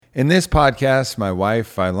In this podcast, my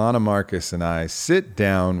wife, Ilana Marcus, and I sit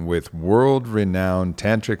down with world-renowned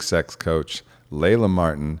tantric sex coach, Layla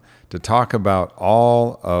Martin, to talk about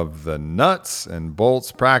all of the nuts and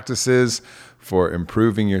bolts practices for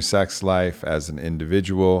improving your sex life as an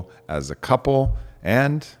individual, as a couple,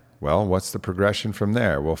 and, well, what's the progression from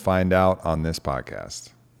there? We'll find out on this podcast.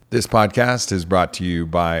 This podcast is brought to you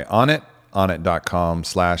by Onnit,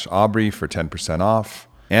 onnit.com/Aubrey for 10% off,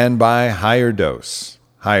 and by Higher Dose,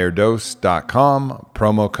 higherdose.com,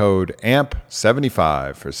 promo code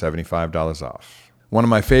AMP75 for $75 off. One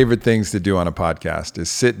of my favorite things to do on a podcast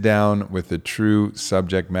is sit down with a true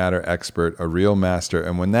subject matter expert, a real master.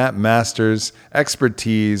 And when that master's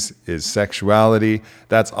expertise is sexuality,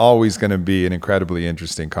 that's always going to be an incredibly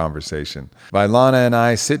interesting conversation. Ilana and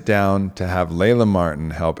I sit down to have Layla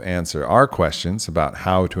Martin help answer our questions about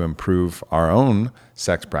how to improve our own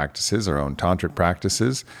sex practices, our own tantric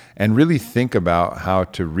practices, and really think about how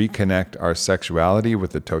to reconnect our sexuality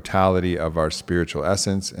with the totality of our spiritual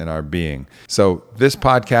essence and our being. So this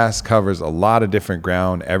podcast covers a lot of different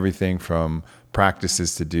ground, everything from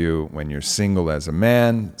practices to do when you're single as a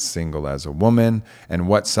man, single as a woman, and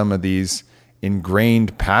what some of these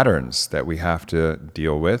ingrained patterns that we have to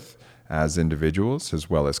deal with as individuals as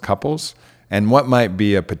well as couples, and what might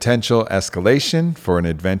be a potential escalation for an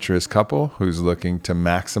adventurous couple who's looking to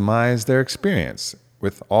maximize their experience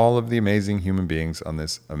with all of the amazing human beings on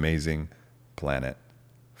this amazing planet.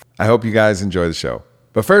 I hope you guys enjoy the show.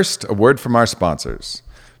 But first, a word from our sponsors.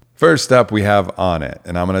 First up, we have Onnit,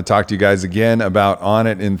 and I'm going to talk to you guys again about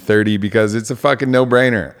Onnit in 30 because it's a fucking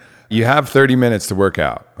no-brainer. You have 30 minutes to work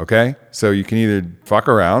out, okay? So you can either fuck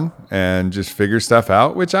around and just figure stuff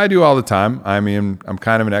out, which I do all the time. I mean, I'm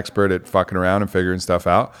kind of an expert at fucking around and figuring stuff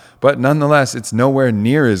out. But nonetheless, it's nowhere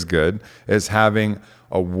near as good as having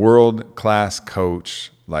a world-class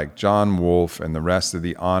coach like John Wolf and the rest of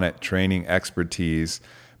the Onnit training expertise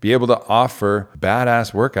be able to offer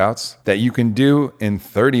badass workouts that you can do in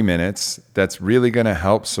 30 minutes that's really going to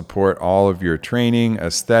help support all of your training,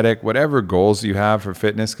 aesthetic, whatever goals you have for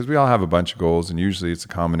fitness, because we all have a bunch of goals, and usually it's a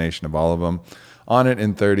combination of all of them. Onnit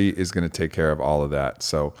in 30 is going to take care of all of that.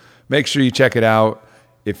 So make sure you check it out.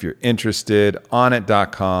 If you're interested,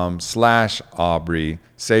 onnit.com/Aubrey.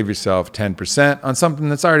 Save yourself 10% on something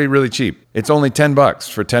that's already really cheap. It's only $10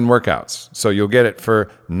 for 10 workouts. So you'll get it for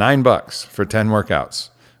 $9 for 10 workouts.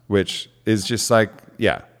 Which is just like,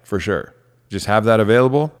 yeah, for sure. Just have that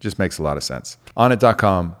available. Just makes a lot of sense.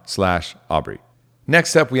 Onnit.com/Aubrey.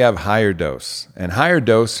 Next up, we have Higher Dose. And Higher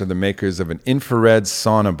Dose are the makers of an infrared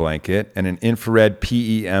sauna blanket and an infrared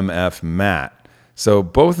PEMF mat. So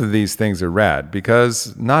both of these things are rad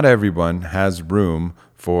because not everyone has room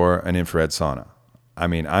for an infrared sauna. I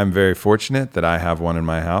mean, I'm very fortunate that I have one in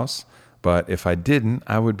my house. But if I didn't,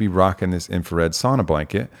 I would be rocking this infrared sauna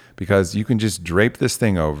blanket because you can just drape this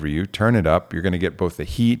thing over you, turn it up. You're going to get both the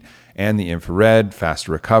heat and the infrared,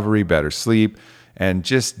 faster recovery, better sleep, and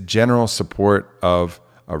just general support of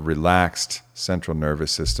a relaxed central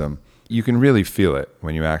nervous system. You can really feel it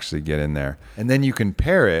when you actually get in there. And then you can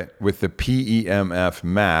pair it with the PEMF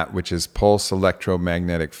mat, which is pulse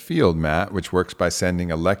electromagnetic field mat, which works by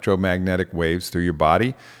sending electromagnetic waves through your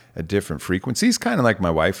body at different frequencies, kind of like my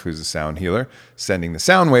wife, who's a sound healer, sending the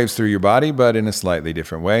sound waves through your body, but in a slightly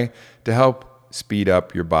different way to help speed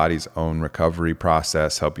up your body's own recovery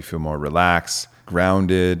process, help you feel more relaxed,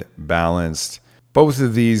 grounded, balanced. Both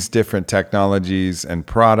of these different technologies and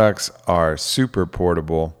products are super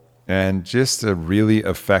portable and just a really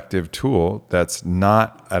effective tool that's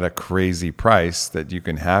not at a crazy price that you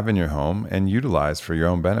can have in your home and utilize for your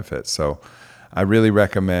own benefit. So I really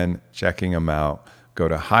recommend checking them out. Go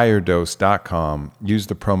to higherdose.com, use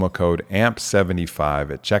the promo code AMP75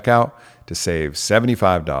 at checkout to save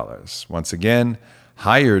 $75. Once again,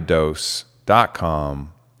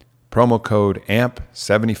 higherdose.com, promo code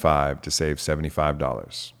AMP75 to save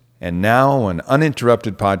 $75. And now an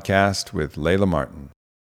uninterrupted podcast with Layla Martin.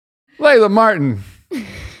 Layla Martin.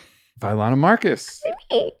 Ilana Marcus.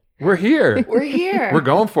 We're here. We're here. We're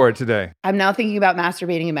going for it today. I'm now thinking about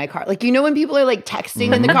masturbating in my car. Like, you know when people are like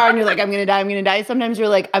texting in the car and you're like, I'm going to die, I'm going to die. Sometimes you're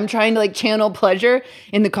like, I'm trying to like channel pleasure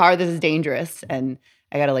in the car. This is dangerous. And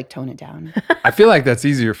I got to like tone it down. I feel like that's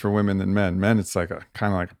easier for women than men. Men, it's like a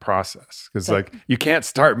kind of like a process. Because like you can't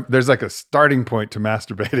start, there's like a starting point to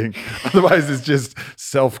masturbating. Otherwise it's just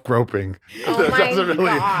self-groping. Oh my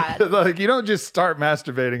God. Like you don't just start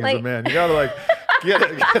masturbating as a man. You got to like get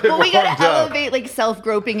it Well, we got warmed to up. elevate like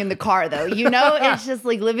self-groping in the car though. You know, it's just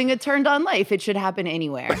like living a turned on life. It should happen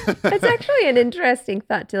anywhere. That's actually an interesting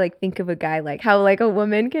thought to like think of a guy, like how like a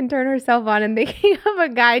woman can turn herself on, and thinking of a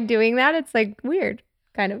guy doing that, it's like weird,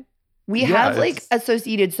 kind of. We have like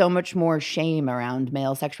associated so much more shame around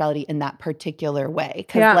male sexuality in that particular way.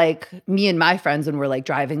 Cause like me and my friends, when we're like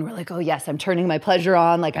driving, we're like, oh yes, I'm turning my pleasure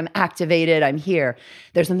on. Like I'm activated. I'm here.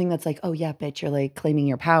 There's something that's like, oh yeah, bitch, you're like claiming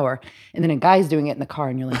your power. And then a guy's doing it in the car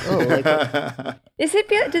and you're like, oh, like. Does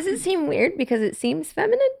it seem weird because it seems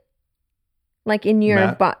feminine? Like in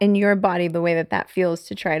your body, the way that feels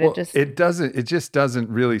to try to just. It just doesn't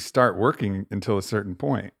really start working until a certain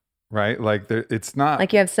point. Right? Like it's not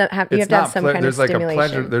like you have to have some kind of stimulation.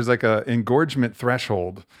 Pleasure. There's like a engorgement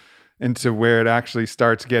threshold into where it actually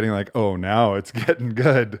starts getting like, oh, now it's getting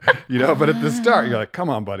good, But at the start, you're like, come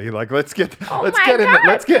on, buddy, like let's get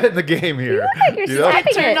in the game here. You're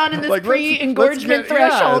turned on in this like, pre-engorgement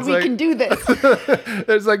threshold. We can do this.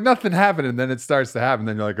 There's like nothing happening, and then it starts to happen.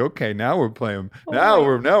 Then you're like, okay, now we're playing. Now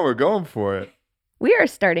we're going for it. We are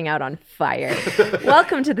starting out on fire.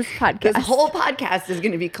 Welcome to this podcast. This whole podcast is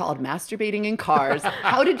going to be called Masturbating in Cars.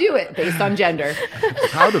 How to do it based on gender.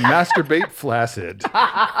 How to masturbate flaccid.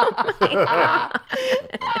 Oh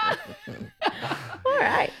all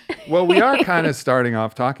right. Well, we are kind of starting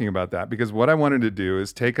off talking about that because what I wanted to do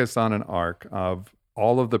is take us on an arc of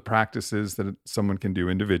all of the practices that someone can do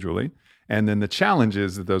individually, and then the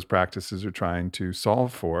challenges that those practices are trying to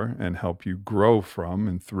solve for and help you grow from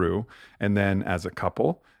and through, and then as a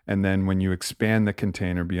couple, and then when you expand the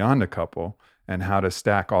container beyond a couple, and how to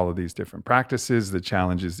stack all of these different practices, the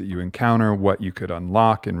challenges that you encounter, what you could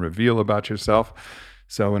unlock and reveal about yourself.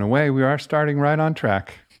 So in a way, we are starting right on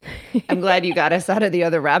track. I'm glad you got us out of the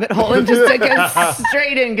other rabbit hole and just took us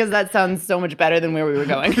straight in, because that sounds so much better than where we were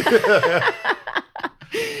going.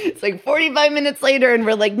 It's like 45 minutes later and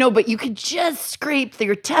we're like, no, but you could just scrape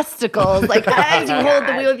your testicles like as you hold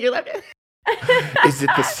the wheel with your left hand. Is it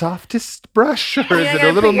the softest brush or is it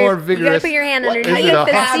a little more vigorous? You gotta put your hand underneath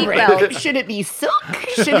the seatbelt. Should it be silk?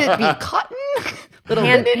 Should it be cotton?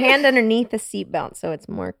 Hand underneath the seatbelt so it's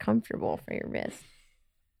more comfortable for your wrist.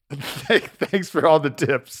 Thanks for all the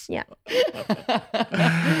tips. Yeah.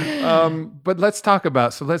 But let's talk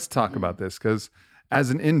about this, because as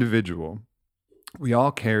an individual, we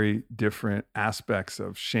all carry different aspects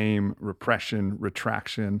of shame, repression,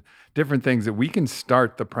 retraction, different things that we can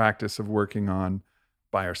start the practice of working on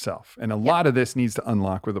by ourselves. And a lot of this needs to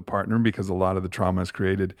unlock with a partner, because a lot of the trauma is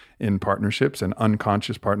created in partnerships and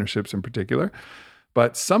unconscious partnerships in particular.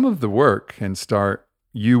 But some of the work can start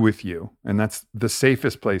you with you, and that's the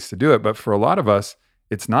safest place to do it. But for a lot of us,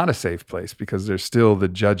 it's not a safe place, because there's still the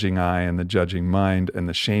judging eye and the judging mind and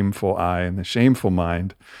the shameful eye and the shameful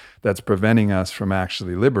mind that's preventing us from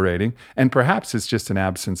actually liberating. And perhaps it's just an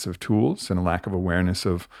absence of tools and a lack of awareness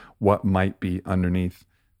of what might be underneath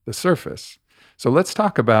the surface. So let's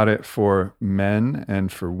talk about it for men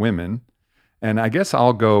and for women. And I guess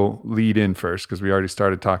I'll go lead in first, because we already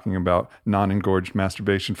started talking about non-engorged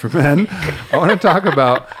masturbation for men. I want to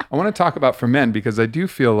talk about for men, because I do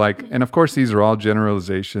feel like, and of course these are all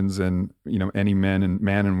generalizations, and any man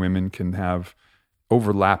and women can have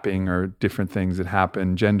overlapping or different things that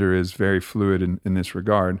happen. Gender is very fluid in this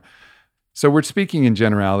regard. So we're speaking in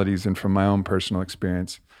generalities and from my own personal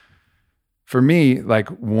experience. For me, like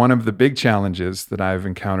one of the big challenges that I've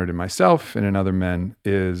encountered in myself and in other men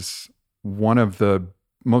is one of the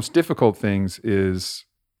most difficult things is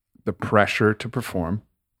the pressure to perform.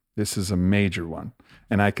 This is a major one.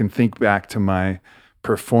 And I can think back to my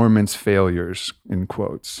performance failures, in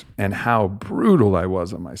quotes, and how brutal I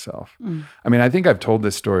was on myself. I mean, I think I've told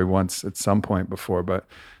this story once at some point before, but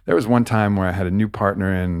there was one time where I had a new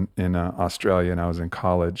partner in Australia, and I was in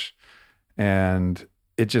college, and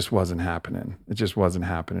it just wasn't happening.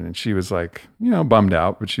 And she was like, bummed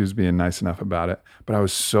out, but she was being nice enough about it. But I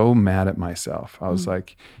was so mad at myself. I was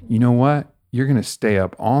like, you know what? You're going to stay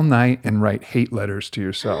up all night and write hate letters to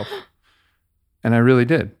yourself. And I really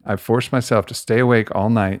did. I forced myself to stay awake all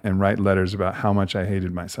night and write letters about how much I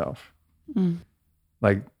hated myself.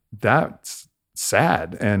 Like, that's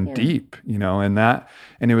sad and deep,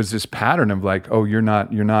 and it was this pattern of like, oh, you're not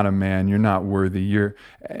a man, you're not worthy,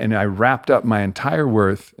 and I wrapped up my entire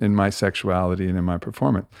worth in my sexuality and in my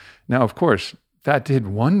performance. Now, of course, that did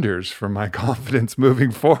wonders for my confidence moving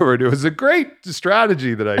forward. It was a great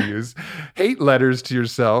strategy that I used. Hate letters to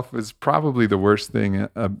yourself is probably the worst thing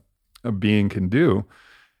a being can do,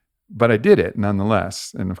 but I did it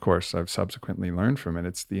nonetheless. And of course, I've subsequently learned from it.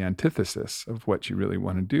 It's the antithesis of what you really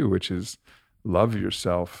want to do, which is love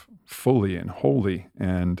yourself fully and wholly,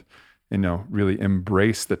 and really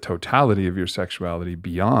embrace the totality of your sexuality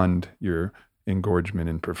beyond your engorgement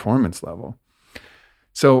and performance level.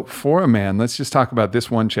 So for a man, let's just talk about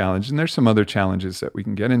this one challenge, and there's some other challenges that we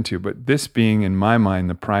can get into, but this being, in my mind,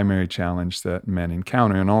 the primary challenge that men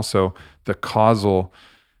encounter, and also the causal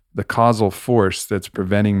the causal force that's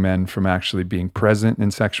preventing men from actually being present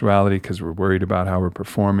in sexuality because we're worried about how we're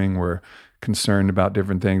performing, we're concerned about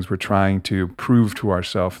different things, we're trying to prove to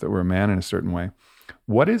ourselves that we're a man in a certain way.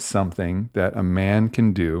 What is something that a man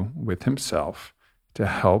can do with himself to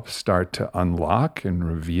help start to unlock and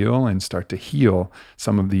reveal and start to heal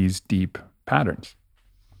some of these deep patterns?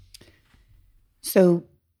 So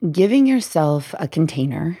giving yourself a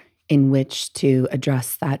container in which to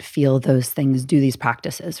address that, feel those things, do these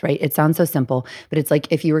practices, right? It sounds so simple, but it's like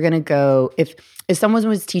if you were going to go, if someone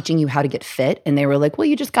was teaching you how to get fit and they were like, well,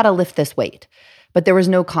 you just got to lift this weight. But there was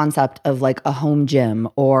no concept of like a home gym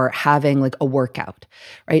or having like a workout,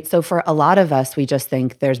 right? So for a lot of us, we just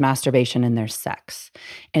think there's masturbation and there's sex.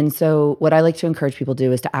 And so what I like to encourage people to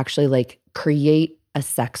do is to actually like create a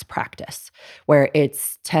sex practice where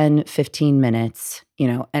it's 10, 15 minutes,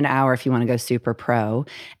 an hour if you want to go super pro,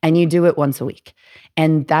 and you do it once a week.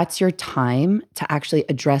 And that's your time to actually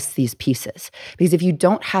address these pieces. Because if you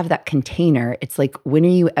don't have that container, it's like, when are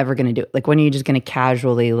you ever going to do it? Like, when are you just going to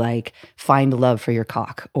casually like find love for your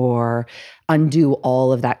cock or undo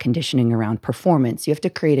all of that conditioning around performance? You have to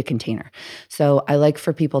create a container. So I like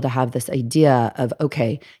for people to have this idea of,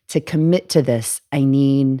 okay, to commit to this, I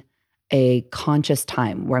need a conscious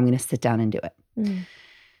time where I'm going to sit down and do it.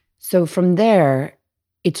 So from there,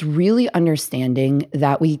 it's really understanding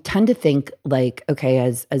that we tend to think like, okay,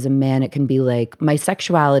 as a man, it can be like, my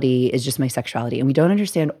sexuality is just my sexuality. And we don't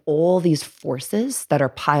understand all these forces that are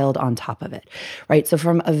piled on top of it, right? So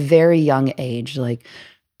from a very young age, like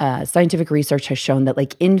scientific research has shown that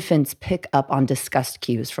like infants pick up on disgust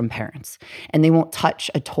cues from parents, and they won't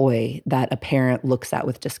touch a toy that a parent looks at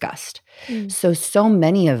with disgust. So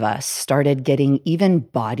many of us started getting even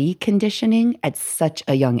body conditioning at such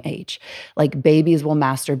a young age. Like babies will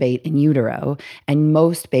masturbate in utero, and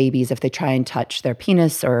most babies, if they try and touch their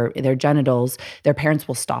penis or their genitals, their parents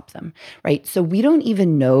will stop them, right? So we don't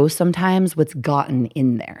even know sometimes what's gotten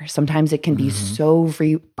in there. Sometimes it can be so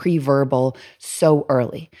pre-verbal, so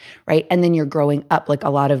early, right? And then you're growing up, like a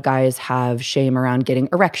lot of guys have shame around getting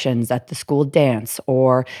erections at the school dance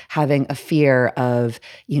or having a fear of,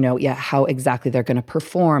 how exactly they're going to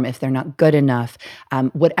perform if they're not good enough.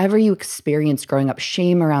 Whatever you experienced growing up,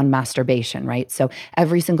 shame around masturbation, right? So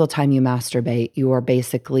every single time you masturbate, you are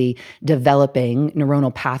basically developing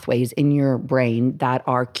neuronal pathways in your brain that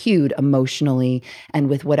are cued emotionally and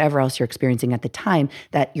with whatever else you're experiencing at the time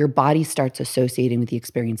that your body starts associating with the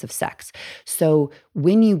experience of sex. So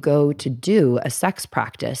when you go to do a sex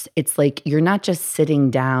practice, it's like you're not just sitting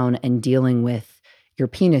down and dealing with your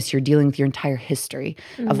penis, you're dealing with your entire history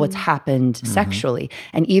of what's happened sexually.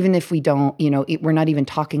 And even if we don't, we're not even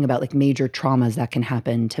talking about like major traumas that can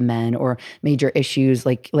happen to men or major issues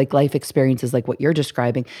like life experiences like what you're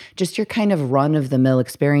describing, just your kind of run-of-the-mill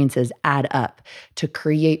experiences add up to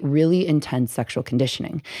create really intense sexual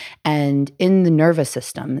conditioning. And in the nervous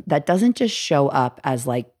system, that doesn't just show up as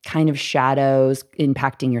like kind of shadows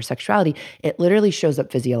impacting your sexuality. It literally shows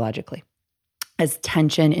up physiologically as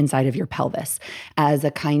tension inside of your pelvis, as a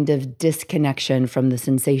kind of disconnection from the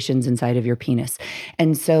sensations inside of your penis.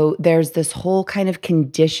 And so there's this whole kind of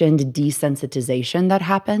conditioned desensitization that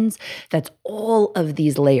happens that's all of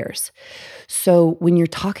these layers. So when you're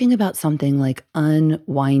talking about something like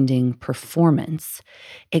unwinding performance,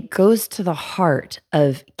 it goes to the heart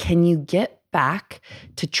of, can you get back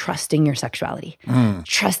to trusting your sexuality,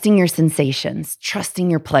 trusting your sensations, trusting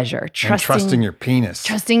your pleasure, trusting your penis.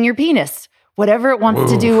 Trusting your penis. Whatever it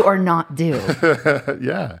wants to do or not do.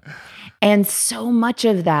 Yeah. And so much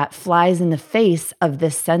of that flies in the face of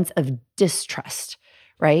this sense of distrust,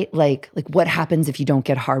 right? Like what happens if you don't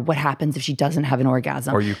get hard? What happens if she doesn't have an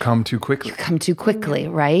orgasm? Or you come too quickly. You come too quickly,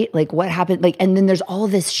 right? Like what happened? Like, and then there's all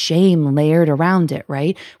this shame layered around it,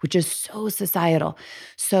 right? Which is so societal.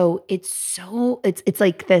 So it's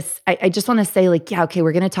like this, I just want to say like, yeah, okay,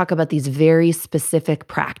 we're going to talk about these very specific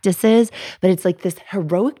practices, but it's like this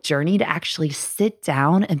heroic journey to actually sit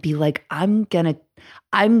down and be like, I'm going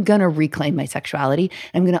to reclaim my sexuality.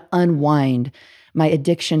 I'm going to unwind my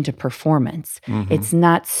addiction to performance. It's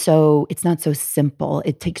not so simple.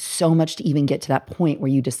 It takes so much to even get to that point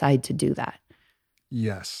where you decide to do that.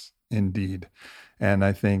 Yes, indeed. And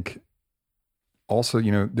I think also,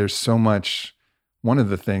 there's so much, one of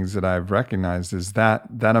the things that I've recognized is that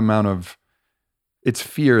amount of, it's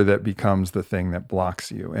fear that becomes the thing that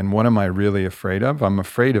blocks you. And what am I really afraid of? I'm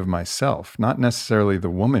afraid of myself, not necessarily the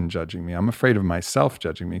woman judging me. I'm afraid of myself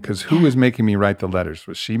judging me, because who was making me write the letters?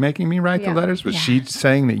 Was she making me write the letters? Was she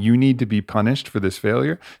saying that you need to be punished for this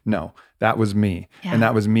failure? No, that was me. Yeah. And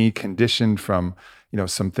that was me conditioned from,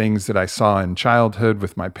 some things that I saw in childhood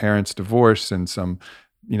with my parents' divorce and some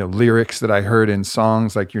lyrics that I heard in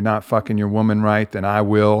songs, like, you're not fucking your woman right, then I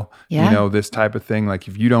will, this type of thing. Like,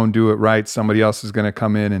 if you don't do it right, somebody else is going to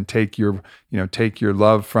come in and take your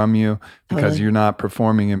love from you because you're not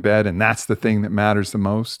performing in bed. And that's the thing that matters the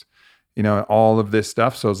most, all of this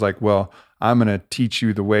stuff. So it's like, well, I'm going to teach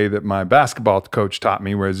you the way that my basketball coach taught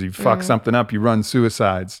me, whereas you fuck something up, you run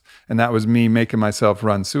suicides. And that was me making myself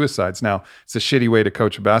run suicides. Now, it's a shitty way to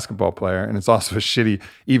coach a basketball player. And it's also a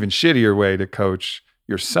even shittier way to coach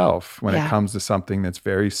yourself when it comes to something that's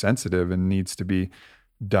very sensitive and needs to be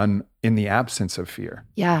done in the absence of fear.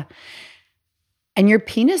 Yeah. And your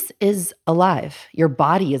penis is alive. Your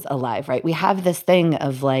body is alive, right? We have this thing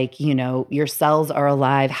of like, your cells are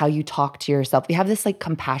alive, how you talk to yourself. We have this like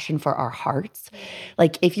compassion for our hearts.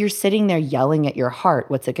 Like, if you're sitting there yelling at your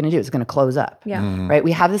heart, what's it going to do? It's going to close up, right?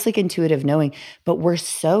 We have this like intuitive knowing, but we're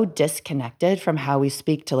so disconnected from how we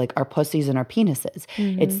speak to like our pussies and our penises.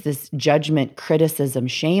 It's this judgment, criticism,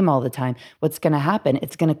 shame all the time. What's going to happen?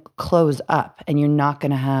 It's going to close up, and you're not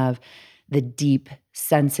going to have the deep,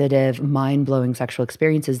 sensitive, mind-blowing sexual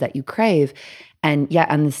experiences that you crave. And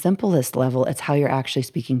on the simplest level, it's how you're actually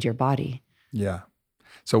speaking to your body. Yeah.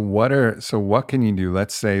 So what can you do?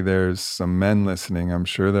 Let's say there's some men listening, I'm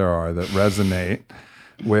sure there are, that resonate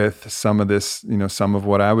with some of this, some of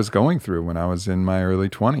what I was going through when I was in my early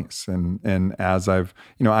 20s. And as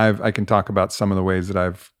I can talk about some of the ways that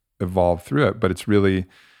I've evolved through it, but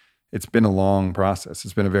it's been a long process.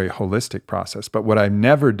 It's been a very holistic process. But what I've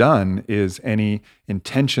never done is any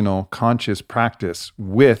intentional, conscious practice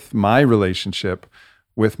with my relationship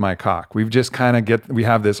with my cock. We've just we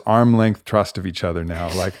have this arm length trust of each other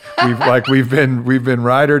now. We've been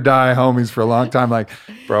ride or die homies for a long time. Like,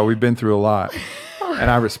 bro, we've been through a lot. And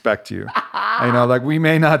I respect you. We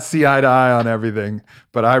may not see eye to eye on everything,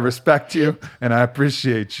 but I respect you and I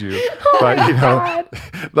appreciate you.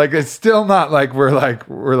 But it's still not like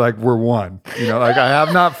we're one. I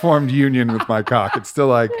have not formed union with my cock. It's still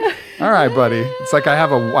like, all right, buddy. It's like I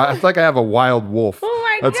have a wild wolf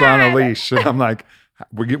that's on a leash, and I'm like,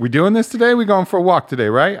 we doing this today? We going for a walk today,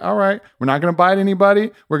 right? All right. We're not going to bite anybody.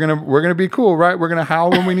 We're gonna be cool, right? We're gonna howl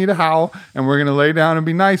when we need to howl, and we're gonna lay down and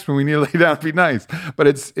be nice when we need to lay down and be nice. But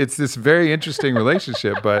it's this very interesting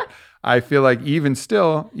relationship. But I feel like even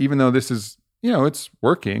though this is it's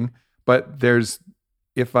working, but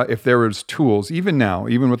if there was tools, even now,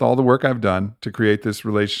 even with all the work I've done to create this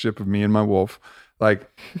relationship of me and my wolf, like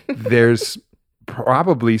there's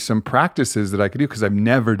probably some practices that I could do because I've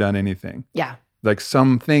never done anything. Yeah. Like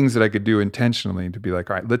some things that I could do intentionally to be like,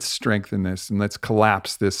 all right, let's strengthen this and let's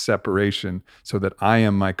collapse this separation so that I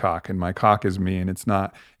am my cock and my cock is me. And it's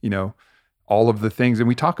not, all of the things. And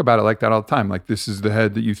we talk about it like that all the time. Like, this is the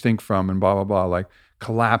head that you think from and blah, blah, blah. Like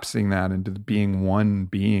collapsing that into being one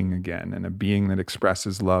being again, and a being that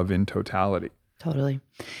expresses love in totality. Totally.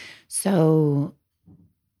 So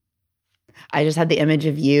I just had the image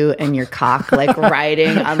of you and your cock like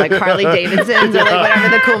riding on like Harley Davidsons or like whatever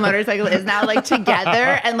the cool motorcycle is now, like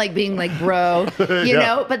together and like being like, bro, you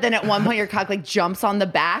know? But then at one point your cock like jumps on the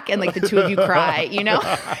back and like the two of you cry,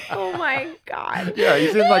 Oh my God. Yeah,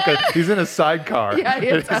 he's in a sidecar. Yeah,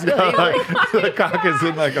 it's totally the cock is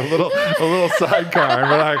in like a little sidecar,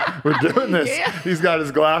 and we're doing this. Yeah. He's got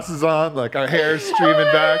his glasses on, like our hair's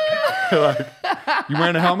streaming back. Like, you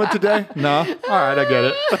wearing a helmet today? No? All right, I get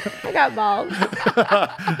it. I got balls.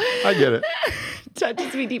 I get it.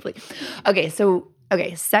 Touches me deeply. Okay,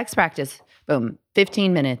 sex practice. Boom.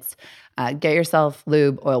 15 minutes. Get yourself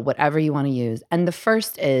lube, oil, whatever you want to use. And the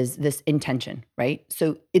first is this intention, right?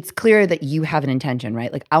 So it's clear that you have an intention,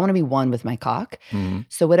 right? Like, I want to be one with my cock. Mm-hmm.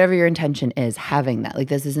 So whatever your intention is, having that. Like,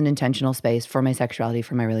 this is an intentional space for my sexuality,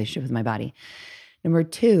 for my relationship with my body. Number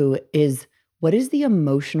two is, what is the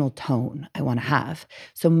emotional tone I want to have?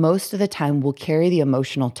 So most of the time we'll carry the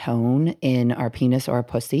emotional tone in our penis or our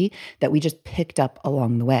pussy that we just picked up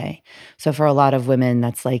along the way. So for a lot of women,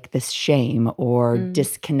 that's like this shame or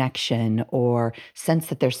disconnection or sense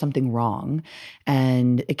that there's something wrong.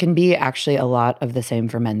 And it can be actually a lot of the same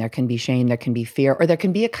for men. There can be shame, there can be fear, or there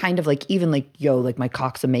can be a kind of like, even like, yo, like my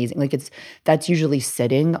cock's amazing. Like that's usually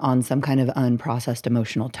sitting on some kind of unprocessed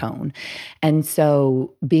emotional tone. And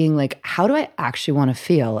so being like, how do I actually want to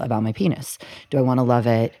feel about my penis? Do I want to love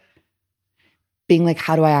it? Being like,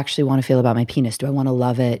 how do I actually want to feel about my penis? Do I want to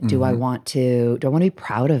love it? Mm-hmm. Do I want to be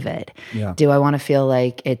proud of it? Yeah. Do I want to feel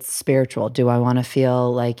like it's spiritual? Do I want to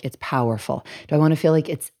feel like it's powerful? Do I want to feel like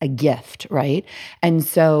it's a gift, right? And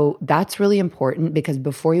so that's really important, because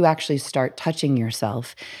before you actually start touching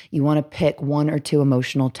yourself, you want to pick one or two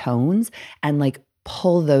emotional tones and like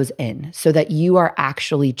pull those in so that you are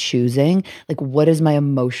actually choosing, like, what is my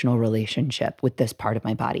emotional relationship with this part of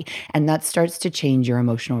my body? And that starts to change your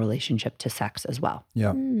emotional relationship to sex as well.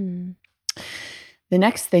 Yeah. The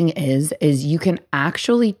next thing is you can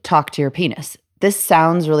actually talk to your penis. This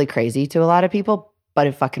sounds really crazy to a lot of people, but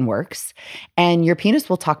it fucking works. And your penis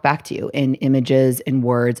will talk back to you in images, in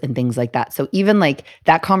words, and things like that. So even like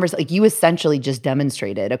that conversation, like you essentially just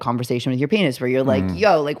demonstrated a conversation with your penis where you're like,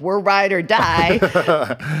 yo, like we're ride or die,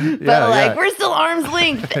 but we're still arm's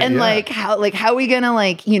length. And like how are we gonna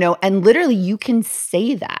like, you know, and literally you can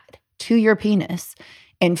say that to your penis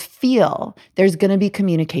and feel there's going to be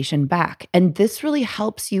communication back. And this really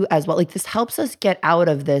helps you as well. Like this helps us get out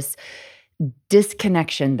of this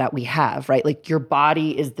disconnection that we have, right? Like your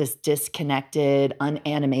body is this disconnected,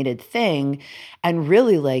 unanimated thing. And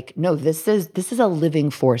really like, no, this is a living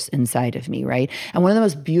force inside of me, right? And one of the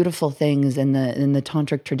most beautiful things in the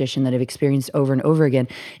tantric tradition that I've experienced over and over again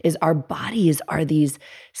is our bodies are these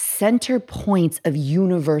center points of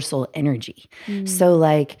universal energy. So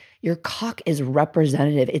like your cock is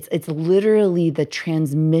representative. It's literally the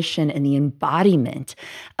transmission and the embodiment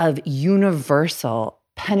of universal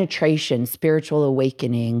penetration, spiritual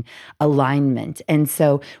awakening, alignment. And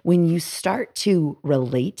so when you start to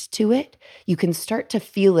relate to it, you can start to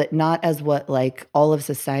feel it not as what like all of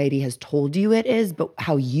society has told you it is, but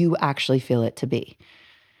how you actually feel it to be.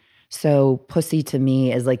 So pussy to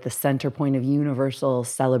me is like the center point of universal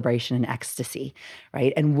celebration and ecstasy,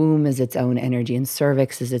 right? And womb is its own energy and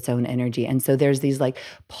cervix is its own energy. And so there's these like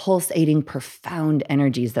pulsating, profound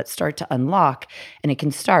energies that start to unlock, and it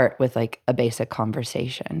can start with like a basic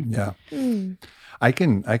conversation. Yeah. I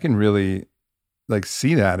can really like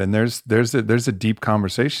see that. And there's a deep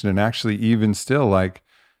conversation, and actually even still like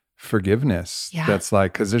forgiveness. That's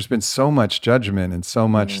like, because there's been so much judgment and so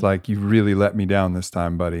much like, you really let me down this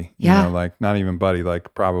time, buddy. You know, like not even buddy,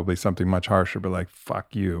 like probably something much harsher, but like,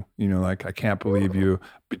 fuck you, you know, like I can't believe you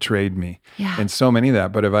betrayed me. And so many of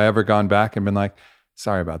that. But have I ever gone back and been like,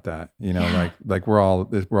 sorry about that, you know, like we're all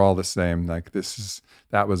the same. Like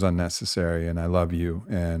that was unnecessary, and I love you,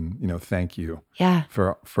 and you know, thank you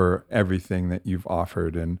for everything that you've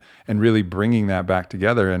offered, and really bringing that back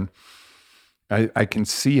together. And I can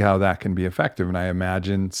see how that can be effective. And I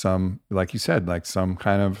imagine some, like you said, like some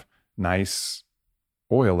kind of nice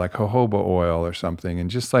oil, like jojoba oil or something. And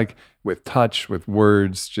just like with touch, with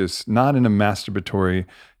words, just not in a masturbatory,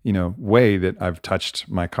 you know, way that I've touched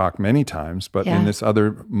my cock many times, but in this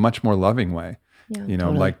other much more loving way, you know,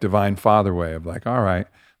 like divine father way of like, all right,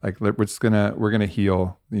 like we're going to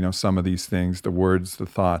heal, you know, some of these things, the words, the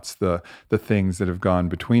thoughts, the things that have gone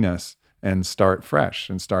between us, and start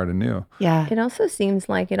fresh and start anew. Yeah. It also seems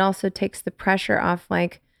like it also takes the pressure off.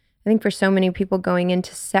 Like, I think for so many people going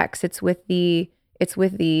into sex, it's with the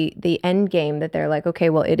end game that they're like,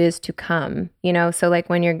 okay, well, it is to come, you know? So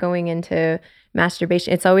like when you're going into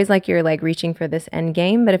masturbation, it's always like you're like reaching for this end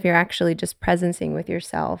game. But if you're actually just presencing with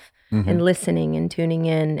yourself and listening and tuning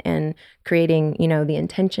in and creating, you know, the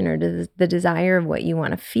intention or the desire of what you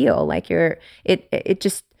want to feel, like it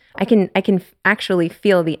just, I can actually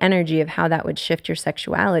feel the energy of how that would shift your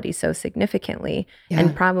sexuality so significantly,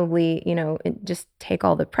 and probably, you know, just take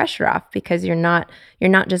all the pressure off, because you're not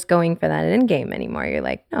just going for that end game anymore. You're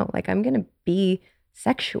like, no, like I'm going to be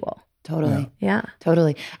sexual. Totally. Yeah.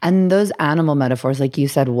 Totally. And those animal metaphors, like you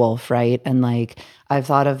said, wolf, right? And like I've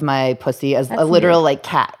thought of my pussy as a literal like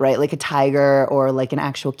cat, right? Like a tiger or like an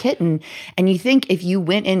actual kitten. And you think if you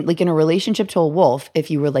went in like in a relationship to a wolf, if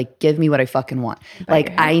you were like, give me what I fucking want.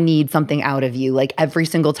 Like I need something out of you. Like every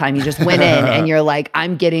single time you just went in and you're like,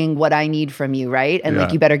 I'm getting what I need from you, right? And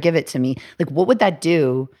like you better give it to me. Like what would that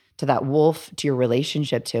do to that wolf, to your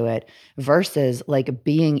relationship to it, versus like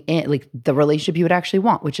being in like the relationship you would actually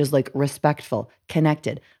want, which is like respectful,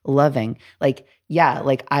 connected, loving. Like, yeah,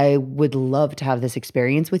 like I would love to have this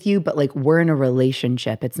experience with you, but like we're in a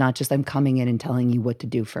relationship. It's not just I'm coming in and telling you what to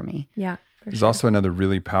do for me. Yeah. There's also another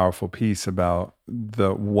really powerful piece about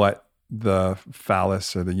what the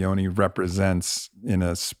phallus or the yoni represents in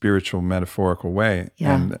a spiritual, metaphorical way.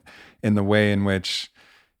 And in the way in which,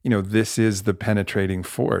 you know, this is the penetrating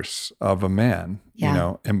force of a man, you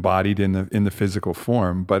know, embodied in the physical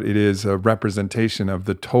form, but it is a representation of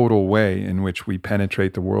the total way in which we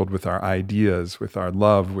penetrate the world with our ideas, with our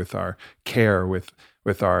love, with our care, with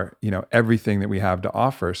our, you know, everything that we have to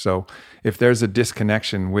offer. So if there's a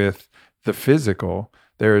disconnection with the physical,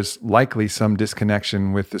 there's likely some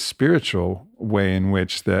disconnection with the spiritual way in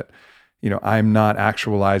which that, you know, I'm not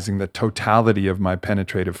actualizing the totality of my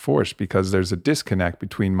penetrative force, because there's a disconnect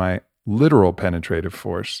between my literal penetrative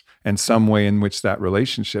force and some way in which that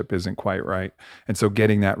relationship isn't quite right. And so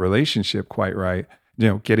getting that relationship quite right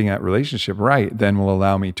getting that relationship right then will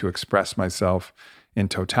allow me to express myself in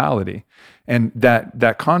totality. And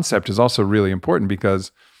that concept is also really important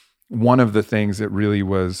because one of the things that really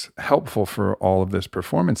was helpful for all of this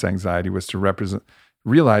performance anxiety was to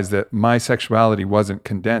realize that my sexuality wasn't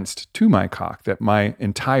condensed to my cock, that my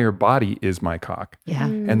entire body is my cock. Yeah.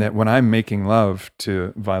 And that when I'm making love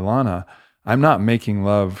to Vailana, I'm not making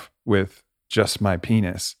love with just my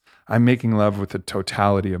penis. I'm making love with the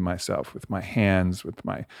totality of myself, with my hands, with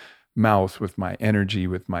my mouth, with my energy,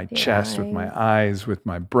 with my chest, with my eyes, with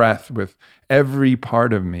my breath, with every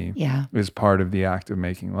part of me is part of the act of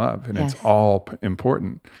making love. And it's all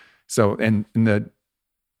important. So, and the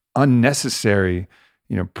unnecessary,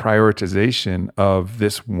 prioritization of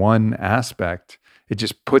this one aspect, it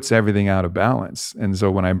just puts everything out of balance. And so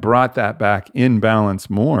when I brought that back in balance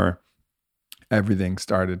more, everything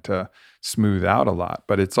started to smooth out a lot.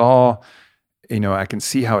 But it's all, I can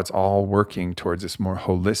see how it's all working towards this more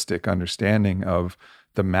holistic understanding of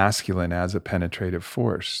the masculine as a penetrative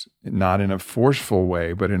force, not in a forceful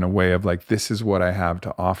way, but in a way of like, this is what I have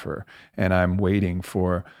to offer. And I'm waiting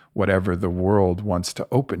for whatever the world wants to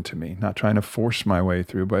open to me, not trying to force my way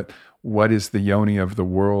through, but what is the yoni of the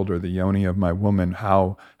world or the yoni of my woman?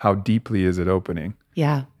 How deeply is it opening?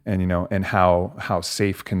 Yeah. And, and how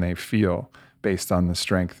safe can they feel based on the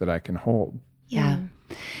strength that I can hold? Yeah.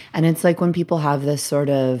 And it's like when people have this sort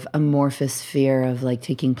of amorphous fear of like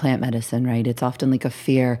taking plant medicine, right? It's often like a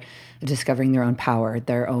fear of discovering their own power,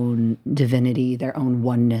 their own divinity, their own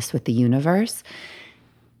oneness with the universe.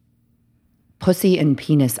 Pussy and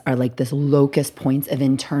penis are like this locus points of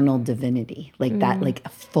internal divinity, like that, like a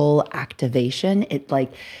full activation.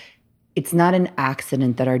 It's not an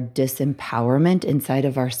accident that our disempowerment inside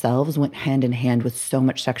of ourselves went hand in hand with so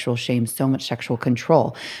much sexual shame, so much sexual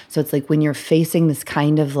control. So it's like when you're facing this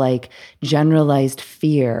kind of like generalized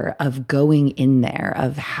fear of going in there,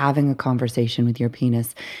 of having a conversation with your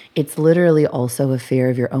penis, it's literally also a fear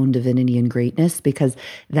of your own divinity and greatness, because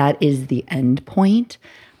that is the end point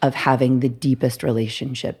of having the deepest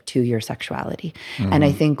relationship to your sexuality. And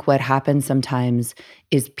I think what happens sometimes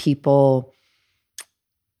is people,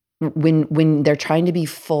 when they're trying to be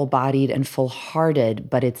full-bodied and full-hearted,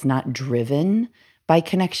 but it's not driven by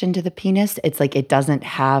connection to the penis, it's like it doesn't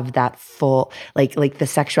have that full, like the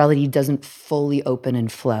sexuality doesn't fully open and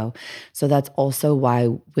flow. So that's also why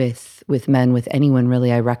with men, with anyone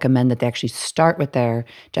really, I recommend that they actually start with their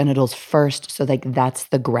genitals first, so like that's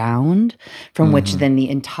the ground from which then the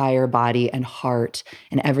entire body and heart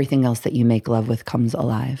and everything else that you make love with comes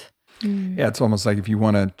alive. Yeah, it's almost like if you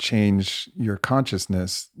want to change your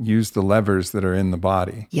consciousness, use the levers that are in the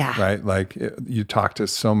body. Yeah. Right? Like you talk to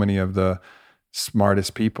so many of the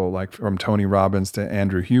smartest people, like from Tony Robbins to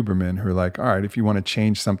Andrew Huberman, who are like, all right, if you want to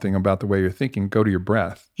change something about the way you're thinking, go to your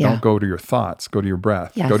breath. Yeah. Don't go to your thoughts. Go to your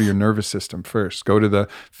breath. Yes. Go to your nervous system first. Go to the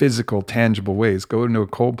physical, tangible ways. Go into a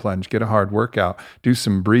cold plunge, get a hard workout, do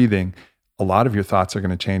some breathing. A lot of your thoughts are going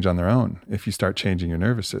to change on their own if you start changing your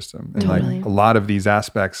nervous system. And Totally. like a lot of these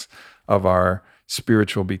aspects of our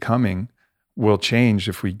spiritual becoming will change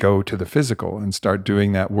if we go to the physical and start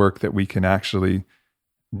doing that work that we can actually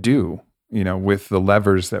do, with the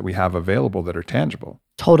levers that we have available that are tangible.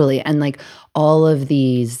 Totally. And like all of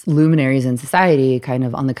these luminaries in society kind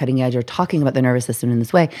of on the cutting edge are talking about the nervous system in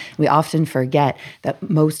this way. We often forget that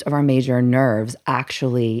most of our major nerves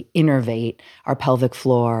actually innervate our pelvic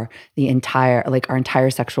floor, our entire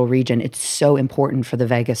sexual region. It's so important for the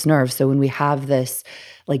vagus nerve. So when we have this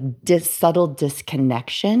like subtle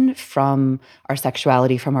disconnection from our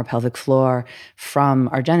sexuality, from our pelvic floor, from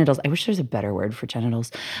our genitals. I wish there's a better word for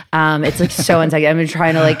genitals. It's like so unsexy. I'm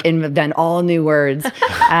trying to like invent all new words.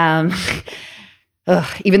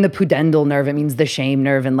 Even the pudendal nerve, it means the shame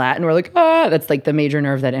nerve in Latin. We're like, that's like the major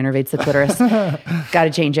nerve that innervates the clitoris. Got to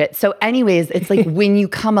change it. So anyways, it's like when you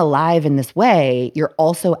come alive in this way, you're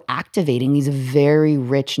also activating these very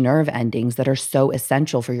rich nerve endings that are so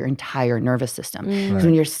essential for your entire nervous system. Because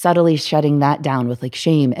when you're subtly shutting that down with like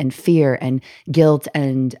shame and fear and guilt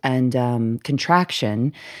and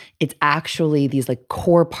contraction, it's actually these like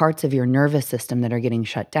core parts of your nervous system that are getting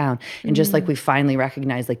shut down. And just like we finally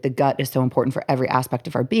recognize like the gut is so important for every aspect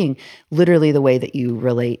of our being, literally the way that you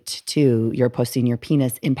relate to your pussy and your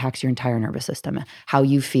penis impacts your entire nervous system. How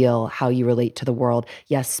you feel, how you relate to the world,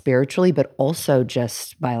 yes, spiritually, but also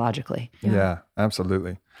just biologically. Yeah,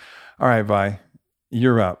 absolutely. All right, Vi,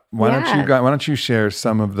 you're up. Why don't you share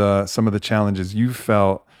some of the challenges you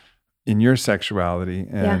felt in your sexuality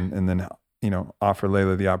and then offer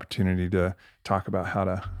Layla the opportunity to talk about how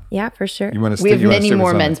to. Yeah, for sure. We have many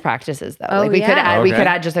more men's practices though. Oh, we could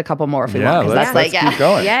add just a couple more if we want. Let's keep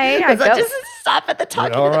going. Yeah. Go. stop at the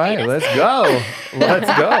talking All of the right, penis. let's go.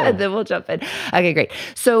 Let's go. Then we'll jump in. Okay, great.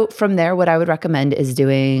 So from there, what I would recommend is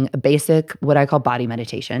doing a basic, what I call body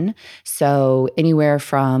meditation. So anywhere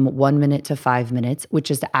from 1 minute to 5 minutes, which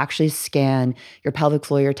is to actually scan your pelvic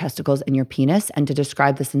floor, your testicles, and your penis, and to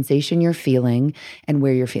describe the sensation you're feeling and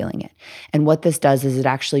where you're feeling it. And what this does is it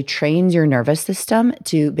actually trains your nervous system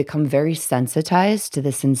to become very sensitized to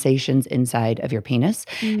the sensations inside of your penis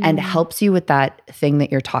and helps you with that thing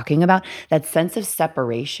that you're talking about. That sense of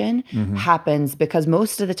separation happens because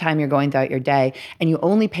most of the time you're going throughout your day and you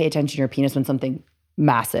only pay attention to your penis when something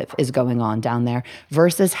massive is going on down there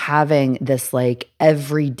versus having this like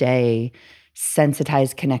everyday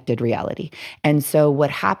sensitized, connected reality. And so what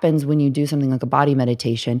happens when you do something like a body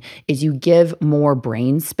meditation is you give more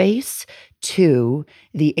brain space to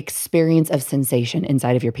the experience of sensation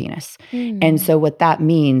inside of your penis. And so what that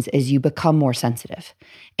means is you become more sensitive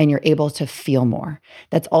and you're able to feel more.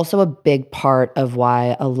 That's also a big part of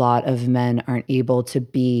why a lot of men aren't able to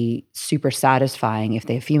be super satisfying if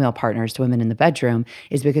they have female partners to women in the bedroom,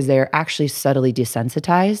 is because they're actually subtly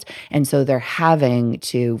desensitized. And so they're having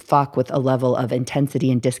to fuck with a level of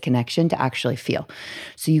intensity and disconnection to actually feel.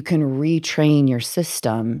 So you can retrain your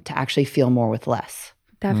system to actually feel more with less.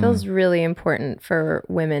 That feels really important for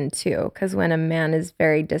women too, because when a man is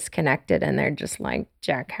very disconnected and they're just like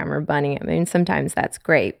jackhammer bunny, I mean, sometimes that's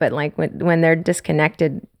great, but like when they're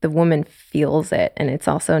disconnected, the woman feels it, and it's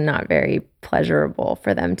also not very pleasurable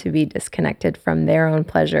for them to be disconnected from their own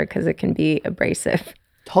pleasure because it can be abrasive.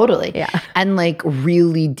 Totally. Yeah. And like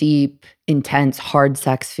really deep, intense, hard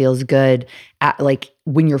sex feels good at like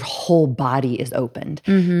when your whole body is opened.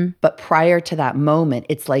 But prior to that moment,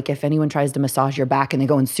 it's like if anyone tries to massage your back and they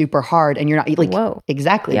go in super hard and you're not like, Whoa.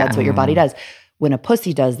 Exactly. Yeah. That's what your body does. When a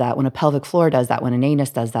pussy does that, when a pelvic floor does that, when an anus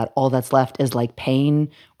does that, all that's left is like pain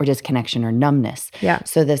or disconnection or numbness. Yeah.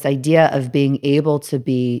 So this idea of being able to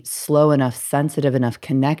be slow enough, sensitive enough,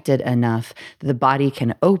 connected enough that the body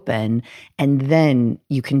can open, and then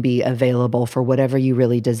you can be available for whatever you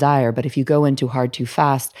really desire. But if you go in too hard, too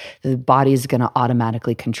fast, the body's going to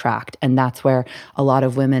automatically contract. And that's where a lot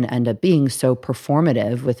of women end up being so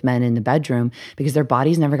performative with men in the bedroom because their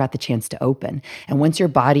bodies never got the chance to open. And once your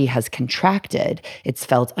body has contracted, it's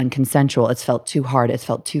felt unconsensual, it's felt too hard, it's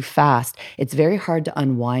felt too fast. It's very hard to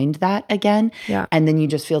unwind that again. Yeah. And then you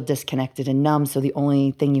just feel disconnected and numb. So the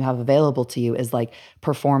only thing you have available to you is like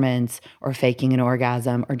performance or faking an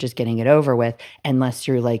orgasm or just getting it over with, unless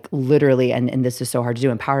you're like literally, and this is so hard to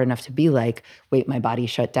do, empowered enough to be like, wait, my body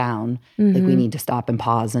shut down. Like we need to stop and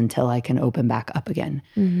pause until I can open back up again.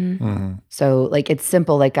 So like it's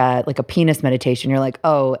simple, like a penis meditation. You're like,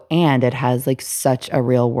 oh, and it has like such a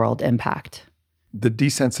real world impact. The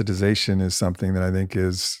desensitization is something that I think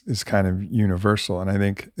is kind of universal. And I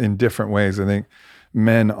think in different ways, I think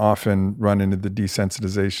men often run into the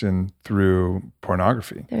desensitization through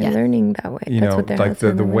pornography. They're learning that way. You That's know, what they're like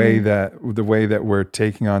the way that we're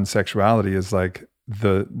taking on sexuality is like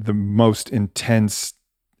the most intense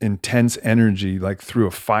energy, like through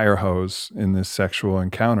a fire hose in this sexual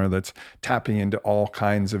encounter that's tapping into all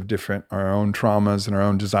kinds of different, our own traumas and our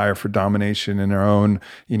own desire for domination and our own,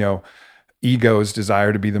 ego's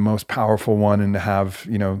desire to be the most powerful one and to have,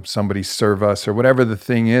 somebody serve us or whatever the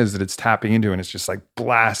thing is that it's tapping into, and it's just like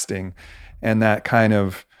blasting. And that kind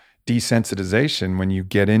of desensitization, when you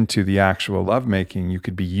get into the actual lovemaking, you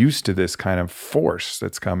could be used to this kind of force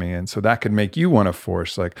that's coming in. So that could make you want to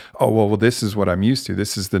force like, oh, well, this is what I'm used to.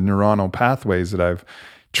 This is the neuronal pathways that I've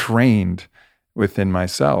trained within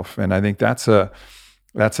myself. And I think that's a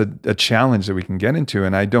challenge that we can get into.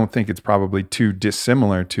 And I don't think it's probably too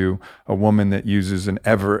dissimilar to a woman that uses an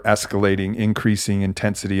ever escalating, increasing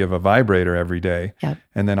intensity of a vibrator every day. Yep.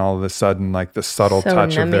 And then all of a sudden, like the subtle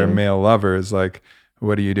touch of their male lover is like,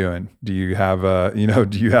 what are you doing? Do you have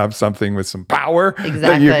do you have something with some power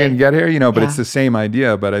that you can get here? But it's the same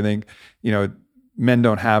idea. But I think, men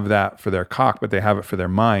don't have that for their cock, but they have it for their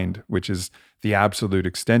mind, which is the absolute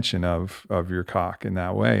extension of your cock in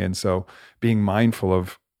that way. And so being mindful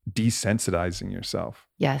of desensitizing yourself.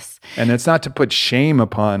 Yes. And it's not to put shame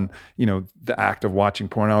upon, the act of watching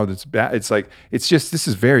porno that's bad. It's like, this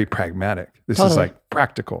is very pragmatic. This is like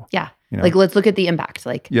practical. Yeah. Like, let's look at the impact.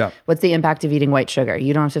 Like, what's the impact of eating white sugar?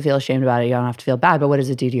 You don't have to feel ashamed about it. You don't have to feel bad, but what does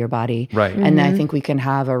it do to your body? Right. And I think we can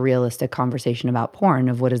have a realistic conversation about porn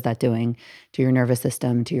of what is that doing to your nervous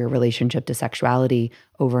system, to your relationship to sexuality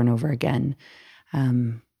over and over again.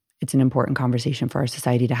 It's an important conversation for our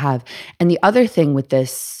society to have. And the other thing with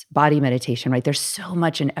this body meditation, right? There's so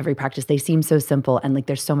much in every practice. They seem so simple and like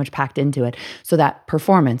there's so much packed into it. So that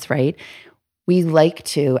performance, right? We like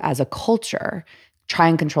to, as a culture, try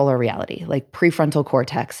and control our reality, like prefrontal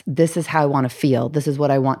cortex. This is how I want to feel. This is what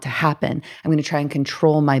I want to happen. I'm going to try and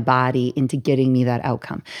control my body into getting me that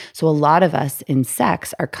outcome. So a lot of us in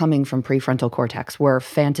sex are coming from prefrontal cortex. We're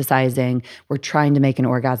fantasizing. We're trying to make an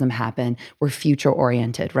orgasm happen. We're future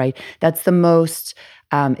oriented, right? That's the most,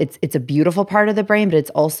 it's a beautiful part of the brain, but it's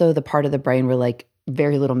also the part of the brain where like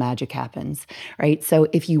very little magic happens, right? So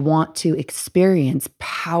if you want to experience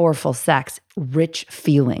powerful sex, rich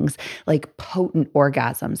feelings, like potent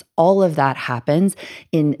orgasms, all of that happens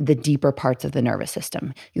in the deeper parts of the nervous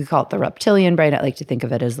system. You call it the reptilian brain. I like to think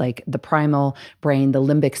of it as like the primal brain, the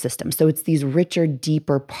limbic system. So it's these richer,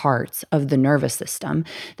 deeper parts of the nervous system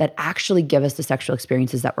that actually give us the sexual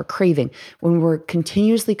experiences that we're craving. When we're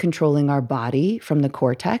continuously controlling our body from the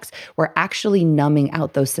cortex, we're actually numbing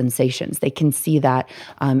out those sensations. They can see that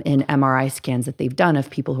in MRI scans that they've done of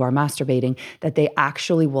people who are masturbating, that they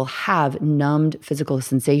actually will have numbed physical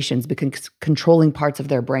sensations because controlling parts of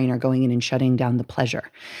their brain are going in and shutting down the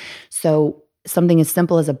pleasure. So something as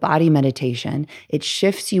simple as a body meditation, it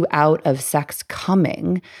shifts you out of sex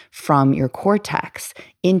coming from your cortex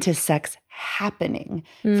into sex happening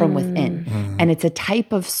from within. And it's a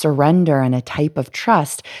type of surrender and a type of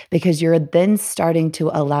trust because you're then starting to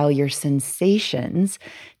allow your sensations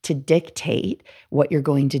to dictate what you're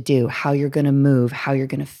going to do, how you're going to move, how you're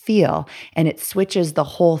going to feel. And it switches the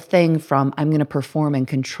whole thing from I'm going to perform and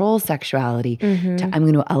control sexuality to I'm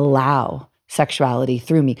going to allow sexuality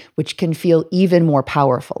through me, which can feel even more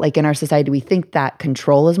powerful. Like in our society, we think that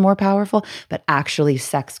control is more powerful, but actually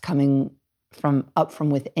sex coming from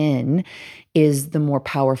within is the more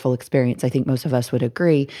powerful experience. I think most of us would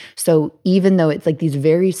agree. So even though it's like these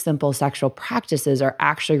very simple sexual practices are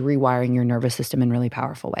actually rewiring your nervous system in really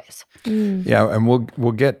powerful ways. Yeah, and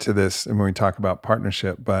we'll get to this when we talk about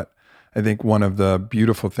partnership, but I think one of the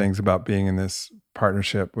beautiful things about being in this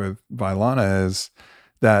partnership with Vailana is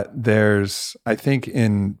that there's, I think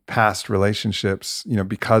in past relationships,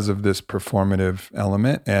 because of this performative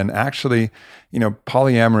element, and actually,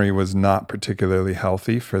 polyamory was not particularly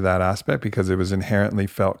healthy for that aspect because it was inherently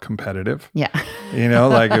felt competitive. Yeah.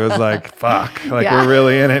 Like it was like, fuck, like we're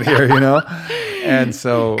really in it here, And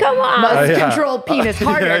so come on, must control penis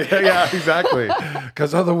harder. Yeah, exactly.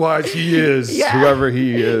 Because otherwise he is whoever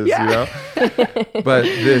he is, But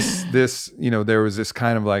this, there was this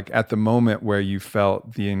kind of like at the moment where you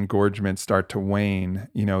felt the engorgement start to wane,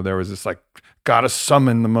 there was this like, gotta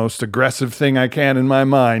summon the most aggressive thing I can in my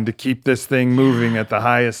mind to keep this thing moving at the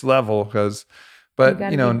highest level. But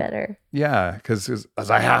be better. Yeah, because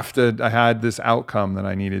I had this outcome that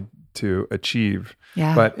I needed to achieve.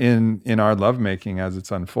 Yeah. But in our lovemaking as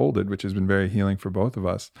it's unfolded, which has been very healing for both of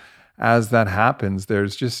us, as that happens,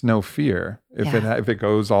 there's just no fear. If it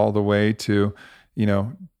goes all the way to,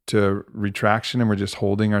 to retraction and we're just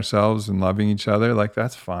holding ourselves and loving each other, like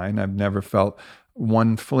that's fine. I've never felt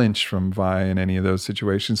one flinch from Vi in any of those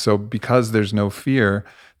situations. So because there's no fear,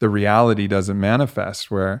 the reality doesn't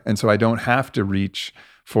manifest and so I don't have to reach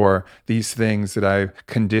for these things that I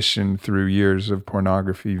conditioned through years of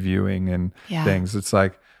pornography viewing and things. It's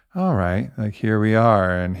like, all right, like here we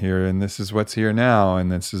are and this is what's here now.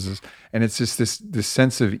 And it's just this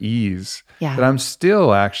sense of ease that I'm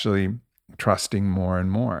still actually trusting more and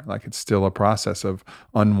more. Like it's still a process of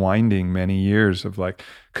unwinding many years of like,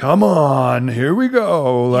 come on, here we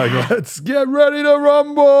go. Like, let's get ready to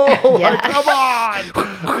rumble. Like, come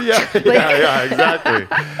on. Yeah, exactly.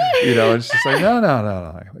 It's just like,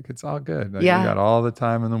 no. Like it's all good. Like, we got all the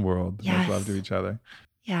time in the world to make love to each other.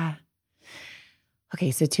 Yeah. Okay,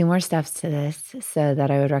 so 2 more steps to this so that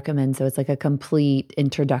I would recommend. So it's like a complete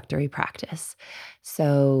introductory practice.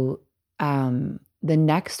 So the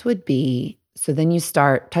next would be, so then you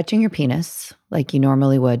start touching your penis like you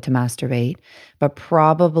normally would to masturbate, but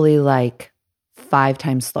probably like 5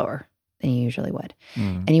 times slower than you usually would.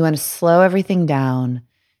 And you want to slow everything down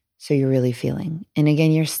so you're really feeling. And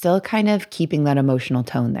again, you're still kind of keeping that emotional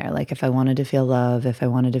tone there. Like if I wanted to feel love, if I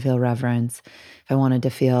wanted to feel reverence, if I wanted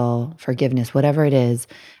to feel forgiveness, whatever it is,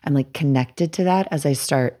 I'm like connected to that as I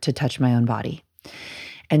start to touch my own body.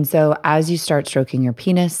 And so as you start stroking your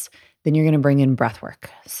penis, then you're going to bring in breath work.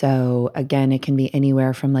 So again, it can be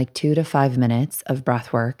anywhere from like 2 to 5 minutes of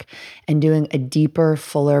breath work and doing a deeper,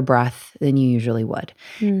 fuller breath than you usually would.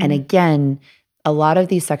 And again, a lot of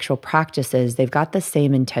these sexual practices, they've got the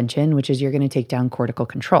same intention, which is you're going to take down cortical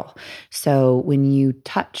control. So when you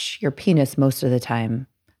touch your penis most of the time,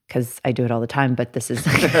 because I do it all the time, but this is,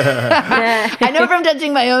 I know from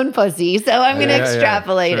touching my own pussy. So I'm going to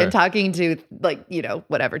extrapolate and talking to like,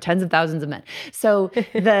 whatever, tens of thousands of men. So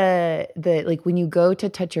the like when you go to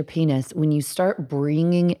touch your penis, when you start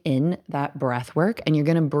bringing in that breath work, and you're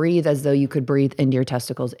going to breathe as though you could breathe into your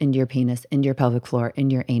testicles, into your penis, into your pelvic floor,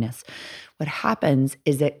 into your anus. What happens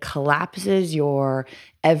is it collapses your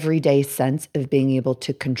everyday sense of being able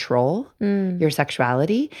to control your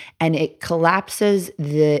sexuality, and it collapses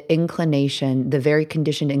the inclination, the very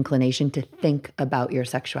conditioned inclination to think about your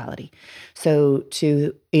sexuality. So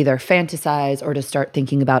to either fantasize or to start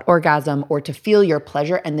thinking about orgasm or to feel your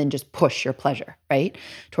pleasure and then just push your pleasure, right,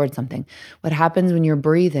 towards something. What happens when you're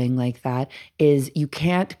breathing like that is you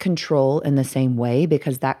can't control in the same way,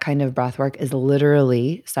 because that kind of breath work is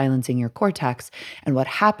literally silencing your cortex. And what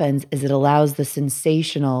happens is it allows the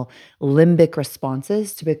sensational limbic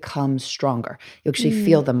responses to become stronger. You actually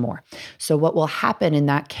feel them more. So what will happen in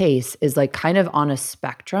that case is like kind of on a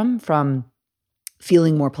spectrum from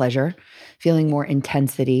feeling more pleasure, feeling more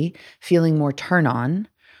intensity, feeling more turn on,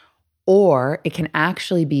 or it can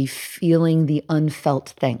actually be feeling the unfelt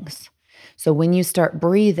things. So when you start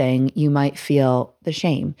breathing, you might feel the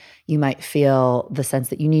shame. You might feel the sense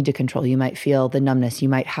that you need to control. You might feel the numbness. You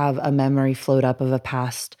might have a memory float up of a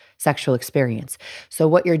past sexual experience. So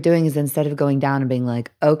what you're doing is, instead of going down and being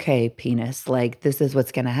like, okay, penis, like this is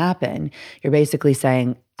what's going to happen, you're basically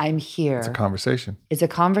saying, I'm here. It's a conversation. It's a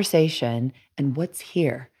conversation. And what's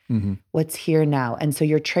here? What's here now? And so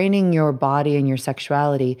you're training your body and your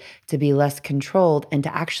sexuality to be less controlled and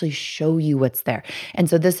to actually show you what's there. And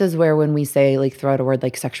so this is where, when we say, like, throw out a word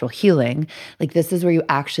like sexual healing, like this is where you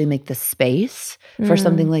actually make the space for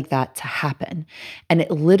something like that to happen. And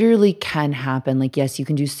it literally can happen. Like, yes, you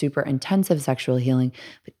can do super intensive sexual healing,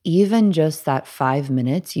 but even just that 5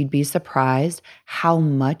 minutes, you'd be surprised how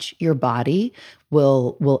much your body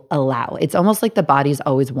will allow. It's almost like the body's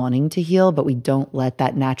always wanting to heal, but we don't let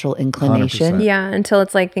that natural inclination. 100%. Yeah, until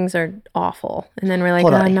it's like things are awful. And then we're like,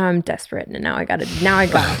 oh, now I'm desperate. And now I got to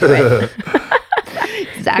do it.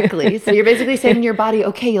 Exactly. So you're basically saying to your body,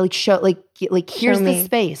 okay, like here's Show the me.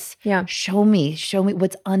 space. Yeah. Show me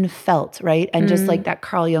what's unfelt, right? And just like that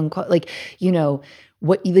Carl Jung quote, like,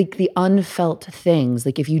 what, like the unfelt things,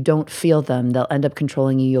 like if you don't feel them, they'll end up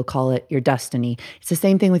controlling you. You'll call it your destiny. It's the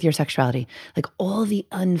same thing with your sexuality. Like all the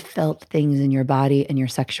unfelt things in your body and your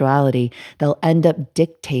sexuality, they'll end up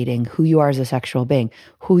dictating who you are as a sexual being,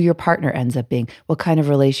 who your partner ends up being, what kind of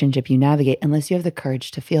relationship you navigate, unless you have the courage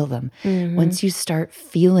to feel them. Once you start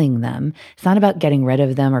feeling them, it's not about getting rid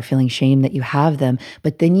of them or feeling shame that you have them,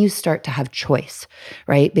 but then you start to have choice,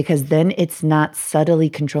 right? Because then it's not subtly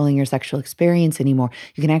controlling your sexual experience anymore.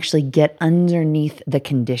 You can actually get underneath the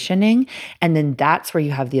conditioning, and then that's where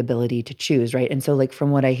you have the ability to choose, right? And so, like,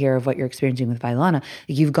 from what I hear of what you're experiencing with Vailana,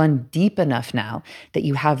 you've gone deep enough now that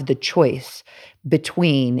you have the choice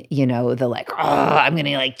between, the like, oh, I'm going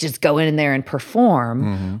to like just go in there and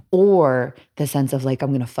perform, or the sense of like, I'm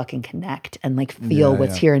going to fucking connect and like feel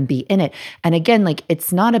what's here and be in it. And again, like,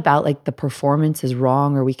 it's not about like the performance is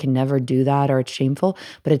wrong or we can never do that or it's shameful,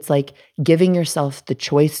 but it's like giving yourself the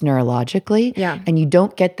choice neurologically. Yeah. And you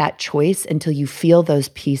don't get that choice until you feel those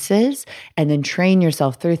pieces and then train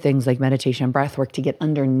yourself through things like meditation and breath work to get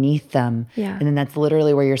underneath them. Yeah. And then that's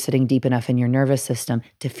literally where you're sitting deep enough in your nervous system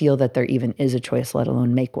to feel that there even is a choice, let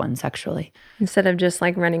alone make one sexually. Instead of just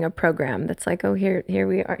like running a program that's like, oh, here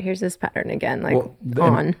we are. Here's this pattern again. Like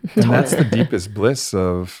And that's the deepest bliss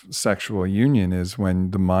of sexual union, is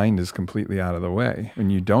when the mind is completely out of the way, when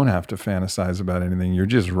you don't have to fantasize about anything. You're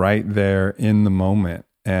just right there in the moment.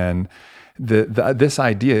 And this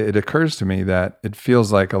idea, it occurs to me that it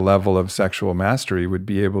feels like a level of sexual mastery would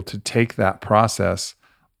be able to take that process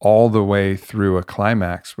all the way through a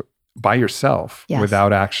climax by yourself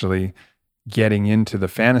without actually getting into the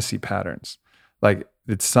fantasy patterns. Like,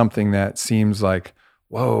 it's something that seems like,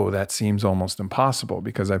 whoa, that seems almost impossible,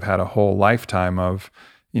 because I've had a whole lifetime of,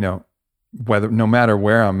 no matter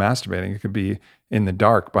where I'm masturbating, it could be in the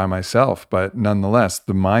dark by myself, but nonetheless,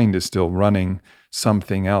 the mind is still running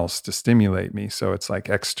something else to stimulate me. So it's like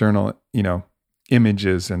external,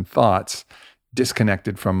 images and thoughts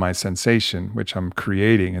disconnected from my sensation, which I'm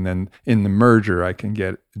creating. And then in the merger, I can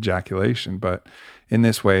get ejaculation. But in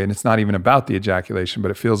this way, and it's not even about the ejaculation,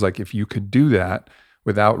 but it feels like if you could do that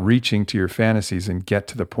without reaching to your fantasies and get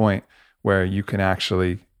to the point where you can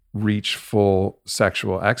actually reach full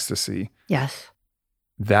sexual ecstasy. Yes.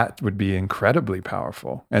 That would be incredibly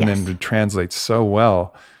powerful. And then it translates so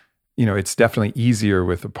well. It's definitely easier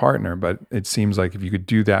with a partner, but it seems like if you could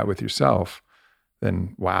do that with yourself,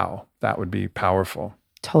 then wow, that would be powerful.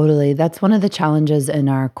 Totally. That's one of the challenges in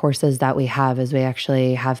our courses that we have is we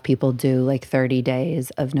actually have people do like 30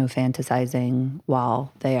 days of no fantasizing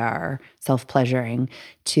while they are self-pleasuring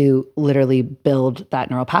to literally build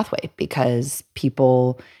that neural pathway. Because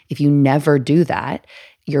people, if you never do that,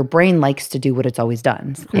 your brain likes to do what it's always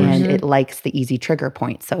done, and it likes the easy trigger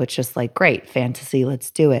point. So it's just like, great, fantasy,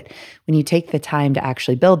 let's do it. When you take the time to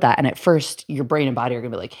actually build that, and at first your brain and body are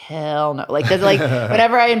gonna be like, hell no. Like, there's like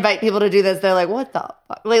whenever I invite people to do this, they're like, what the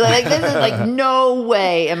fuck? Like this is like, no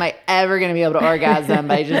way am I ever gonna be able to orgasm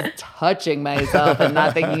by just touching myself and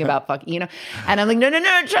not thinking about fucking, you know? And I'm like, no,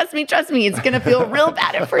 trust me. It's gonna feel real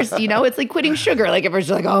bad at first, you know? It's like quitting sugar. Like at first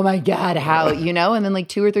you're like, oh my God, how, you know? And then like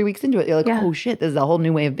 2 or 3 weeks into it, you're like, oh shit, this is a whole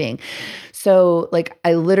new way of being. So like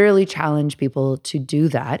I literally challenge people to do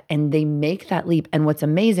that, and they make that leap. And what's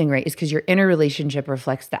amazing, right, is because your inner relationship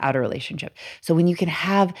reflects the outer relationship. So when you can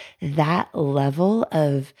have that level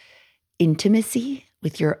of intimacy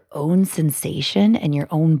with your own sensation and your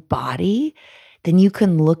own body, then you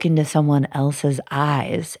can look into someone else's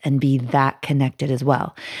eyes and be that connected as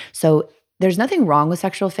well. So there's nothing wrong with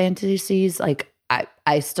sexual fantasies. Like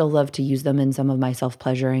I still love to use them in some of my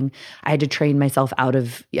self-pleasuring. I had to train myself out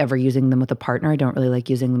of ever using them with a partner. I don't really like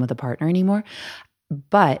using them with a partner anymore.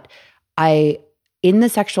 But in the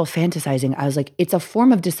sexual fantasizing, I was like, it's a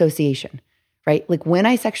form of dissociation, right? Like when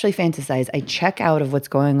I sexually fantasize, I check out of what's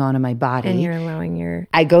going on in my body. And you're allowing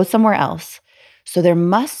I go somewhere else. So there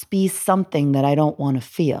must be something that I don't want to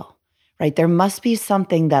feel, right? There must be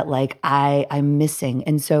something that like I'm missing.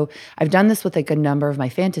 And so I've done this with like a number of my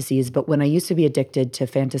fantasies, but when I used to be addicted to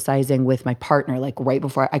fantasizing with my partner, like right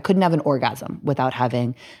before, I couldn't have an orgasm without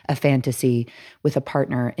having a fantasy with a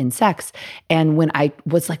partner in sex. And when I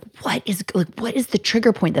was like, what is the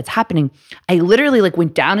trigger point that's happening? I literally like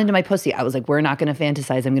went down into my pussy. I was like, we're not going to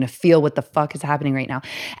fantasize. I'm going to feel what the fuck is happening right now.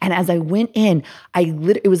 And as I went in,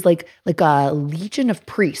 it was like a legion of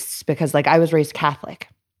priests, because like I was raised Catholic.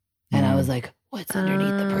 And I was like, what's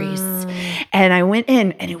underneath the priests? And I went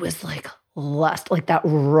in, and it was like lust, like that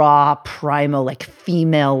raw, primal, like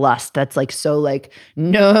female lust that's like so like,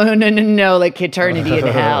 no, like eternity in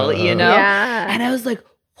hell, you know? Yeah. And I was like,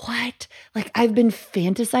 what? Like I've been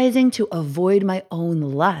fantasizing to avoid my own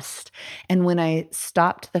lust. And when I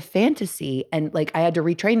stopped the fantasy and like I had to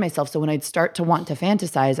retrain myself. So when I'd start to want to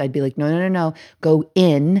fantasize, I'd be like, no, go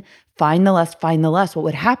in, find the lust. What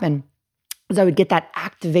would happen is I would get that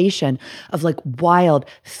activation of like wild,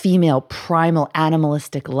 female, primal,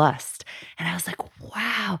 animalistic lust. And I was like,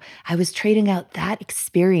 wow, I was trading out that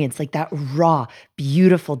experience, like that raw,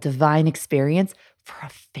 beautiful, divine experience for a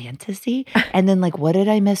fantasy. And then like, what did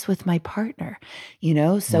I miss with my partner? You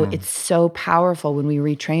know? So it's so powerful when we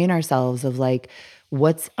retrain ourselves of like,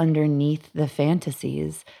 what's underneath the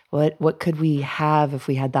fantasies? What could we have if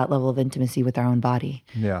we had that level of intimacy with our own body?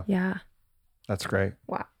 Yeah. That's great.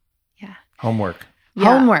 Wow. Yeah. Homework.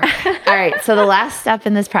 All right. So the last step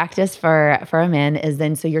in this practice for a man is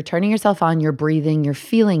then, so you're turning yourself on, you're breathing, you're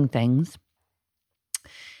feeling things.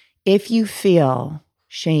 If you feel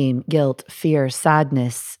shame, guilt, fear,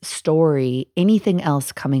 sadness, story, anything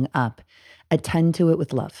else coming up, attend to it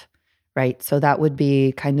with love, right? So that would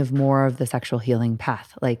be kind of more of the sexual healing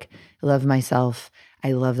path. Like, I love myself.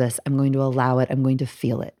 I love this. I'm going to allow it. I'm going to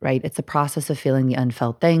feel it, right? It's a process of feeling the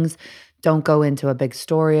unfelt things. Don't go into a big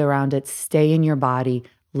story around it. Stay in your body.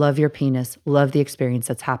 Love your penis. Love the experience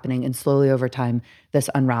that's happening. And slowly over time, this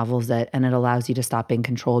unravels it, and it allows you to stop being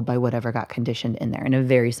controlled by whatever got conditioned in there in a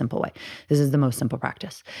very simple way. This is the most simple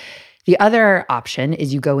practice. The other option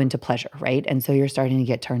is you go into pleasure, right? And so you're starting to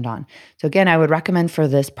get turned on. So again, I would recommend for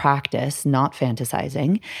this practice, not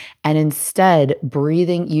fantasizing, and instead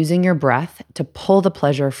breathing, using your breath to pull the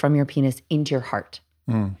pleasure from your penis into your heart.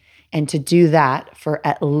 And to do that for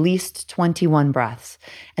at least 21 breaths.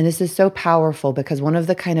 And this is so powerful because one of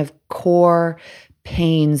the kind of core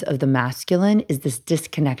pains of the masculine is this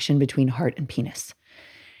disconnection between heart and penis.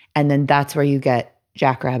 And then that's where you get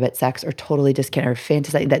jackrabbit sex or totally disconnected or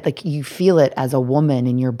fantasize, that like you feel it as a woman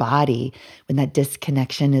in your body when that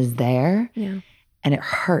disconnection is there. Yeah. And it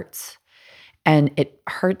hurts. And it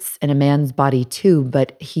hurts in a man's body too,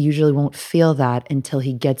 but he usually won't feel that until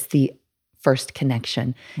he gets the first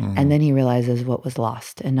connection. And then he realizes what was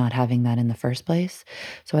lost and not having that in the first place.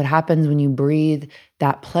 So what happens when you breathe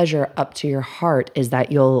that pleasure up to your heart is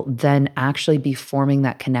that you'll then actually be forming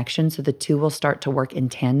that connection. So the two will start to work in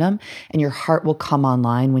tandem, and your heart will come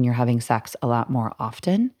online when you're having sex a lot more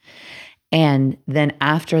often. And then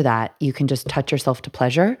after that, you can just touch yourself to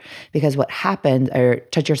pleasure, because what happens, or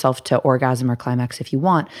touch yourself to orgasm or climax if you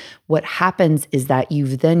want, what happens is that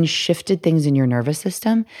you've then shifted things in your nervous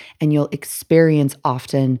system, and you'll experience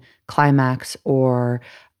often climax or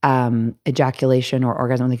ejaculation or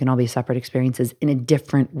orgasm. They can all be separate experiences in a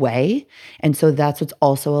different way. And so that's what's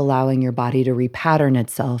also allowing your body to repattern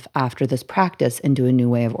itself after this practice into a new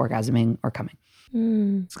way of orgasming or coming.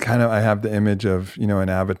 It's kind of, I have the image of, in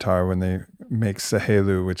Avatar when they make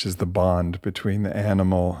Sahelu, which is the bond between the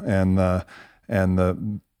animal and the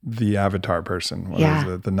Avatar person,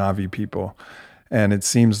 the Na'vi people. And it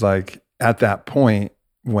seems like at that point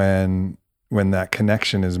when that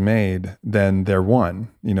connection is made, then they're one,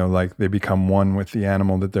 like they become one with the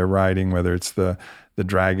animal that they're riding, whether it's the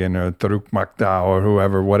dragon or Taruk Makta or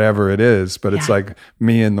whoever, whatever it is. But it's like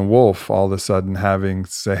me and the wolf all of a sudden having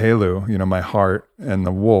Sahelu, my heart and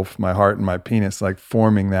the wolf, my heart and my penis, like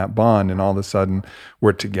forming that bond. And all of a sudden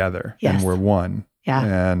we're together and we're one. Yeah.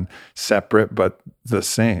 And separate, but the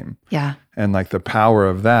same. Yeah. And like the power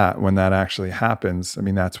of that, when that actually happens, I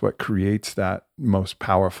mean, that's what creates that most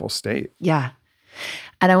powerful state. Yeah.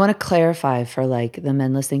 And I want to clarify for like the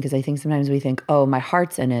men listening, because I think sometimes we think, oh, my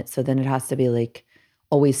heart's in it. So then it has to be like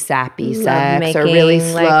always sappy sex or really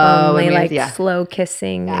slow. Like slow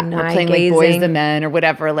kissing and we're playing like Boys the Men or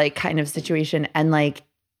whatever, like kind of situation. And like,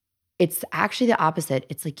 it's actually the opposite.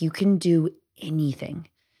 It's like you can do anything.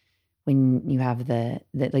 When you have the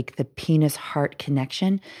penis heart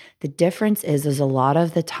connection, the difference is a lot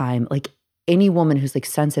of the time, like any woman who's like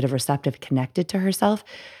sensitive, receptive, connected to herself,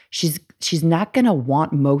 she's not going to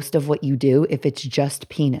want most of what you do if it's just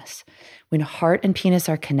penis. When heart and penis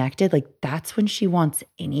are connected, like that's when she wants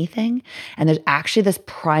anything. And there's actually this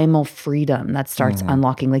primal freedom that starts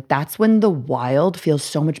unlocking. Like that's when the wild feels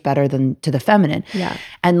so much better than to the feminine. Yeah.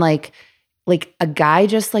 And like a guy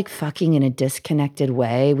just like fucking in a disconnected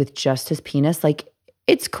way with just his penis, like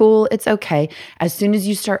it's cool, it's okay. As soon as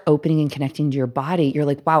you start opening and connecting to your body, you're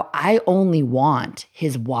like, wow, I only want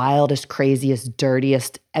his wildest, craziest,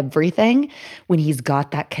 dirtiest everything when he's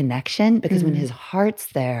got that connection, because when his heart's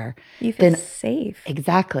there, you feel safe.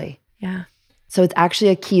 Exactly. Yeah. So it's actually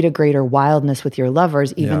a key to greater wildness with your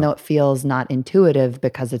lovers, even though it feels not intuitive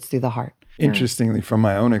because it's through the heart. Interestingly, from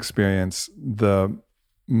my own experience, the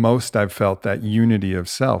most I've felt that unity of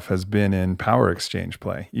self has been in power exchange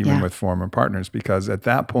play, even with former partners, because at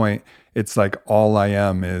that point, it's like all I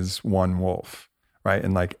am is one wolf, right?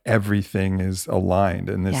 And like everything is aligned.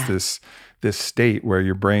 And this state where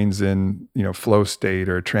your brain's in, flow state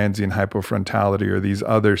or transient hypofrontality or these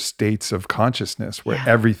other states of consciousness where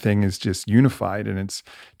everything is just unified and it's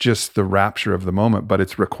just the rapture of the moment. But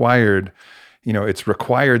it's required,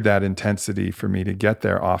 that intensity for me to get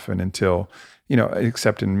there often until,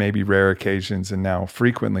 except in maybe rare occasions and now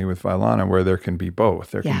frequently with Vailana, where there can be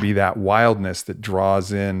both. There can be that wildness that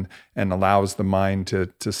draws in and allows the mind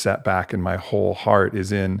to set back, and my whole heart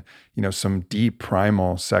is in, some deep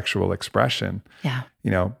primal sexual expression. Yeah.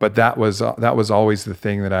 But that was always the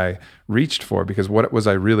thing that I reached for, because what was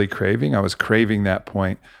I really craving? I was craving that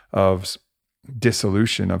point of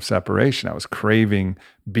dissolution, of separation. I was craving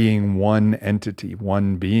being one entity,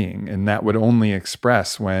 one being. And that would only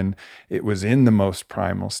express when it was in the most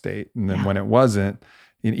primal state. And then when it wasn't,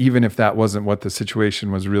 even if that wasn't what the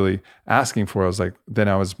situation was really asking for, I was like, then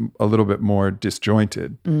I was a little bit more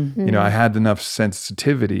disjointed. Mm-hmm. I had enough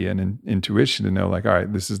sensitivity and intuition to know like, all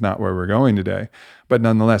right, this is not where we're going today. But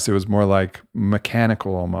nonetheless, it was more like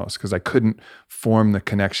mechanical almost, because I couldn't form the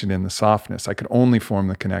connection in the softness. I could only form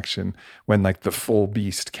the connection when like the full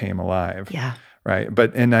beast came alive. Yeah. Right.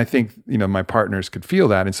 And I think, my partners could feel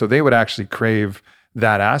that. And so they would actually crave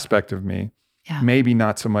that aspect of me. Yeah. Maybe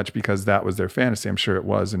not so much because that was their fantasy. I'm sure it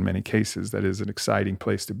was in many cases. That is an exciting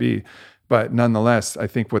place to be. But nonetheless, I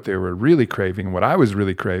think what they were really craving, what I was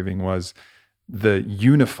really craving, was the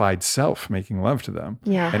unified self making love to them.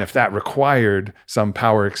 Yeah. And if that required some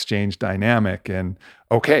power exchange dynamic, and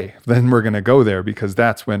okay, then we're going to go there, because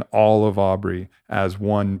that's when all of Aubrey as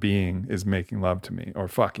one being is making love to me or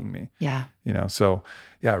fucking me. Yeah. So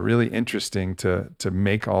yeah, really interesting to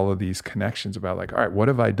make all of these connections about like, all right, what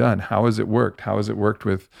have I done? How has it worked? How has it worked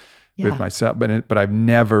with myself? But I've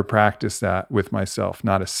never practiced that with myself,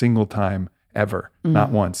 not a single time ever,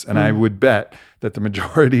 not once. And I would bet that the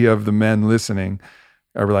majority of the men listening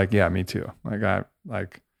are like, yeah, me too.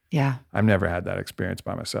 I've never had that experience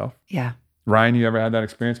by myself. Yeah. Ryan, you ever had that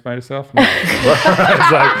experience by yourself? No. It's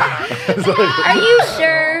like, are you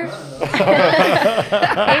sure?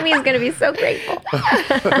 Amy's going to be so grateful.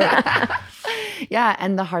 Yeah.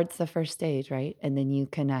 And the heart's the first stage, right? And then you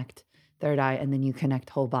connect third eye, and then you connect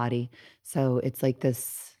whole body. So it's like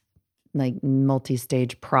this like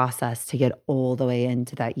multi-stage process to get all the way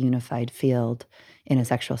into that unified field in a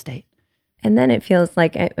sexual state. And then it feels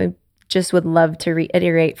like I just would love to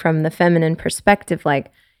reiterate from the feminine perspective,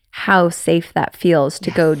 like how safe that feels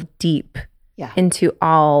to go deep into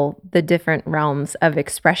all the different realms of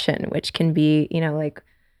expression, which can be, you know, like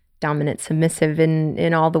dominant, submissive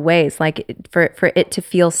in all the ways. Like for it to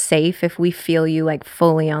feel safe, if we feel you like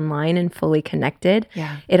fully online and fully connected,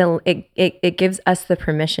 it gives us the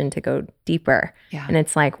permission to go deeper. And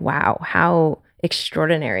it's like, wow, how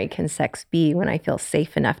extraordinary can sex be when I feel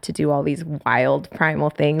safe enough to do all these wild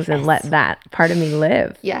primal things and let that part of me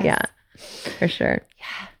live. Yeah, for sure.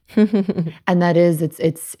 And that is,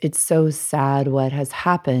 it's so sad what has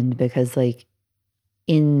happened, because like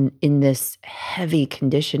in this heavy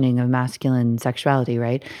conditioning of masculine sexuality,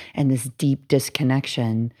 right? And this deep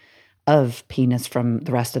disconnection of penis from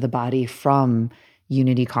the rest of the body, from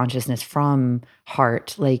unity consciousness, from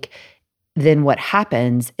heart, like then what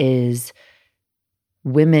happens is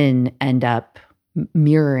women end up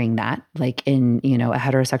mirroring that, like in, you know, a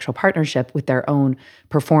heterosexual partnership, with their own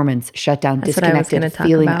performance shut down, disconnected,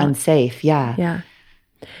 feeling unsafe. Yeah.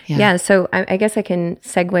 So I guess I can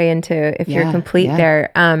segue into, if you're complete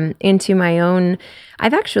there, into my own.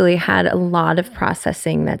 I've actually had a lot of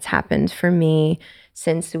processing that's happened for me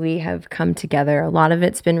since we have come together. A lot of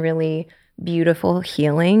it's been really beautiful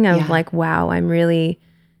healing of like, wow, I'm really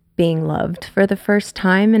being loved for the first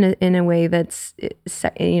time in a way that's,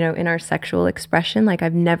 you know, in our sexual expression. Like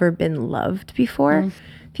I've never been loved before,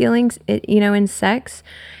 feelings, you know, in sex.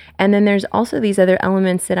 And then there's also these other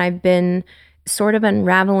elements that I've been sort of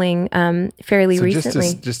unraveling fairly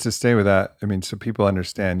recently. Just to stay with that, I mean, so people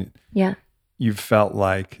understand. Yeah. You've felt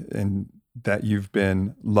like that you've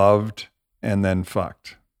been loved and then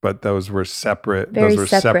fucked, but those were separate. Those were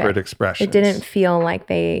separate expressions. It didn't feel like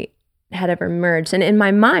they had ever merged. And in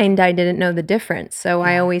my mind, I didn't know the difference. So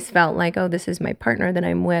I always felt like, oh, this is my partner that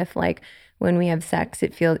I'm with. Like when we have sex,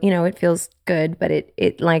 it feels, you know, it feels good, but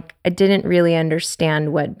it like, I didn't really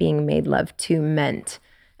understand what being made love to meant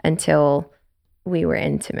until we were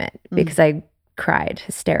intimate, because I cried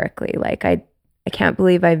hysterically. Like I can't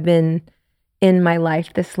believe I've been in my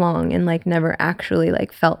life this long and like never actually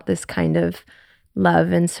like felt this kind of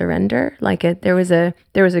love and surrender. Like there was a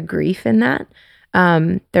grief in that.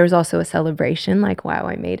 There was also a celebration, like, wow,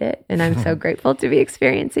 I made it. And I'm so grateful to be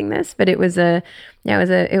experiencing this. But it was a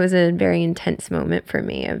very intense moment for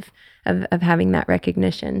me of having that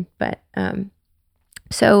recognition. But,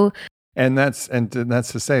 so. And that's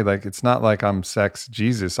to say, like, it's not like I'm sex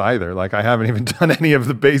Jesus either. Like I haven't even done any of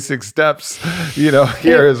the basic steps, you know,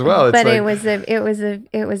 here as well. It's but like,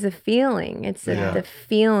 it was a feeling. It's the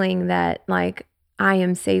feeling that like, I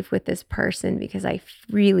am safe with this person because I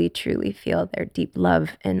really, truly feel their deep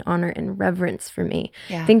love and honor and reverence for me.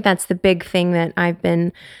 I think that's the big thing that I've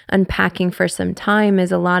been unpacking for some time,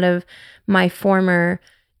 is a lot of my former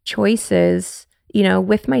choices, you know,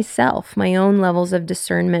 with myself, my own levels of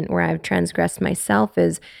discernment where I've transgressed myself,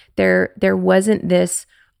 is there wasn't this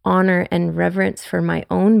honor and reverence for my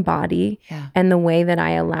own body and the way that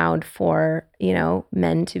I allowed for, you know,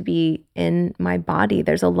 men to be in my body.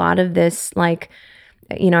 There's a lot of this, like,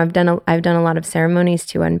 you know, I've done a lot of ceremonies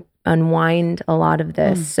to unwind a lot of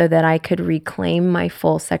this so that I could reclaim my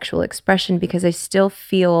full sexual expression, because I still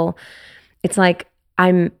feel it's like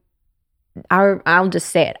I'll just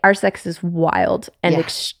say it. Our sex is wild and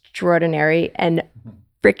extraordinary and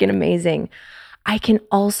freaking amazing. I can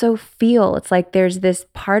also feel, it's like there's this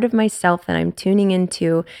part of myself that I'm tuning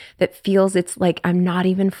into that feels it's like I'm not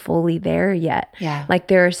even fully there yet. Like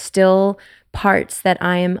there are still parts that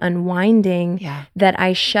I am unwinding that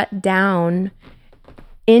I shut down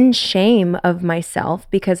in shame of myself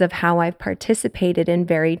because of how I've participated in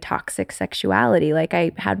very toxic sexuality. Like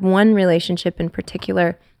I had one relationship in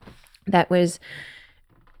particular that was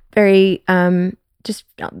very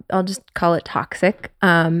I'll just call it toxic.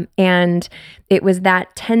 And it was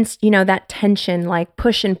that tense, you know, that tension, like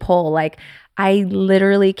push and pull, like I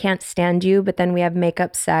literally can't stand you, but then we have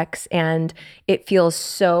makeup sex and it feels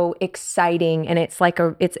so exciting. And it's like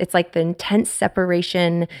it's like the intense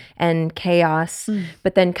separation and chaos,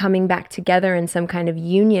 but then coming back together in some kind of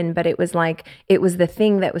union. But it was like, it was the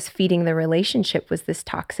thing that was feeding the relationship, was this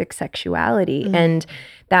toxic sexuality. And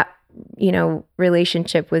that, you know,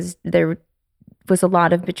 relationship was a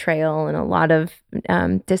lot of betrayal and a lot of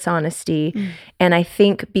dishonesty. And I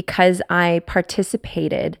think because I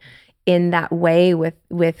participated in that way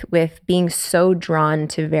with being so drawn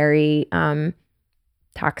to very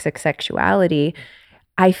toxic sexuality,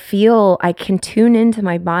 I feel I can tune into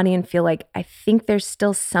my body and feel like I think there's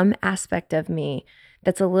still some aspect of me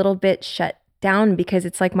that's a little bit shut down, because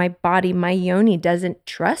it's like my body, my yoni doesn't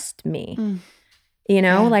trust me. You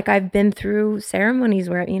know, like I've been through ceremonies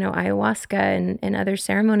where, you know, ayahuasca and other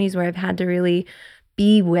ceremonies where I've had to really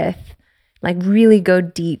be with like really go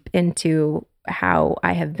deep into how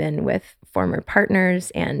I have been with former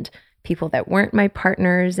partners and people that weren't my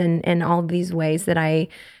partners, and all these ways that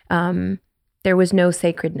there was no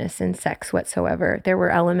sacredness in sex whatsoever. There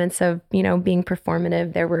were elements of, being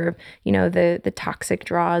performative. There were, the toxic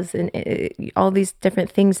draws and all these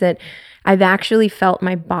different things that I've actually felt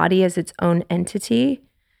my body as its own entity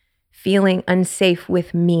feeling unsafe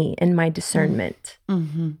with me and my discernment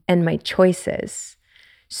and my choices.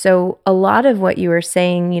 So a lot of what you were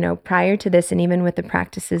saying, prior to this, and even with the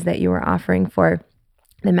practices that you were offering for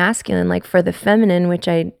the masculine, like for the feminine, which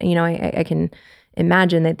I can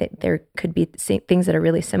imagine that there could be things that are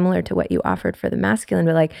really similar to what you offered for the masculine,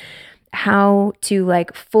 but like how to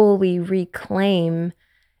like fully reclaim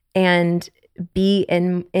and be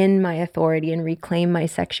in my authority and reclaim my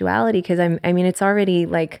sexuality. Because it's already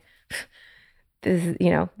like this,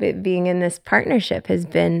 being in this partnership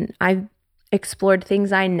I've explored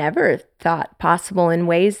things I never thought possible in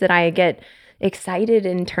ways that I get excited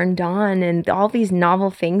and turned on, and all these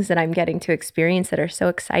novel things that I'm getting to experience that are so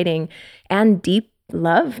exciting, and deep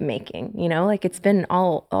love making, like it's been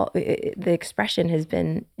all the expression has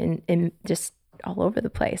been in just all over the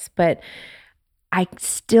place, but I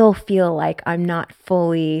still feel like I'm not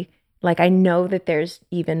fully, like I know that there's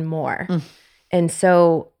even more. And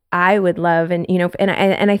so I would love, and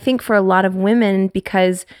I think for a lot of women,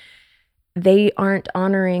 because they aren't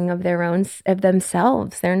honoring of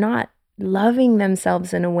themselves, they're not loving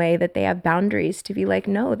themselves in a way that they have boundaries to be like,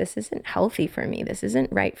 no, this isn't healthy for me. This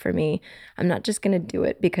isn't right for me. I'm not just going to do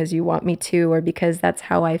it because you want me to, or because that's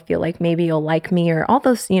how I feel like maybe you'll like me, or all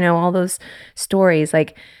those stories.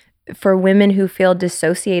 Like for women who feel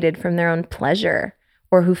dissociated from their own pleasure,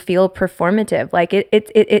 or who feel performative, like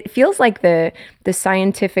it feels like the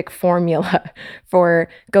scientific formula for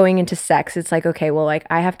going into sex. It's like, okay, well, like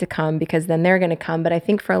I have to come because then they're going to come. But I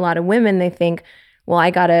think for a lot of women, they think, well,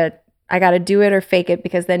 I gotta do it or fake it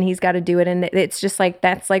because then he's got to do it. And it's just like,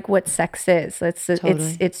 that's like what sex is.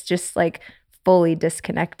 It's just like fully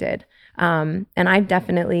disconnected. And I've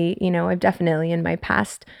definitely in my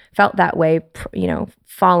past felt that way,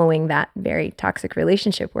 following that very toxic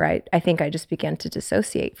relationship where I think I just began to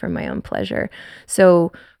dissociate from my own pleasure.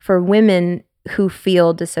 So for women who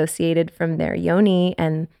feel dissociated from their yoni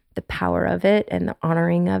and the power of it and the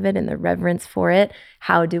honoring of it and the reverence for it,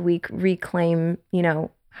 how do we reclaim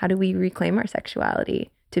our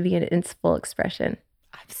sexuality to be in its full expression?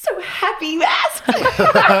 I'm so happy you asked.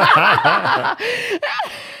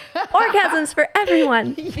 Orgasms for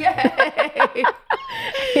everyone. Yay. That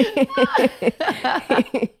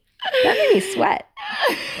made me sweat.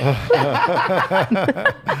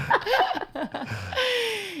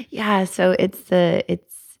 Yeah, so it's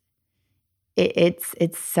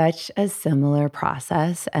such a similar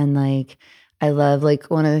process, and like I love, like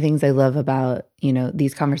one of the things I love about,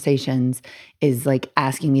 these conversations is like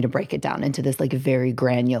asking me to break it down into this like very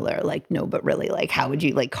granular, like, no, but really, like, how would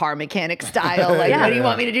you, like car mechanic style, like, what do you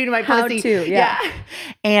want me to do to my pussy? How to, yeah.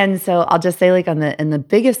 And so I'll just say, like, in the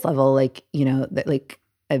biggest level, like, that, like,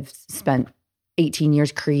 I've spent 18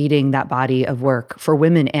 years creating that body of work for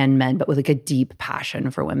women and men, but with like a deep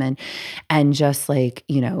passion for women, and just like,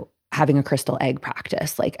 having a crystal egg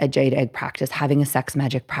practice, like a jade egg practice, having a sex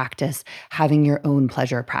magic practice, having your own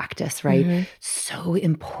pleasure practice, right? Mm-hmm. So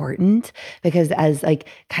important, because as like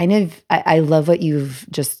kind of, I love what you've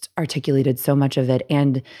just articulated, so much of it.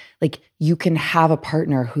 And like you can have a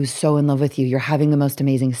partner who's so in love with you, you're having the most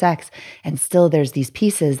amazing sex, and still there's these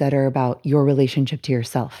pieces that are about your relationship to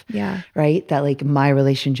yourself. Yeah. Right? That like my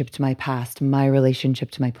relationship to my past, my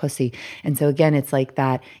relationship to my pussy. And so again, it's like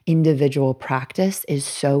that individual practice is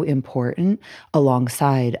so important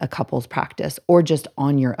alongside a couple's practice, or just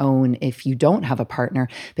on your own if you don't have a partner,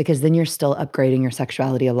 because then you're still upgrading your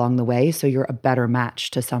sexuality along the way. So you're a better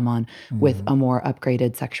match to someone with a more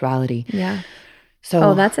upgraded sexuality. Yeah.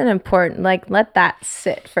 So that's an important, like, let that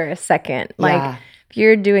sit for a second. Like if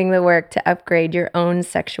you're doing the work to upgrade your own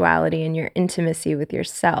sexuality and your intimacy with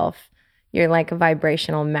yourself, you're like a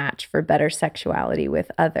vibrational match for better sexuality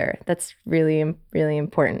with other. That's really, really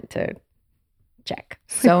important to check.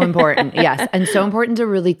 So important. Yes. And so important to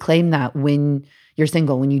really claim that when you're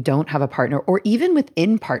single, when you don't have a partner, or even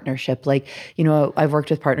within partnership. Like, I've worked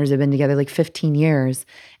with partners that have been together like 15 years,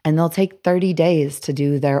 and they'll take 30 days to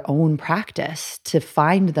do their own practice, to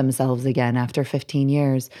find themselves again after 15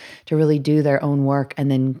 years, to really do their own work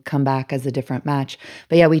and then come back as a different match.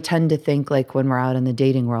 But yeah, we tend to think like when we're out in the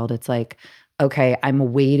dating world, it's like, okay,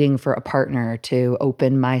 I'm waiting for a partner to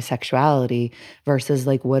open my sexuality, versus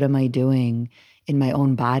like, what am I doing in my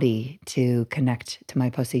own body to connect to my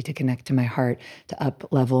pussy, to connect to my heart, to up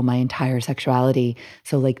level my entire sexuality.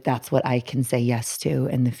 So like that's what I can say yes to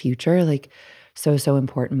in the future. Like so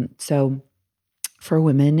important. So for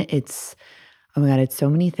women, it's oh my God, it's so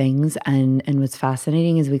many things. And what's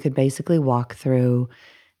fascinating is we could basically walk through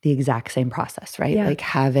the exact same process, right? Yeah. Like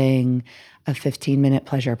having a 15-minute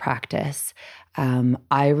pleasure practice.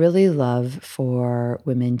 I really love for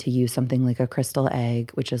women to use something like a crystal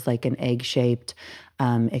egg, which is like an egg-shaped.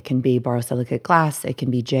 It can be borosilicate glass, it can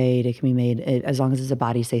be jade, it can be made as long as it's a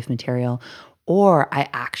body-safe material. Or I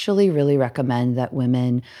actually really recommend that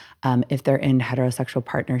women, if they're in heterosexual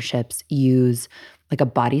partnerships, use like a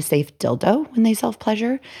body safe dildo when they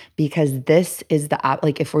self-pleasure, because this is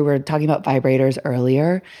like if we were talking about vibrators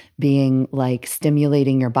earlier, being like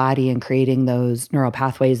stimulating your body and creating those neural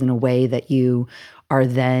pathways in a way that you are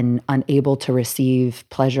then unable to receive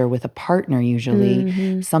pleasure with a partner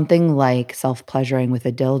usually, something like self-pleasuring with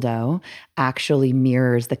a dildo actually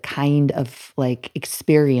mirrors the kind of like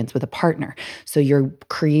experience with a partner. So you're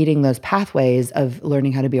creating those pathways of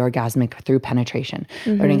learning how to be orgasmic through penetration,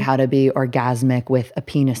 learning how to be orgasmic with a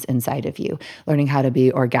penis inside of you, learning how to be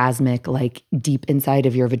orgasmic like deep inside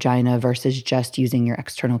of your vagina versus just using your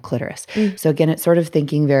external clitoris. So again, it's sort of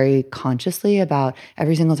thinking very consciously about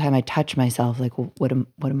every single time I touch myself, like what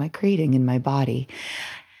am I creating in my body?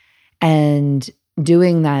 And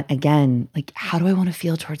doing that again, like how do I want to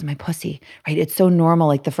feel towards my pussy, right? It's so normal.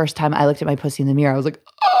 Like the first time I looked at my pussy in the mirror, I was like,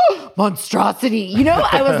 oh, monstrosity. You know,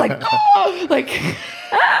 I was like, oh, like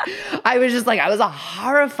I was just like, I was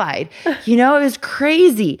horrified, you know, it was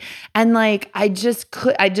crazy. And like, I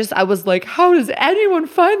was like, how does anyone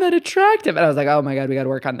find that attractive? And I was like, oh my God, we got to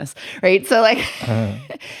work on this. Right. So like,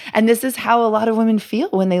 and this is how a lot of women feel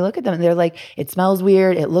when they look at them. They're like, it smells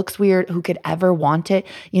weird. It looks weird. Who could ever want it?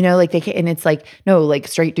 You know, like and it's like, no, like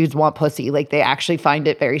straight dudes want pussy. Like they actually find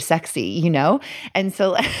it very sexy, you know? And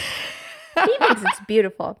so he thinks it's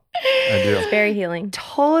beautiful. I do. It's very healing.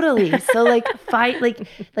 Totally. So like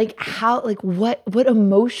how, like what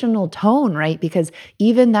emotional tone, right? Because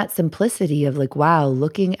even that simplicity of like, wow,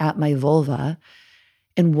 looking at my vulva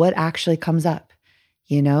and what actually comes up,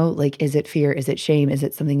 you know, like, is it fear? Is it shame? Is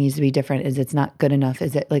it something needs to be different? Is it's not good enough?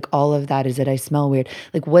 Is it like all of that? Is it I smell weird?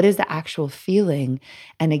 Like, what is the actual feeling?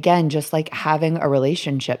 And again, just like having a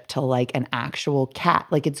relationship to like an actual cat,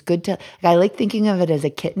 like it's good to, like, I like thinking of it as a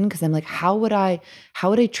kitten. Cause I'm like, how would I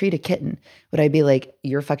treat a kitten? Would I be like,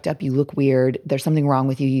 you're fucked up. You look weird. There's something wrong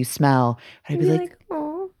with you. You smell. Would I be like,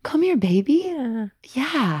 oh, come here, baby. yeah.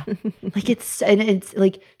 Yeah. Like it's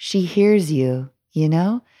like, she hears you, you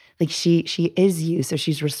know? Like she is you. So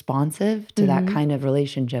she's responsive to that kind of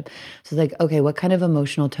relationship. So like, okay, what kind of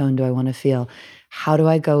emotional tone do I want to feel? How do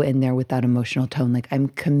I go in there with that emotional tone? Like I'm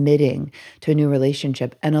committing to a new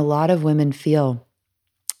relationship. And a lot of women feel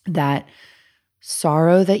that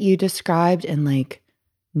sorrow that you described and like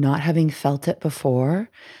not having felt it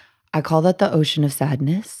before. I call that the ocean of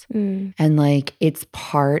sadness. And like, it's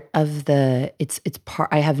part of I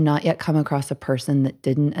have not yet come across a person that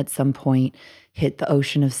didn't at some point hit the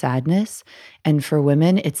ocean of sadness. And for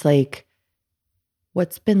women, it's like,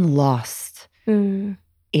 what's been lost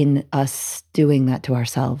in us doing that to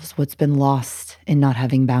ourselves? What's been lost in not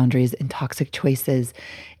having boundaries, in toxic choices,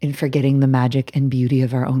 in forgetting the magic and beauty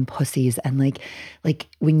of our own pussies? And like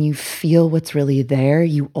when you feel what's really there,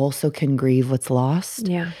 you also can grieve what's lost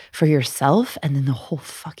for yourself and then the whole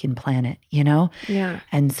fucking planet, you know? Yeah.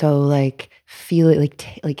 And so like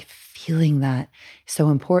feeling that is so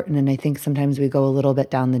important. And I think sometimes we go a little bit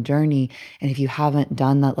down the journey, and if you haven't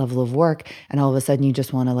done that level of work and all of a sudden you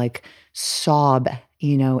just want to like sob,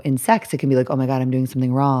 you know, in sex, it can be like, oh my God, I'm doing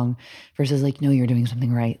something wrong, versus like, no, you're doing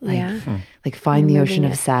something right. Like, like find the ocean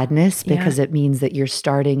of sadness, because it means that you're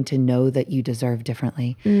starting to know that you deserve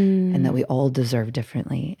differently and that we all deserve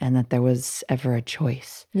differently, and that there was ever a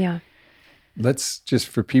choice. Yeah. Let's just,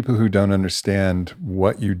 for people who don't understand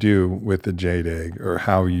what you do with the jade egg, or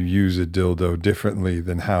how you use a dildo differently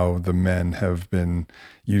than how the men have been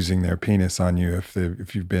using their penis on you,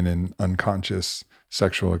 if you've been in unconscious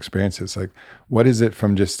sexual experiences, like what is it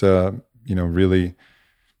from just a, you know, really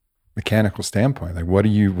mechanical standpoint? Like what are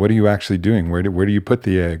you actually doing? Where do you put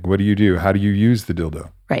the egg? What do you do? How do you use the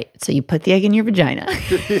dildo? Right. So you put the egg in your vagina.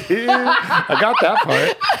 I got that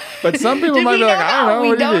part. But some people might be like, I don't know.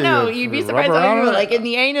 We don't know. You'd be surprised how people are like, in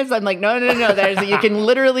the anus. I'm like, no. You can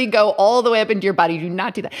literally go all the way up into your body. Do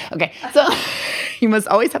not do that. Okay. So you must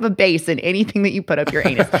always have a base in anything that you put up your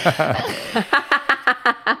anus. That's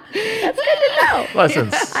good to know.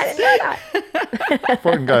 Lessons. I didn't know that.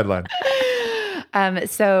 Important guideline.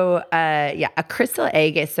 A crystal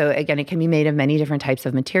egg. So again, it can be made of many different types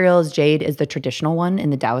of materials. Jade is the traditional one in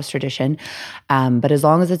the Taoist tradition. But as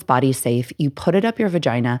long as it's body safe, you put it up your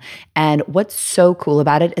vagina. And what's so cool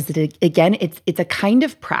about it is that it's a kind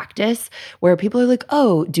of practice where people are like,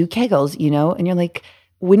 oh, do Kegels, and you're like,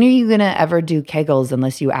 when are you going to ever do Kegels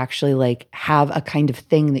unless you actually like have a kind of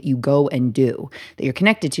thing that you go and do that you're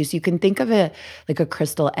connected to? So you can think of it like a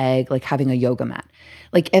crystal egg, like having a yoga mat.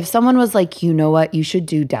 Like if someone was like, you know what, you should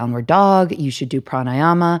do downward dog, you should do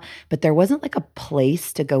pranayama, but there wasn't like a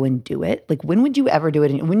place to go and do it. Like when would you ever do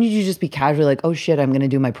it? And when would you just be casually like, oh shit, I'm going to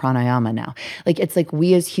do my pranayama now? Like it's like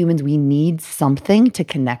we as humans, we need something to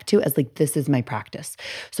connect to as like, this is my practice.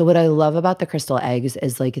 So what I love about the crystal eggs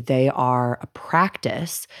is like they are a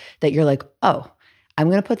practice that you're like, oh, I'm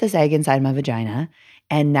going to put this egg inside my vagina.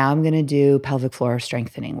 And now I'm going to do pelvic floor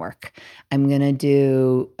strengthening work. I'm going to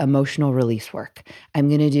do emotional release work. I'm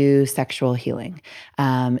going to do sexual healing.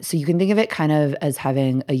 So you can think of it kind of as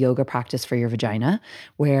having a yoga practice for your vagina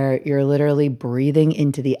where you're literally breathing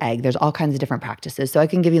into the egg. There's all kinds of different practices. So I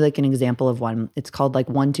can give you like an example of one. It's called like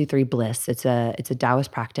 1, 2, 3 bliss. It's a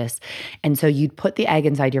Taoist practice. And so you'd put the egg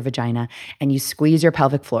inside your vagina and you squeeze your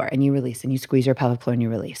pelvic floor and you release, and you squeeze your pelvic floor and you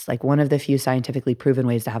release. Like one of the few scientifically proven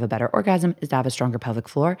ways to have a better orgasm is to have a stronger pelvic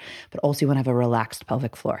floor, but also you want to have a relaxed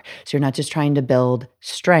pelvic floor. So you're not just trying to build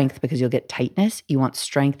strength because you'll get tightness. You want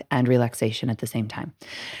strength and relaxation at the same time.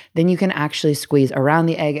 Then you can actually squeeze around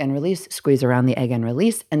the egg and release, squeeze around the egg and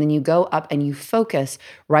release. And then you go up and you focus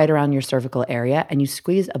right around your cervical area and you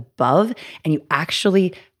squeeze above and you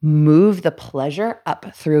actually move the pleasure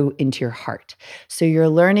up through into your heart. So you're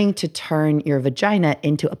learning to turn your vagina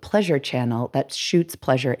into a pleasure channel that shoots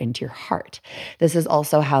pleasure into your heart. This is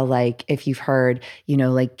also how, like, if you've heard,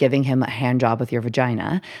 like giving him a hand job with your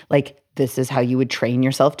vagina, like this is how you would train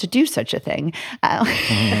yourself to do such a thing. And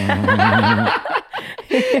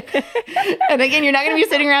again, you're not going to be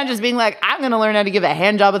sitting around just being like, I'm going to learn how to give a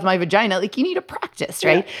hand job with my vagina. Like you need a practice,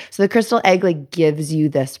 right? Yeah. So the crystal egg like gives you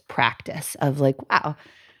this practice of like, wow.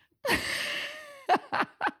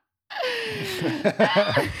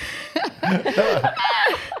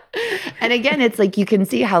 And again, it's like you can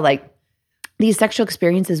see how like these sexual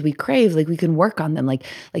experiences we crave, like we can work on them, like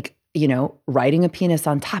riding a penis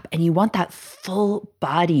on top, and you want that full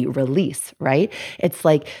body release, right? It's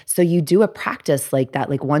like, so you do a practice like that,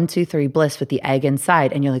 like 1, 2, 3 bliss with the egg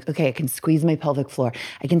inside, and you're like, okay, I can squeeze my pelvic floor.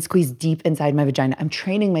 I can squeeze deep inside my vagina. I'm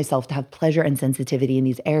training myself to have pleasure and sensitivity in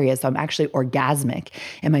these areas. So I'm actually orgasmic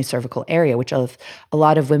in my cervical area, which a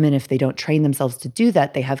lot of women, if they don't train themselves to do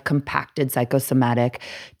that, they have compacted psychosomatic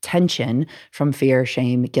tension from fear,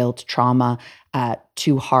 shame, guilt, trauma,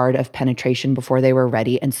 too hard of penetration before they were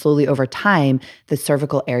ready. And slowly over time, the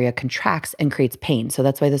cervical area contracts and creates pain. So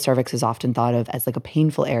that's why the cervix is often thought of as like a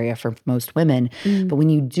painful area for most women. But when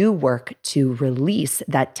you do work to release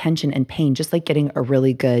that tension and pain, just like getting a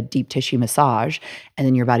really good deep tissue massage, and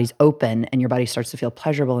then your body's open and your body starts to feel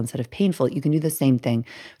pleasurable instead of painful, you can do the same thing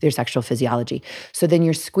with your sexual physiology. So then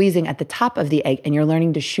you're squeezing at the top of the egg and you're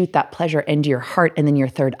learning to shoot that pleasure into your heart and then your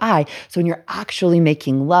third eye. So when you're actually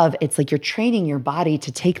making love, it's like you're training your body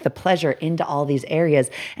to take the pleasure into all these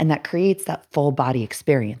areas, and that creates that full body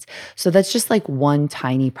experience. So that's just like one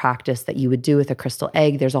tiny practice that you would do with a crystal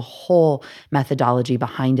egg. There's a whole methodology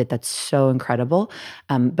behind it that's so incredible.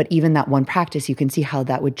 But even that one practice, you can see how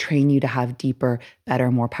that would train you to have deeper,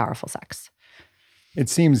 better, more powerful sex. It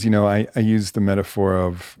seems, I use the metaphor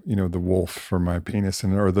of, the wolf for my penis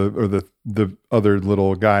or the other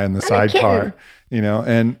little guy in the sidecar,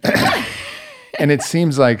 and and it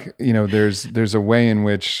seems like, there's a way in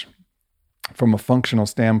which, from a functional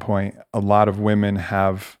standpoint, a lot of women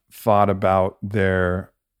have thought about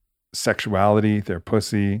their sexuality, their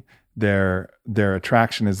pussy, their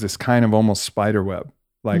attraction as this kind of almost spider web.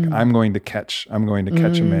 Like I'm going to catch a man. I'm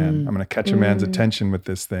going to catch a man's attention with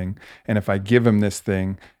this thing. And if I give him this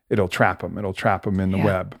thing, it'll trap him. It'll trap him in the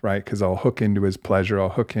web, right? Because I'll hook into his pleasure. I'll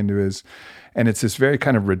hook into his, and it's this very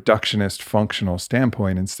kind of reductionist functional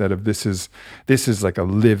standpoint instead of this is like a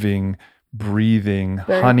living, breathing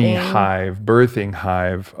birthing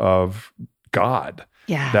hive of God.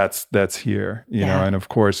 Yeah. That's here, you know. And of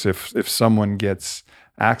course, if someone gets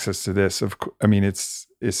access to this,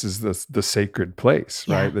 this is the sacred place,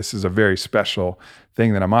 right? This is a very special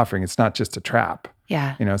thing that I'm offering. It's not just a trap.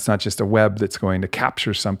 Yeah. It's not just a web that's going to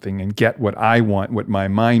capture something and get what I want, what my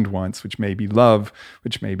mind wants, which may be love,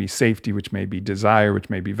 which may be safety, which may be desire, which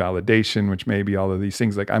may be validation, which may be all of these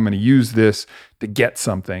things. Like I'm going to use this to get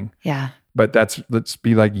something. Yeah. But let's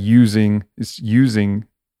be like using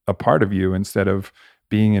a part of you instead of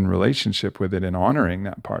being in relationship with it and honoring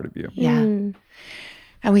that part of you. Yeah.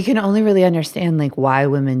 And we can only really understand like why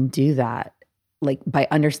women do that, like by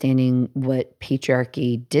understanding what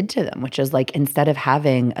patriarchy did to them, which is like instead of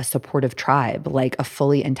having a supportive tribe, like a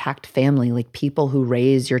fully intact family, like people who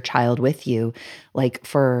raise your child with you, like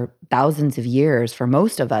for thousands of years, for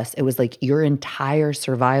most of us, it was like your entire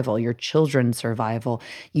survival, your children's survival,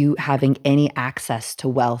 you having any access to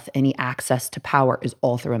wealth, any access to power is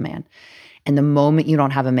all through a man. And the moment you don't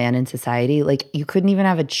have a man in society, like you couldn't even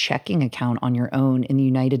have a checking account on your own in the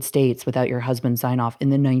United States without your husband sign off in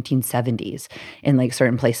the 1970s in like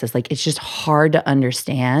certain places. Like it's just hard to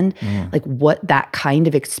understand like what that kind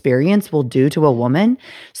of experience will do to a woman.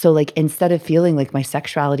 So like instead of feeling like my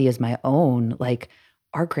sexuality is my own, like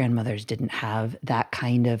our grandmothers didn't have that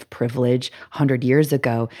kind of privilege 100 years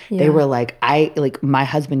ago. They were like, my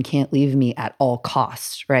husband can't leave me at all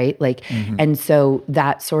costs, right? Like, and so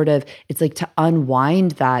that sort of, it's like to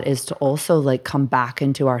unwind that is to also like come back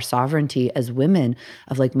into our sovereignty as women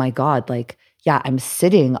of like, my God, like, yeah, I'm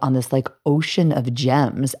sitting on this like ocean of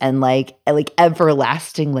gems and like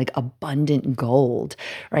everlasting, like abundant gold,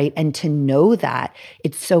 right? And to know that,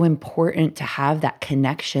 it's so important to have that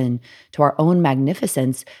connection to our own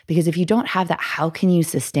magnificence, because if you don't have that, how can you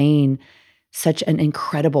sustain such an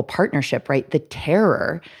incredible partnership, right? The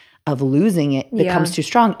terror of losing it becomes too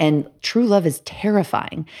strong, and true love is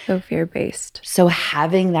terrifying. So fear-based. So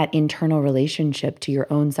having that internal relationship to your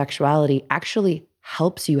own sexuality actually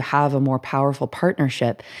helps you have a more powerful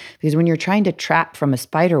partnership, because when you're trying to trap from a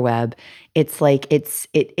spider web, it's like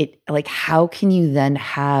it like how can you then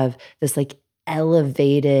have this like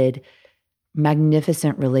elevated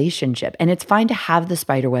magnificent relationship? And it's fine to have the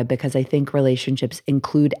spider web, because I think relationships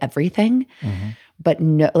include everything. But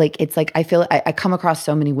no, like it's like I feel I come across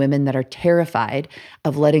so many women that are terrified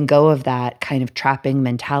of letting go of that kind of trapping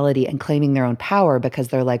mentality and claiming their own power, because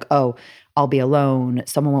they're like, oh, I'll be alone,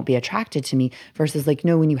 someone won't be attracted to me, versus like,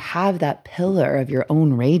 no, when you have that pillar of your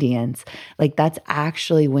own radiance, like that's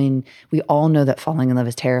actually when we all know that falling in love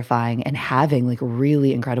is terrifying and having like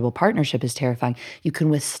really incredible partnership is terrifying. You can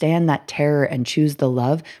withstand that terror and choose the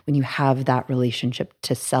love when you have that relationship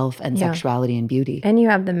to self and sexuality and beauty. And you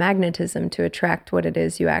have the magnetism to attract what it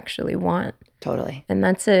is you actually want. Totally. And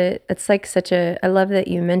it's like such a, I love that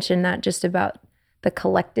you mentioned that just about the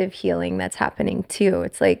collective healing that's happening too.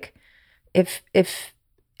 It's like, if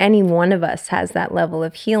any one of us has that level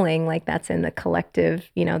of healing, like that's in the collective,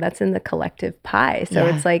 that's in the collective pie. So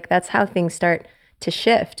it's like, that's how things start to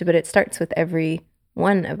shift, but it starts with every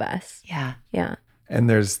one of us. Yeah. Yeah. And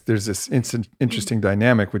there's this interesting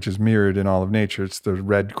dynamic, which is mirrored in all of nature. It's the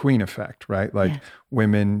Red Queen effect, right? Like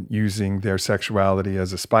women using their sexuality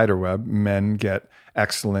as a spider web, men get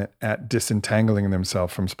excellent at disentangling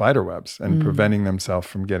themselves from spider webs and preventing themselves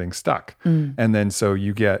from getting stuck. And then so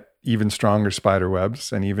you get even stronger spider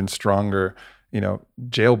webs and even stronger,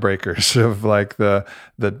 jailbreakers of like the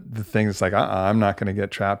things like, I'm not going to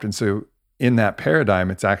get trapped. And so in that paradigm,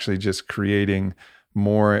 it's actually just creating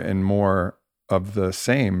more and more of the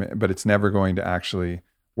same, but it's never going to actually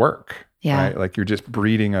work. Right? Like you're just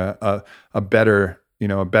breeding a better,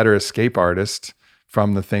 a better escape artist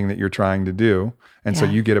from the thing that you're trying to do. And so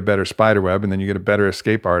you get a better spider web, and then you get a better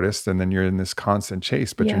escape artist, and then you're in this constant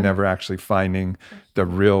chase, but you're never actually finding the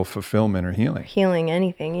real fulfillment or healing. Healing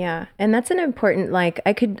anything, yeah. And that's an important, like,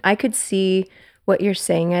 I could see what you're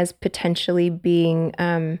saying as potentially being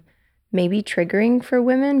maybe triggering for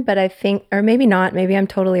women, but I think, or maybe not, maybe I'm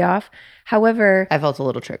totally off. However, I felt a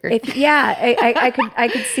little triggered. I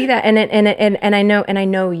could see that. And I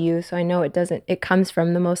know you, so I know it comes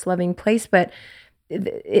from the most loving place, but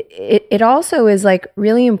it also is like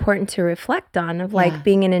really important to reflect on, of like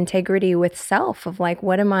being in integrity with self, of like,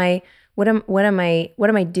 what am I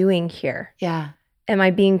doing here? Yeah. Am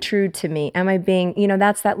I being true to me? Am I being,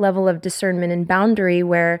 that's that level of discernment and boundary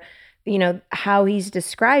where, how he's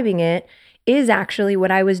describing it is actually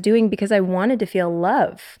what I was doing because I wanted to feel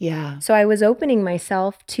love. Yeah. So I was opening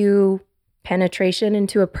myself to penetration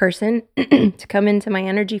into a person to come into my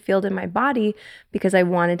energy field in my body because I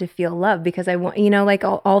wanted to feel love, because I want, like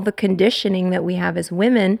all the conditioning that we have as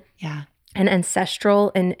women. Yeah. And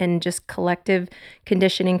ancestral and just collective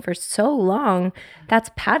conditioning for so long, that's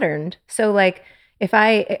patterned. So like if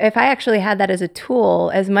I actually had that as a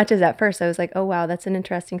tool, as much as at first I was like, oh wow, that's an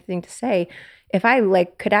interesting thing to say. If I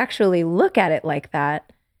like could actually look at it like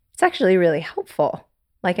that, it's actually really helpful.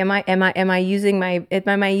 Like, am I using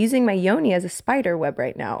my yoni as a spider web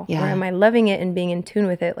right now? Yeah. Or am I loving it and being in tune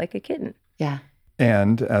with it like a kitten? Yeah.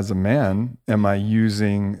 And as a man, am I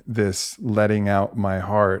using this letting out my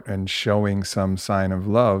heart and showing some sign of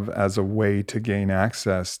love as a way to gain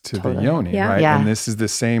access to the yoni, right? Yeah. And this is the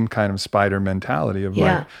same kind of spider mentality of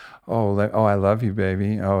like, oh, I love you,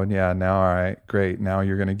 baby. Oh, yeah. Now, all right, great. Now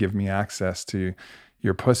you're going to give me access to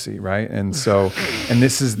your pussy, right? And so, and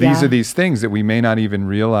these are these things that we may not even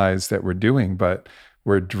realize that we're doing, but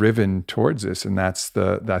we're driven towards this. And I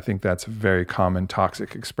think that's a very common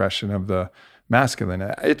toxic expression of the masculine.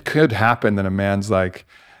 It could happen that a man's like,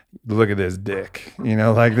 look at this dick,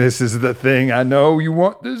 like this is the thing. I know you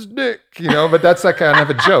want this dick, but that's like kind of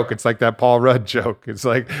a joke. It's like that Paul Rudd joke. It's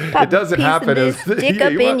like, it doesn't happen as dick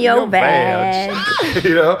up in your vag,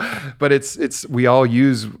 but we all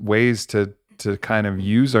use ways to kind of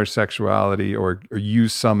use our sexuality or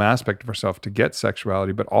use some aspect of ourselves to get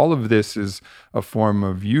sexuality. But all of this is a form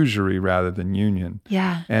of usury rather than union.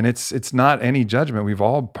 Yeah. And it's not any judgment. We've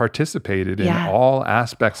all participated in all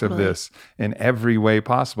aspects of this in every way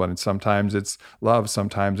possible. And sometimes it's love,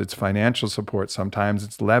 sometimes it's financial support, sometimes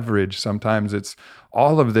it's leverage, sometimes it's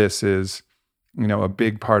all of this is, a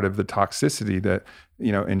big part of the toxicity that,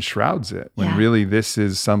 enshrouds it. When really this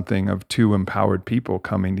is something of two empowered people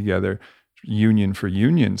coming together, union for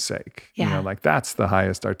union's sake. Like that's the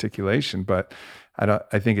highest articulation. But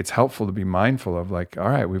I think it's helpful to be mindful of like, all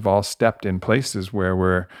right, we've all stepped in places where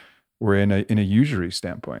we're in a usury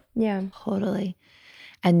standpoint. Yeah, totally.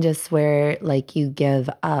 And just where like you give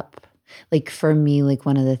up, like for me, like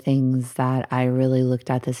one of the things that I really looked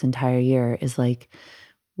at this entire year is like,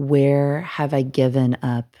 where have I given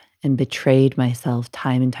up and betrayed myself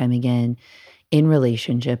time and time again in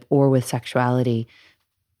relationship or with sexuality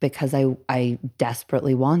because I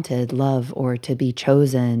desperately wanted love or to be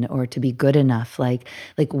chosen or to be good enough. Like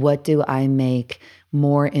what do I make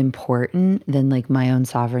more important than like my own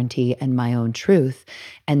sovereignty and my own truth?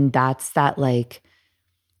 And that's that like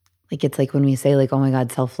it's like when we say like, oh my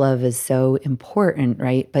God, self-love is so important,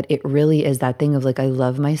 right? But it really is that thing of like, I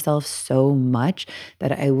love myself so much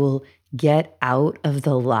that I will get out of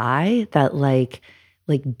the lie that like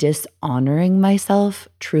dishonoring myself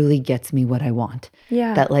truly gets me what I want.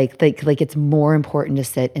 Yeah. That like it's more important to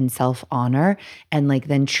sit in self-honor and like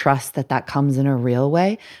then trust that comes in a real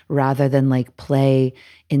way rather than like play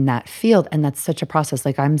in that field. And that's such a process.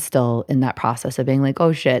 Like I'm still in that process of being like,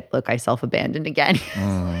 oh shit, look, I self-abandoned again.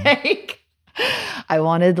 Like I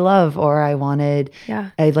wanted love or I wanted,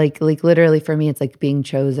 I like literally for me, it's like being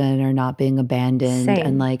chosen or not being abandoned. Same.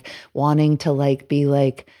 And like wanting to like be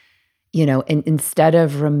like, and instead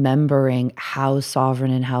of remembering how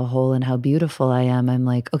sovereign and how whole and how beautiful I am, I'm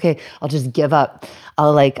like, okay, I'll just give up.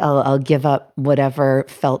 I'll give up whatever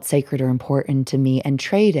felt sacred or important to me and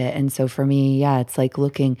trade it. And so for me, it's like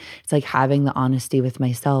it's like having the honesty with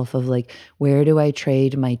myself of like, where do I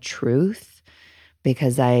trade my truth?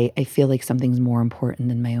 Because I feel like something's more important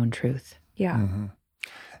than my own truth. Yeah. Mm-hmm.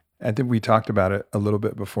 I think we talked about it a little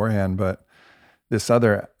bit beforehand, but this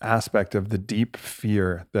other aspect of the deep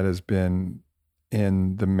fear that has been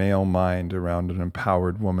in the male mind around an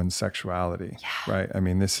empowered woman's sexuality, right? I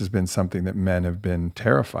mean, this has been something that men have been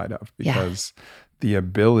terrified of because the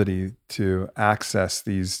ability to access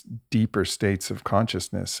these deeper states of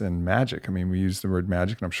consciousness and magic. I mean, we use the word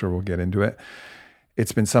magic, and I'm sure we'll get into it.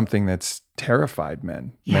 It's been something that's terrified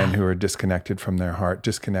men who are disconnected from their heart,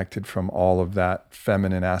 disconnected from all of that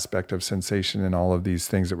feminine aspect of sensation and all of these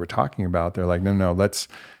things that we're talking about. They're like, no, let's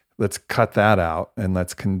cut that out and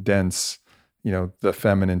let's condense, the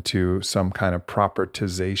feminine to some kind of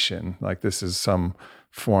propertization. Like this is some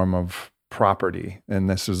form of property. And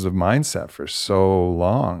this is a mindset for so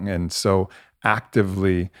long and so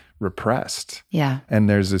actively repressed. Yeah. And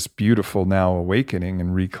there's this beautiful now awakening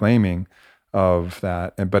and reclaiming of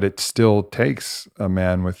that, but it still takes a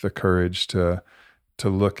man with the courage to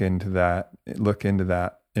look into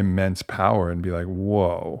that immense power and be like,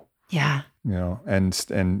 whoa,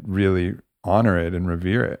 and really honor it and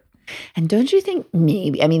revere it. And don't you think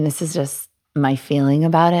maybe, I mean, this is just my feeling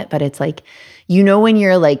about it, but it's like, when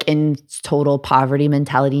you're like in total poverty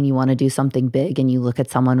mentality and you want to do something big and you look at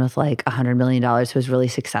someone with like $100 million who's really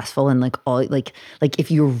successful and like all like if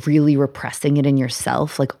you're really repressing it in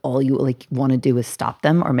yourself, like all you like want to do is stop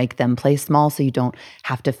them or make them play small so you don't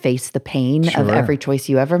have to face the pain of every choice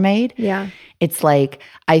you ever made. Yeah. It's like,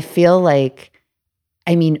 I feel like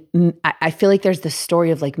there's this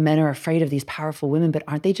story of like men are afraid of these powerful women, but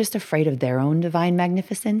aren't they just afraid of their own divine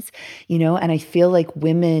magnificence? And I feel like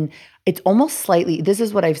women, it's almost slightly, this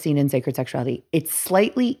is what I've seen in sacred sexuality. It's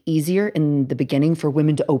slightly easier in the beginning for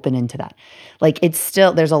women to open into that. Like it's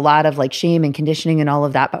still, there's a lot of like shame and conditioning and all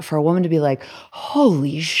of that. But for a woman to be like,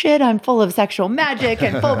 holy shit, I'm full of sexual magic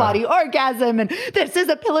and full body orgasm. And this is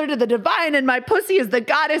a pillar to the divine and my pussy is the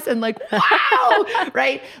goddess. And like, wow,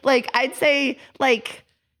 right? Like I'd say like,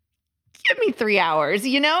 give me 3 hours,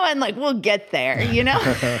 and like, we'll get there,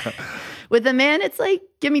 With a man, it's like,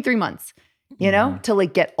 give me 3 months, you know, to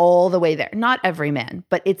like get all the way there. Not every man,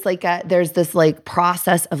 but it's like there's this like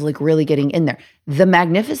process of like really getting in there. The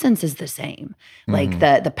magnificence is the same. Like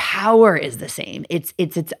the power is the same. It's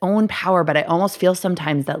its own power, but I almost feel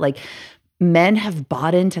sometimes that like men have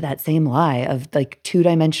bought into that same lie of like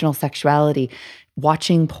two-dimensional sexuality,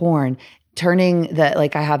 watching porn, turning the,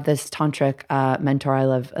 like I have this tantric mentor I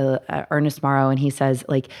love, Ernest Morrow, and he says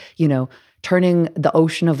like, you know, turning the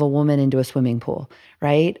ocean of a woman into a swimming pool,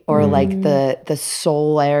 right? Or like the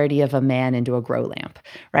solarity of a man into a grow lamp,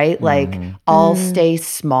 right? Like I'll stay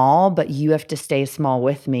small, but you have to stay small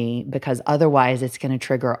with me because otherwise it's going to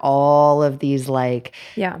trigger all of these like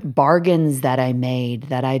bargains that I made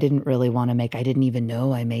that I didn't really want to make. I didn't even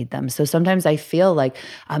know I made them. So sometimes I feel like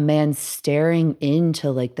a man staring into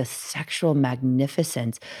like the sexual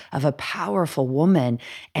magnificence of a powerful woman,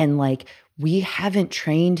 and like we haven't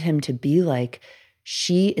trained him to be like,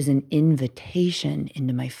 she is an invitation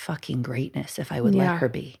into my fucking greatness if I would let her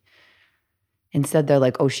be. Instead, they're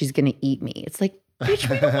like, oh, she's going to eat me. It's like, bitch,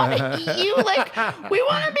 we don't want to eat you. Like, we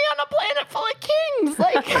want to be on a planet full of kings.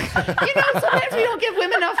 Like, you know, sometimes we don't give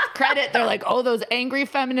women enough credit. They're like, oh, those angry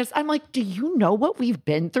feminists. I'm like, do you know what we've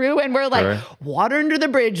been through? And we're like, water under the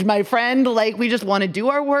bridge, my friend. Like, we just want to do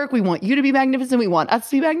our work. We want you to be magnificent. We want us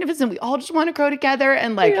to be magnificent. We all just want to grow together.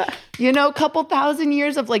 And like, you know, a couple thousand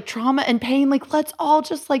years of like trauma and pain, like, let's all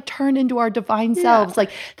just like turn into our divine selves.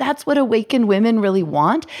 Like, that's what awakened women really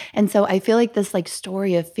want. And so I feel like this like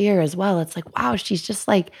story of fear as well. It's like, wow, she's just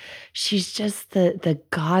the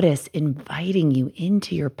goddess inviting you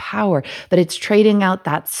into your power. But it's trading out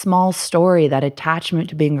that small story, that attachment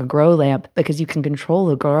to being a grow lamp, because you can control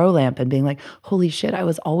the grow lamp, and being like, holy shit, I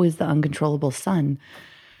was always the uncontrollable sun.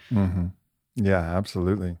 Yeah,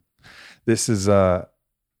 absolutely. This is to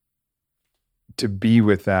be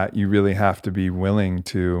with that, you really have to be willing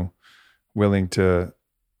to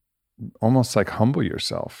almost like humble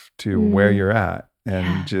yourself to where you're at.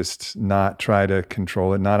 And just not try to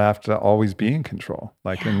control it, not have to always be in control.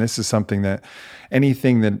 Like, and this is something that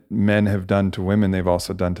anything that men have done to women, they've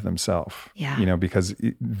also done to themselves. You know, because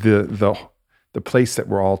the place that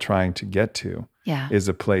we're all trying to get to is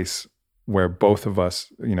a place where both of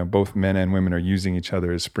us, you know, both men and women are using each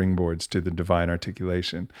other as springboards to the divine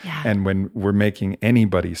articulation. And when we're making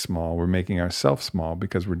anybody small, we're making ourselves small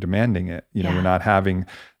because we're demanding it. You know, we're not having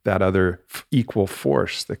that other equal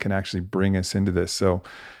force that can actually bring us into this. So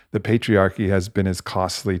the patriarchy has been as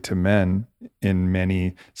costly to men in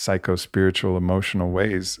many psycho-spiritual, emotional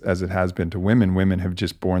ways as it has been to women. Women have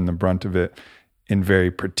just borne the brunt of it in very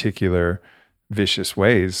particular, vicious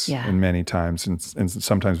ways in many times, and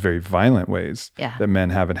sometimes very violent ways that men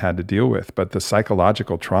haven't had to deal with. But the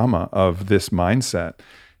psychological trauma of this mindset,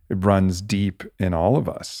 it runs deep in all of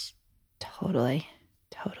us. Totally.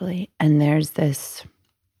 And there's this,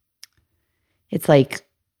 it's like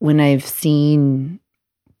when I've seen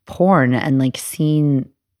porn and like seen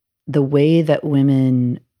the way that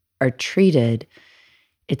women are treated,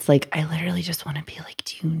 it's like, I literally just want to be like,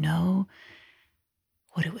 do you know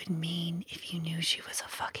what it would mean if you knew she was a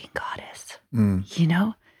fucking goddess? You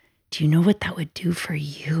know? Do you know what that would do for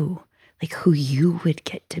you? Like who you would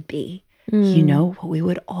get to be, you know, what we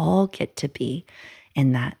would all get to be.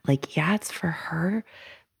 And that like, yeah, it's for her,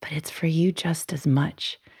 but it's for you just as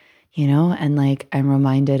much, you know? And like, I'm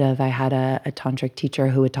reminded of, I had a tantric teacher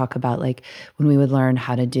who would talk about like when we would learn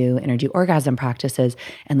how to do energy orgasm practices,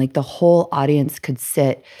 and like the whole audience could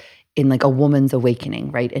sit in like a woman's awakening,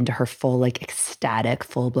 right? Into her full, like ecstatic,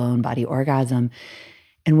 full-blown body orgasm.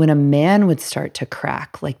 And when a man would start to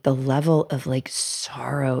crack, like the level of like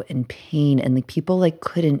sorrow and pain, and like people like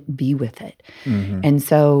couldn't be with it. And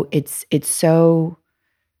so it's so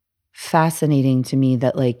fascinating to me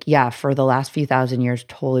that like, yeah, for the last few thousand years,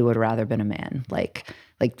 totally would rather been a man, like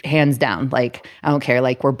hands down. Like, I don't care.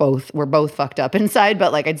 Like we're both fucked up inside,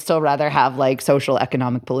 but like, I'd still rather have like social,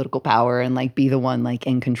 economic, political power and like be the one like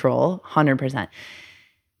in control 100%.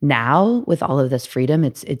 Now with all of this freedom,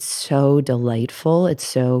 it's so delightful. It's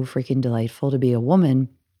so freaking delightful to be a woman.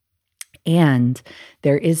 And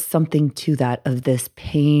there is something to that, of this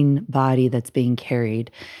pain body that's being carried.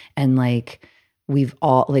 And like, we've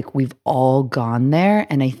all gone there.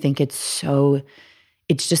 And I think it's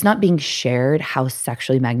just not being shared how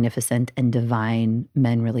sexually magnificent and divine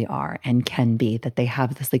men really are and can be, that they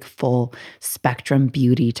have this like full spectrum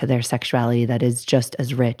beauty to their sexuality that is just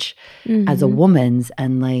as rich as a woman's.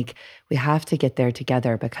 And like, we have to get there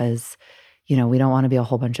together, because, you know, we don't want to be a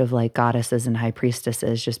whole bunch of like goddesses and high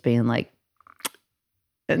priestesses just being like,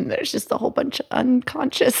 and there's just a whole bunch of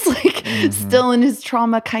unconscious, like still in his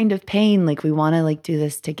trauma kind of pain. Like we want to like do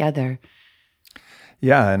this together.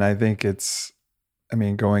 Yeah. And I think it's I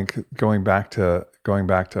mean, going back to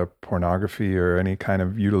pornography or any kind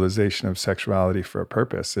of utilization of sexuality for a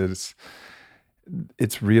purpose,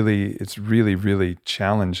 it's really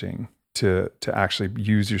challenging to actually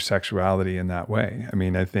use your sexuality in that way. I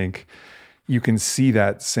mean, I think you can see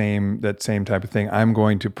that same type of thing. I'm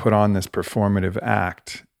going to put on this performative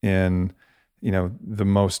act in, the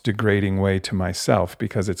most degrading way to myself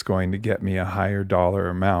because it's going to get me a higher dollar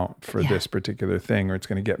amount for this particular thing, or it's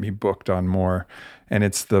going to get me booked on more. And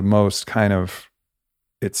it's the most kind of,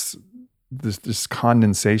 it's this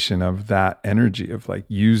condensation of that energy of like,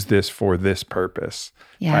 use this for this purpose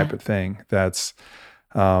type of thing. That's,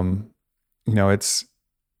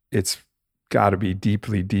 it's got to be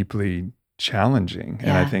deeply, deeply challenging.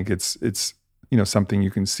 And I think it's something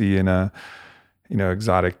you can see in a,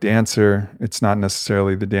 exotic dancer. It's not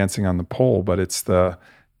necessarily the dancing on the pole, but it's the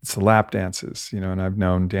lap dances, and I've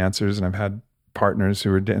known dancers and I've had partners who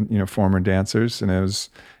were, former dancers. And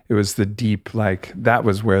it was the deep, like, that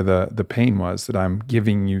was where the pain was, that I'm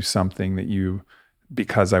giving you something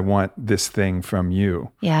because I want this thing from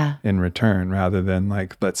you in return, rather than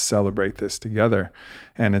like, let's celebrate this together.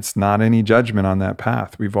 And it's not any judgment on that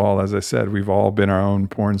path. We've all, as I said, we've all been our own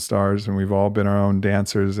porn stars, and we've all been our own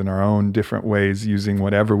dancers in our own different ways, using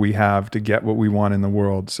whatever we have to get what we want in the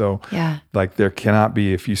world. So like, there cannot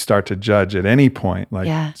be, if you start to judge at any point,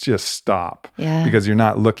 like just stop, because you're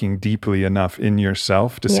not looking deeply enough in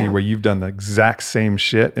yourself to see where you've done the exact same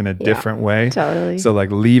shit in a different way. Totally. So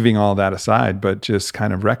like, leaving all that aside, but just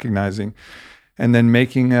kind of recognizing, and then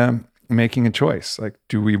making a choice. Like,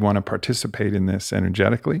 do we want to participate in this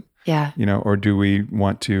energetically? Or do we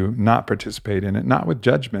want to not participate in it? Not with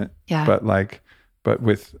judgment, but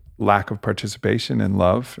with lack of participation and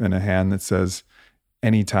love, and a hand that says,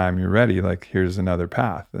 anytime you're ready, like, here's another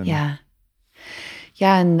path. And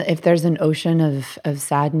and if there's an ocean of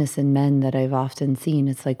sadness in men that I've often seen,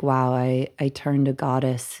 it's like, wow, I turned a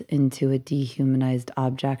goddess into a dehumanized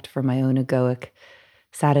object for my own egoic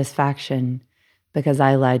satisfaction, because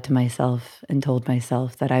I lied to myself and told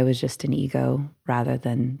myself that I was just an ego rather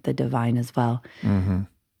than the divine as well. Mm-hmm.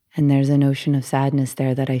 And there's an ocean of sadness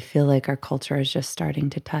there that I feel like our culture is just starting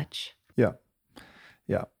to touch. Yeah,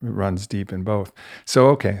 it runs deep in both.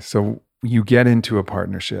 So you get into a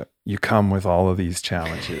partnership, you come with all of these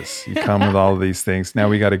challenges, you come with all of these things. Now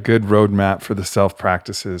we got a good roadmap for the self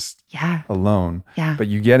practices alone. But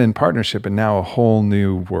you get in partnership, and now a whole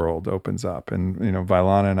new world opens up. And,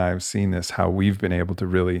 Vailana and I have seen this, how we've been able to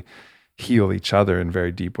really heal each other in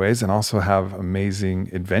very deep ways, and also have amazing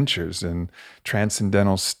adventures and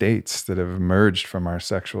transcendental states that have emerged from our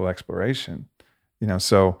sexual exploration.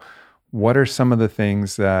 So what are some of the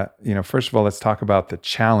things that, first of all, let's talk about the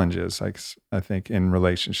challenges, like, I think, in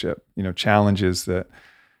relationship, challenges that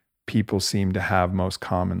people seem to have most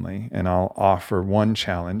commonly. And I'll offer one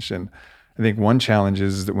challenge. And I think one challenge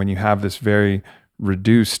is that when you have this very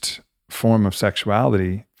reduced form of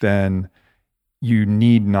sexuality, then you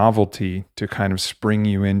need novelty to kind of spring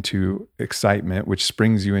you into excitement, which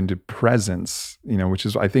springs you into presence, which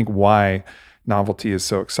is, I think, why novelty is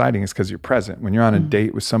so exciting, is because you're present. When you're on a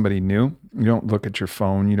date with somebody new, you don't look at your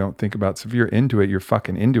phone, you don't think about, so if you're into it, you're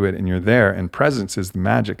fucking into it, and you're there, and presence is the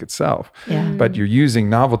magic itself. But you're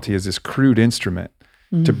using novelty as this crude instrument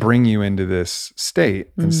to bring you into this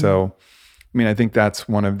state. And so, I think that's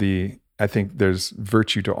I think there's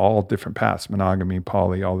virtue to all different paths, monogamy,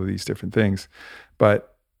 poly, all of these different things.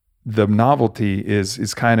 But the novelty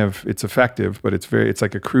is kind of, it's effective, but it's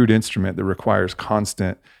like a crude instrument that requires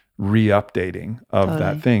constant re-updating of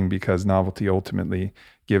that thing, because novelty ultimately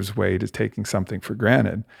gives way to taking something for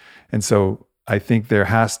granted. And so I think there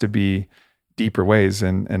has to be deeper ways,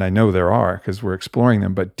 and I know there are, because we're exploring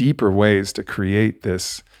them, but deeper ways to create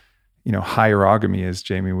this, hierogamy, as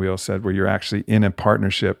Jamie Wheal said, where you're actually in a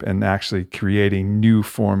partnership and actually creating new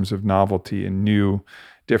forms of novelty and new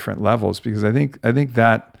different levels. Because I think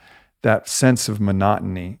that sense of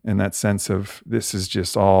monotony and that sense of, this is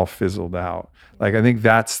just all fizzled out. Like, I think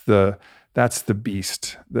that's the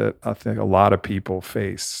beast that I think a lot of people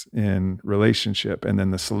face in relationship. And then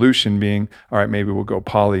the solution being, all right, maybe we'll go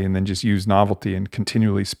poly and then just use novelty and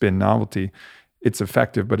continually spin novelty. It's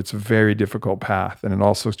effective, but it's a very difficult path. And it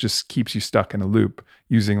also just keeps you stuck in a loop,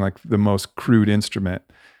 using like the most crude instrument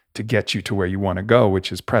to get you to where you want to go,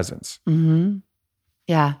 which is presence. Mm-hmm.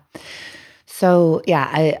 Yeah. So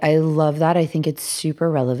I love that. I think it's super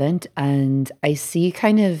relevant. And I see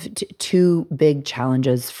kind of two big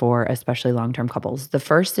challenges for especially long-term couples. The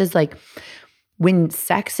first is like, when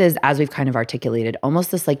sex is, as we've kind of articulated, almost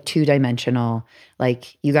this like 2-dimensional,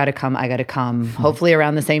 like you got to come, I got to come, hopefully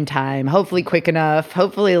around the same time, hopefully quick enough,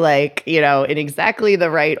 hopefully like, you know, in exactly the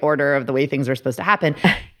right order of the way things are supposed to happen.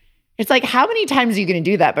 It's like, how many times are you going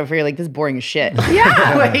to do that before you're like, this is boring as shit?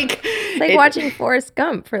 Yeah. like watching Forrest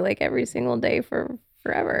Gump for like every single day for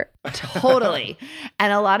forever. Totally.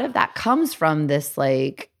 And a lot of that comes from this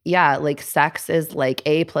like, yeah, like sex is like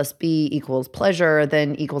A plus B equals pleasure,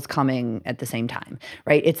 then equals coming at the same time,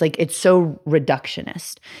 right? It's like, it's so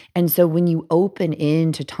reductionist. And so when you open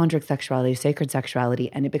into tantric sexuality, sacred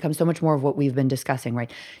sexuality, and it becomes so much more of what we've been discussing, right?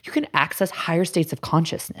 You can access higher states of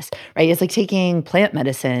consciousness, right? It's like taking plant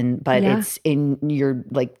medicine, but it's in your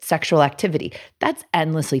like sexual activity. That's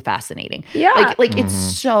endlessly fascinating. Yeah. Like it's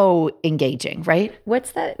so engaging, right?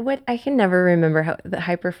 What's that? What I can never remember how the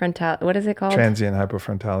hyperfrontal, what is it called? Transient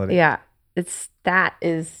hypofrontality. Yeah, that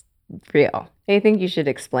is real. I think you should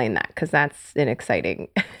explain that because that's an exciting.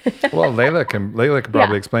 Well, Layla can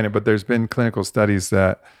probably explain it, but there's been clinical studies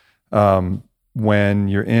that when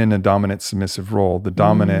you're in a dominant submissive role, the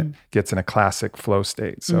dominant gets in a classic flow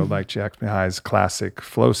state. So like Csikszentmihalyi High's classic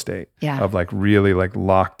flow state of like really like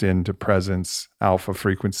locked into presence, alpha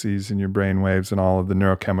frequencies in your brain waves and all of the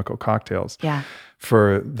neurochemical cocktails. Yeah.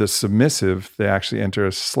 For the submissive, they actually enter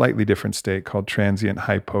a slightly different state called transient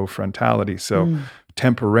hypofrontality. So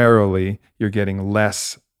temporarily, you're getting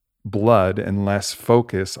less blood and less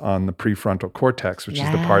focus on the prefrontal cortex, which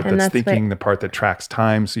is the part that's thinking, the part that tracks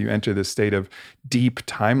time. So you enter this state of deep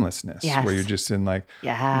timelessness where you're just in like,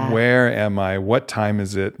 where am I? What time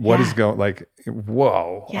is it? What is going, like,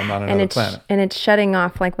 whoa, I'm on another planet. And it's shutting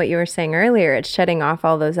off, like what you were saying earlier, it's shutting off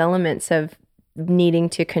all those elements of needing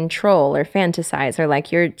to control or fantasize, or like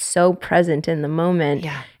you're so present in the moment.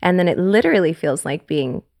 And then it literally feels like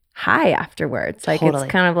being high afterwards. Like it's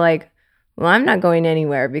kind of like, well, I'm not going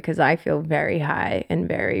anywhere because I feel very high and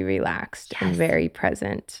very relaxed and very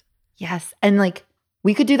present. Yes. And like,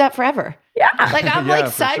 we could do that forever. Yeah. Like I'm like,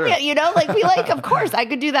 sign me, you know, like we like, of course I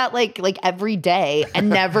could do that like every day and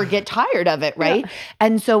never get tired of it. Right.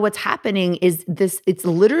 And so what's happening is this, it's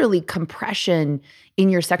literally compression in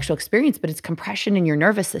your sexual experience, but it's compression in your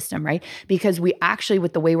nervous system, right? Because we actually,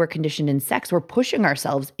 with the way we're conditioned in sex, we're pushing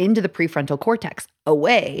ourselves into the prefrontal cortex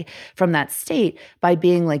away from that state by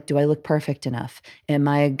being like, do I look perfect enough? Am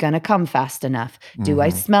I gonna come fast enough? Do I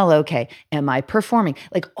smell okay? Am I performing?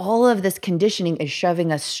 Like all of this conditioning is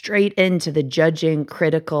shoving us straight into the judging,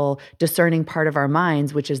 critical, discerning part of our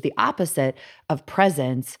minds, which is the opposite of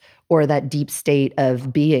presence or that deep state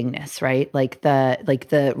of beingness, right? Like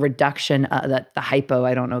the reduction, the hypo,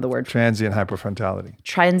 I don't know the word. Transient hypofrontality.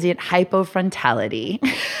 Transient hypofrontality.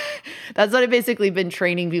 That's what I've basically been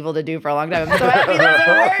training people to do for a long time. I'm so happy there's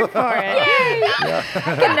a word for it. Yay!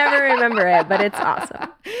 I can never remember it, but it's awesome.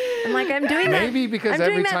 I'm like, I'm doing that. Maybe because I'm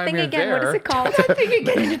every doing that time thing you're again. there. What is it called? That thing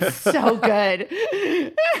again. It's so good.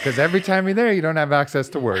 Because every time you're there, you don't have access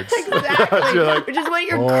to words. Exactly. Like, which is what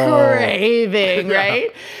you're craving,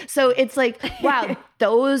 right? So it's like, wow,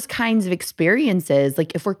 those kinds of experiences,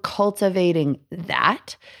 like if we're cultivating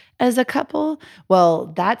that as a couple,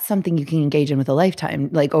 well, that's something you can engage in with a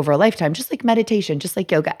lifetime, like over a lifetime, just like meditation, just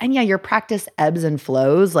like yoga. And yeah, your practice ebbs and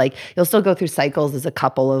flows. Like you'll still go through cycles as a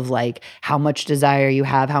couple of like how much desire you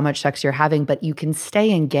have, how much sex you're having, but you can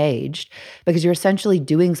stay engaged because you're essentially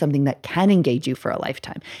doing something that can engage you for a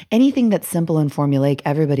lifetime. Anything that's simple and formulaic,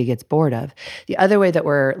 everybody gets bored of. The other way that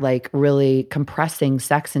we're like really compressing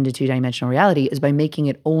sex into 2-dimensional reality is by making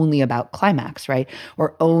it only about climax, right?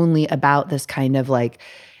 Or only about this kind of like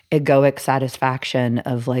egoic satisfaction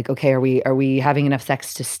of like, okay, are we having enough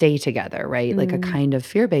sex to stay together, right? Like a kind of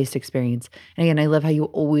fear-based experience. And again, I love how you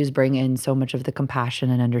always bring in so much of the compassion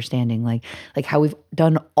and understanding, like how we've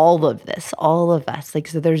done all of this, all of us. Like,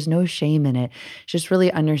 so there's no shame in it. It's just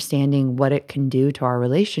really understanding what it can do to our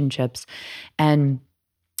relationships. And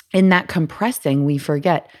in that compressing, we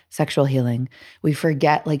forget sexual healing. We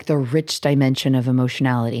forget like the rich dimension of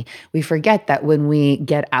emotionality. We forget that when we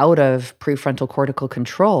get out of prefrontal cortical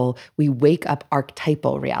control, we wake up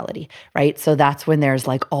archetypal reality, right? So that's when there's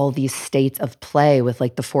like all these states of play with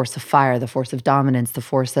like the force of fire, the force of dominance, the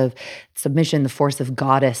force of submission, the force of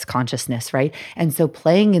goddess consciousness, right? And so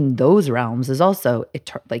playing in those realms is also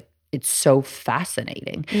it's so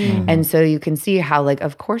fascinating. And so you can see how like,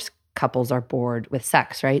 of course, couples are bored with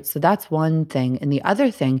sex, right? So that's one thing. And the other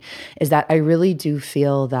thing is that I really do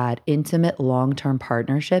feel that intimate long-term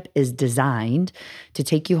partnership is designed to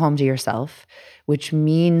take you home to yourself, which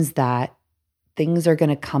means that things are going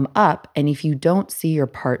to come up. And if you don't see your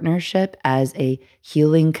partnership as a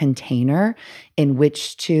healing container in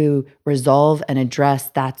which to resolve and address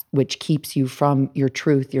that which keeps you from your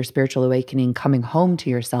truth, your spiritual awakening, coming home to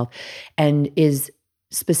yourself, and is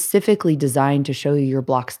specifically designed to show you your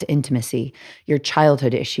blocks to intimacy, your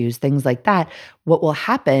childhood issues, things like that, what will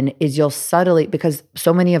happen is you'll subtly, because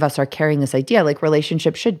so many of us are carrying this idea, like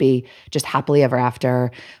relationships should be just happily ever after,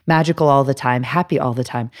 magical all the time, happy all the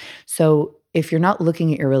time. So if you're not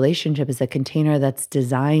looking at your relationship as a container that's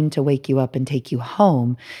designed to wake you up and take you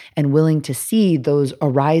home and willing to see those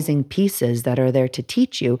arising pieces that are there to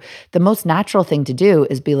teach you, the most natural thing to do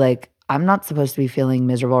is be like, I'm not supposed to be feeling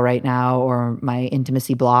miserable right now, or my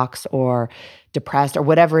intimacy blocks, or depressed, or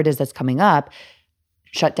whatever it is that's coming up.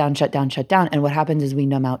 Shut down, shut down, shut down. And what happens is we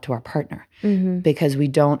numb out to our partner because we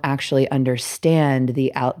don't actually understand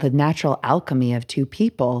the natural alchemy of two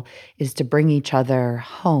people is to bring each other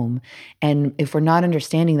home. And if we're not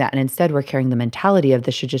understanding that, and instead we're carrying the mentality of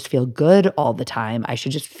this should just feel good all the time, I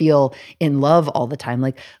should just feel in love all the time.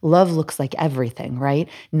 Like love looks like everything, right?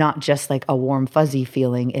 Not just like a warm, fuzzy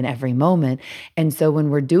feeling in every moment. And so when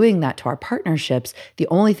we're doing that to our partnerships, the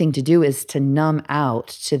only thing to do is to numb out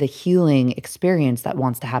to the healing experience that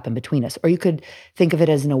wants to happen between us. Or you could think of it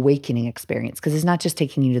as an awakening experience, because it's not just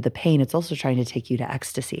taking you to the pain, it's also trying to take you to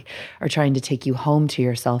ecstasy or trying to take you home to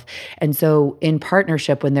yourself. And so in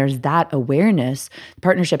partnership, when there's that awareness,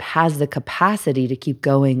 partnership has the capacity to keep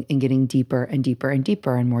going and getting deeper and deeper and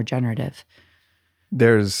deeper and more generative.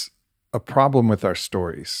 There's a problem with our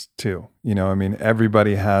stories too. I mean,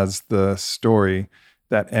 everybody has the story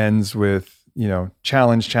that ends with,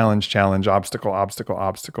 challenge, challenge, challenge, obstacle, obstacle,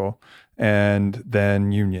 obstacle, and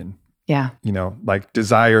then union. Yeah. Like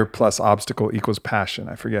desire plus obstacle equals passion.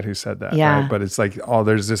 I forget who said that. Yeah. Right? But it's like,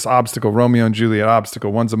 there's this obstacle, Romeo and Juliet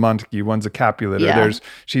obstacle. One's a Montague, one's a Capulet. Yeah. Or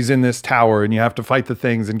she's in this tower and you have to fight the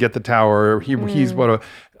things and get the tower. Or he's what a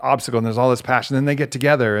obstacle, and there's all this passion. Then they get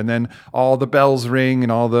together and then all the bells ring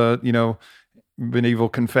and all the, medieval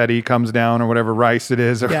confetti comes down or whatever rice it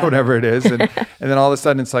is or whatever it is. And then all of a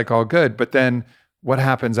sudden it's like all good. But then what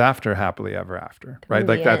happens after happily ever after, right?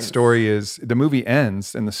 Like that story is, the movie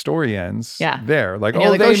ends and the story ends there. Like, and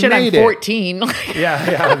you're like, they shit, made I'm 14. Exactly.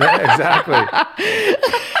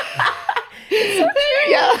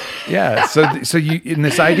 Yeah. So you, in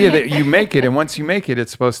this idea that you make it, and once you make it,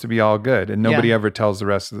 it's supposed to be all good, and nobody ever tells the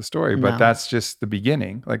rest of the story. But that's just the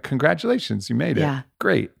beginning. Like, congratulations, you made it. Yeah.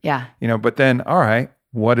 Great. Yeah. But then, all right,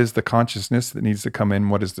 what is the consciousness that needs to come in?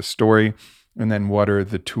 What is the story? And then what are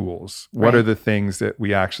the tools? What are the things that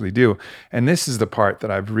we actually do? And this is the part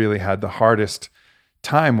that I've really had the hardest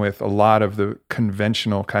time with a lot of the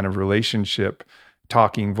conventional kind of relationship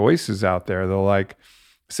talking voices out there. They'll like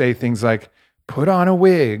say things like, put on a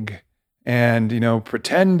wig and,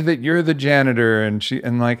 pretend that you're the janitor.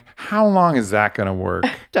 And like, how long is that going to work?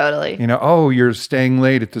 Totally. You're staying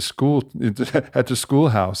late at the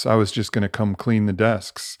schoolhouse. I was just going to come clean the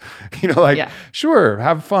desks. Sure,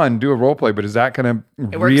 have fun, do a role play, but is that going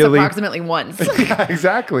to It works approximately once. Yeah,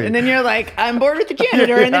 exactly. And then you're like, I'm bored with the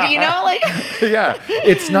janitor. And then,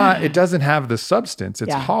 it's not, it doesn't have the substance.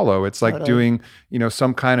 It's hollow. It's like doing,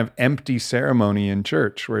 some kind of empty ceremony in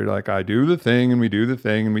church where you're like, I do the thing and we do the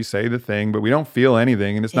thing and we say the thing, but we don't feel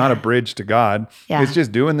anything. And it's not a bridge to God. Yeah. It's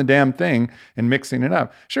just doing the damn thing and mixing it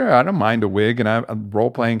up. Sure, I don't mind a wig, and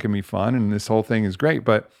role playing can be fun and this whole thing is great,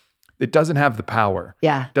 but it doesn't have the power.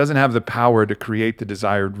 Yeah. It doesn't have the power to create the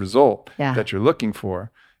desired result that you're looking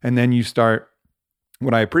for. And then you start,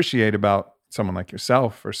 what I appreciate about someone like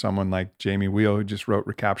yourself or someone like Jamie Wheel, who just wrote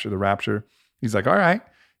Recapture the Rapture, he's like, all right,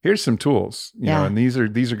 here's some tools, and these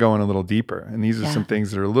are going a little deeper. And these are some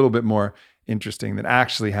things that are a little bit more interesting that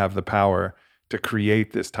actually have the power to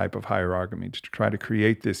create this type of hierarchy, to try to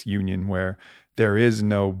create this union where there is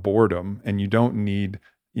no boredom and you don't need,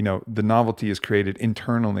 the novelty is created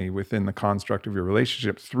internally within the construct of your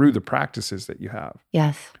relationship through the practices that you have.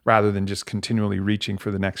 Yes. Rather than just continually reaching for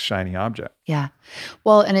the next shiny object. Yeah.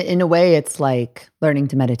 Well, and in a way, it's like learning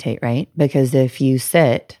to meditate, right? Because if you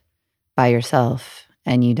sit by yourself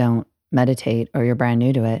and you don't meditate or you're brand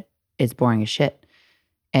new to it, it's boring as shit.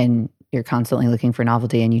 And you're constantly looking for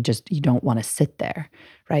novelty and you don't want to sit there,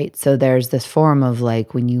 right? So there's this form of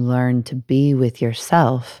like, when you learn to be with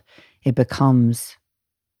yourself, it becomes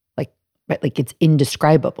like it's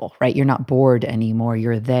indescribable, right? You're not bored anymore,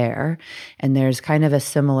 you're there. And there's kind of a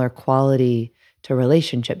similar quality to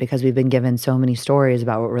relationship because we've been given so many stories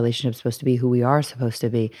about what relationship's supposed to be, who we are supposed to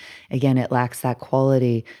be. Again, it lacks that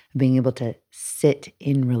quality of being able to sit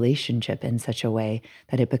in relationship in such a way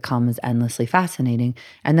that it becomes endlessly fascinating.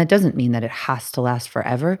 And that doesn't mean that it has to last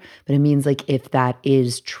forever, but it means like if that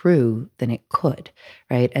is true, then it could,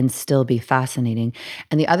 right? And still be fascinating.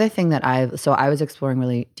 And the other thing that I was exploring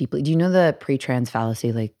really deeply. Do you know the pre-trans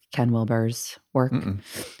fallacy, like Ken Wilber's work? Mm-mm.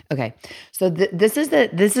 Okay. So this is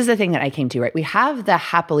the thing that I came to, right? We have the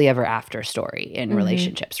happily ever after story in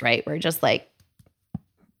relationships, right? We're just like,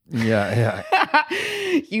 yeah.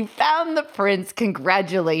 You found the prince.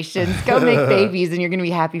 Congratulations. Go make babies and you're going to be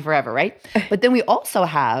happy forever, right? But then we also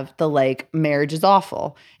have the like marriage is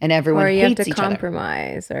awful and everyone hates each other. Or you have to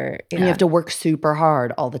compromise and you have to work super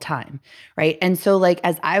hard all the time, right? And so like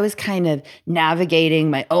as I was kind of navigating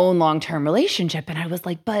my own long-term relationship and I was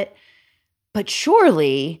like, but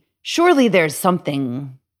surely there's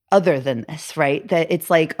something other than this, right? That it's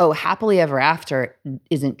like, oh, happily ever after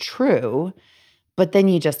isn't true. But then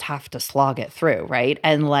you just have to slog it through, right?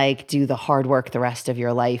 And like do the hard work the rest of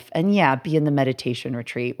your life. And yeah, be in the meditation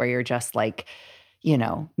retreat where you're just like,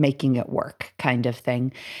 making it work kind of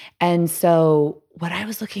thing. And so what I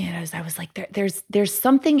was looking at is I was like, there's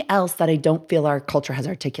something else that I don't feel our culture has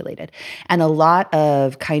articulated. And a lot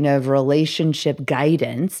of kind of relationship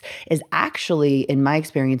guidance is actually, in my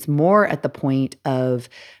experience, more at the point of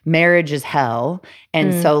marriage is hell.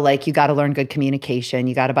 And so like you got to learn good communication.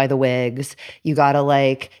 You got to buy the wigs. You got to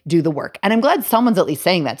like do the work. And I'm glad someone's at least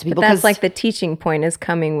saying that to people. But that's like the teaching point is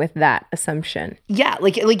coming with that assumption. Yeah.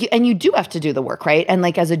 Like, and you do have to do the work, right? And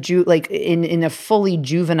like as a like in a fully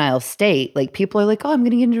juvenile state, like people are like, oh, I'm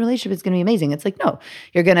going to get into a relationship. It's going to be amazing. It's like, no,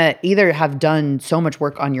 you're going to either have done so much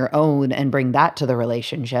work on your own and bring that to the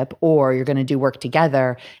relationship, or you're going to do work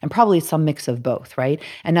together and probably some mix of both, right?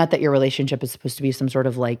 And not that your relationship is supposed to be some sort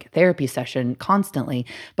of like therapy session constantly,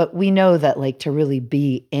 but we know that like to really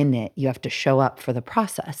be in it, you have to show up for the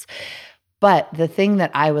process. But the thing that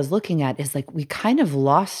I was looking at is like, we kind of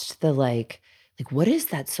lost the like what is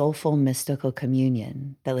that soulful mystical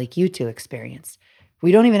communion that like you two experienced?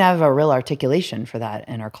 We don't even have a real articulation for that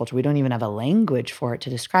in our culture. We don't even have a language for it to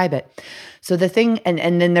describe it. So the thing,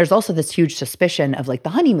 and then there's also this huge suspicion of like the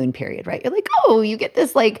honeymoon period, right? You're like, oh, you get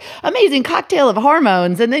this like amazing cocktail of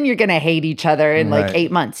hormones and then you're going to hate each other in like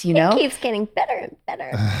 8 months, It keeps getting better and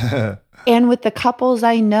better. And with the couples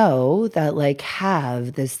I know that like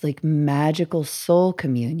have this like magical soul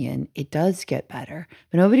communion, it does get better,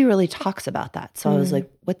 but nobody really talks about that. So I was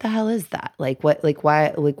like, what the hell is that? Like what, like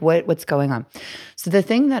why, like what's going on? So the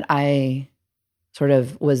thing that I sort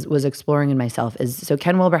of was exploring in myself is, so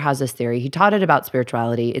Ken Wilber has this theory. He taught it about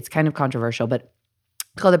spirituality. It's kind of controversial, but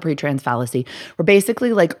it's called the pre-trans fallacy. We're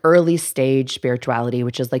basically like early stage spirituality,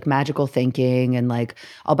 which is like magical thinking and like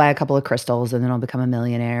I'll buy a couple of crystals and then I'll become a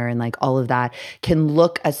millionaire and like all of that can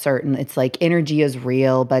look a certain, it's like energy is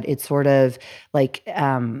real, but it's sort of like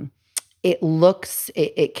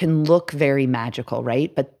it can look very magical,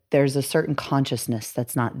 right? But there's a certain consciousness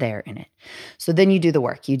that's not there in it. So then you do the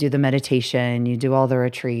work, you do the meditation, you do all the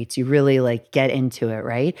retreats, you really like get into it,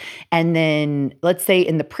 right? And then let's say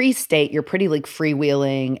in the pre-state, you're pretty like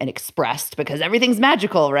freewheeling and expressed because everything's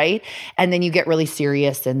magical, right? And then you get really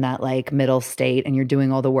serious in that like middle state and you're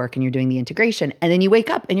doing all the work and you're doing the integration. And then you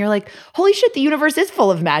wake up and you're like, holy shit, the universe is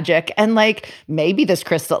full of magic. And like maybe this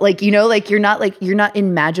crystal, like, like you're not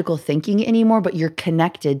in magical thinking anymore, but you're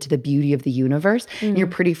connected to the beauty of the universe and you're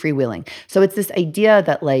pretty freewheeling. So it's this idea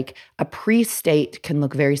that like a pre-state can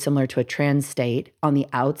look very similar to a trans state on the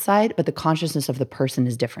outside, but the consciousness of the person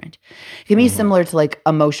is different. It can be similar to like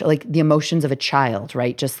emotion, like the emotions of a child,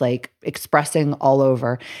 right? Just like expressing all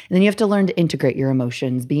over. And then you have to learn to integrate your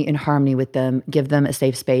emotions, be in harmony with them, give them a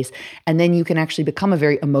safe space. And then you can actually become a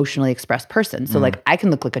very emotionally expressed person. So like I can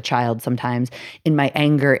look like a child sometimes in my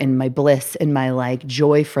anger, in my bliss, in my like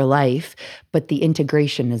joy for life, but the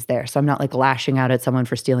integration is there. So I'm not like lashing out at someone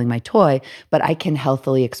for stealing my toy, but I can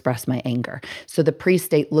healthily express my anger. So the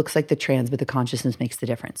pre-state looks like the trans, but the consciousness makes the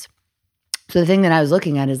difference. So the thing that I was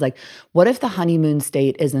looking at is like, what if the honeymoon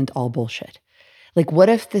state isn't all bullshit? Like, what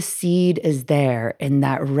if the seed is there in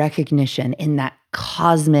that recognition, in that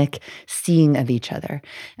cosmic seeing of each other?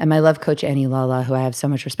 And my love coach, Annie Lala, who I have so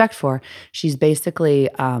much respect for, she's basically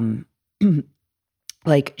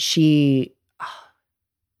like sorry,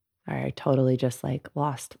 I totally just like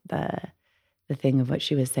lost the thing of what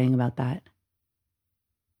she was saying about that.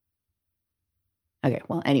 Okay,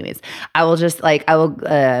 well, anyways, I will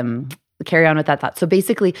carry on with that thought. So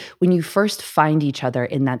basically, when you first find each other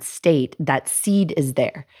in that state, that seed is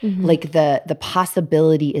there. Mm-hmm. Like the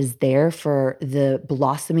possibility is there for the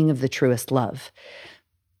blossoming of the truest love.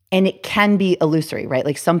 And it can be illusory, right?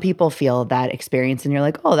 Like some people feel that experience and you're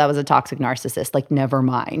like, oh, that was a toxic narcissist, like never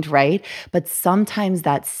mind, right? But sometimes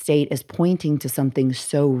that state is pointing to something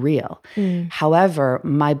so real. However,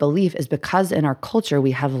 my belief is because in our culture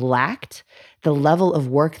we have lacked the level of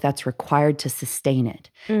work that's required to sustain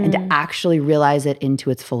it and to actually realize it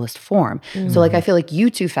into its fullest form. So like, I feel like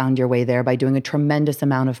you two found your way there by doing a tremendous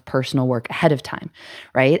amount of personal work ahead of time,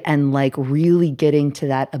 right? And like really getting to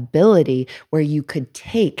that ability where you could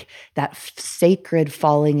take that sacred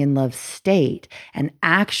falling in love state and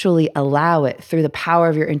actually allow it through the power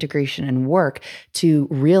of your integration and work to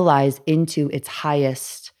realize into its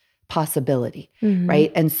highest possibility,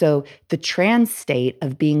 right? And so the trans state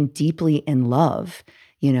of being deeply in love,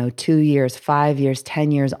 2 years, 5 years,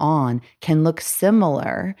 10 years on can look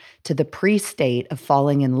similar to the pre-state of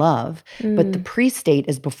falling in love. But the pre-state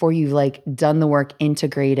is before you've like done the work,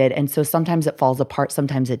 integrated. And so sometimes it falls apart,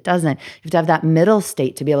 sometimes it doesn't. You have to have that middle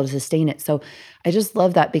state to be able to sustain it. So I just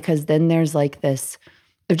love that because then there's like this,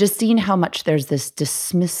 I've just seen how much there's this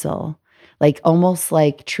dismissal, like almost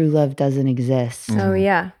like true love doesn't exist. Oh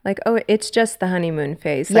yeah, like it's just the honeymoon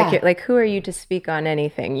phase. Like who are you to speak on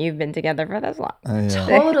anything? You've been together for this long.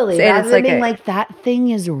 Totally. Rather than being like that thing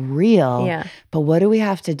is real. Yeah. But what do we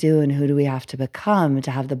have to do and who do we have to become to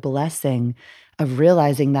have the blessing of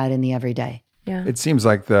realizing that in the everyday? Yeah. It seems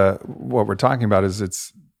like what we're talking about is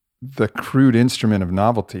it's the crude instrument of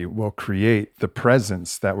novelty will create the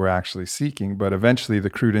presence that we're actually seeking, but eventually the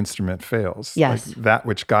crude instrument fails. Yes. Like that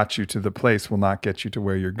which got you to the place will not get you to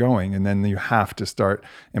where you're going. And then you have to start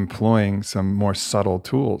employing some more subtle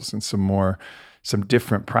tools and some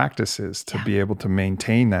different practices to be able to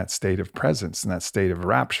maintain that state of presence and that state of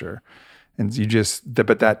rapture. And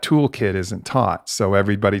but that toolkit isn't taught. So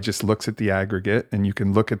everybody just looks at the aggregate, and you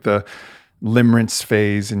can look at the limerence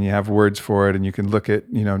phase and you have words for it, and you can look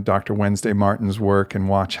at Dr. Wednesday Martin's work and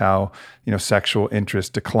watch how sexual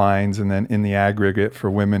interest declines, and then in the aggregate for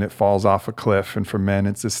women it falls off a cliff, and for men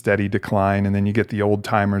it's a steady decline. And then you get the old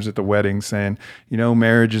timers at the wedding saying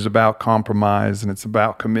marriage is about compromise and it's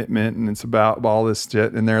about commitment and it's about all this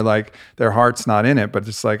shit, and they're like, their heart's not in it, but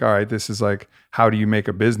it's like, all right, this is like, how do you make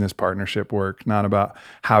a business partnership work, not about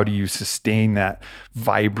how do you sustain that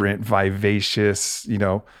vibrant, vivacious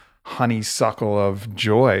honeysuckle of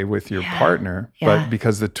joy with your partner. But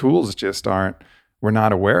because the tools just we're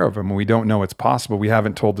not aware of them. We don't know it's possible. We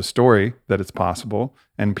haven't told the story that it's possible,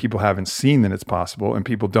 and people haven't seen that it's possible, and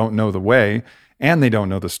people don't know the way, and they don't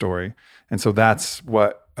know the story. And so that's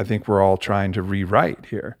what I think we're all trying to rewrite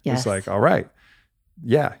here. Yes. It's like, all right,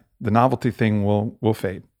 the novelty thing will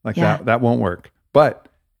fade. Like that won't work. But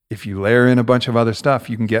if you layer in a bunch of other stuff,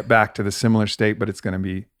 you can get back to the similar state, but it's going to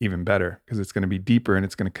be even better because it's going to be deeper, and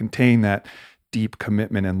it's going to contain that deep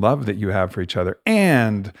commitment and love that you have for each other,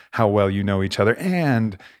 and how well you know each other,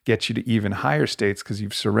 and get you to even higher states because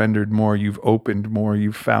you've surrendered more, you've opened more,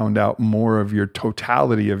 you've found out more of your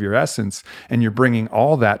totality of your essence, and you're bringing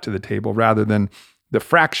all that to the table rather than the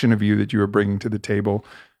fraction of you that you were bringing to the table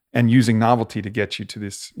and using novelty to get you to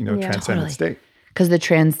this, transcendent state. Because the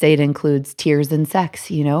trans state includes tears and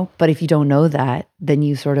sex, But if you don't know that, then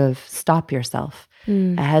you sort of stop yourself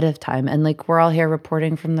ahead of time. And like, we're all here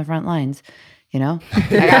reporting from the front lines, Like,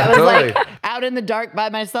 I was like out in the dark by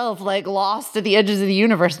myself, like lost at the edges of the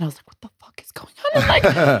universe. And I was like, what the fuck is going on? And like,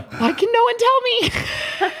 why can no one tell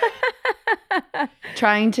me?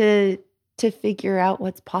 Trying to figure out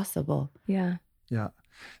what's possible. Yeah. Yeah.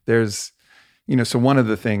 There's, so one of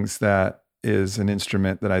the things that is an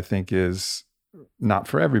instrument that I think is not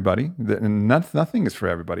for everybody, and nothing is for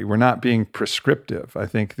everybody. We're not being prescriptive. I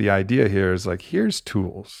think the idea here is like, here's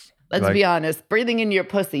tools. Let's be honest, breathing into your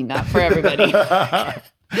pussy, not for everybody.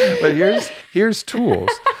 But here's tools.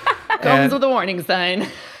 Comes with a warning sign.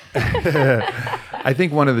 I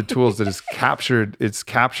think one of the tools that is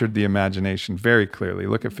captured the imagination very clearly.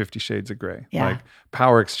 Look at 50 Shades of Grey. Yeah. Like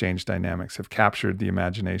power exchange dynamics have captured the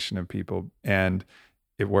imagination of people, and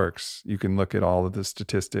it works. You can look at all of the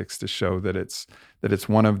statistics to show that it's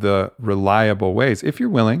one of the reliable ways. If you're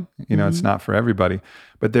willing, it's not for everybody,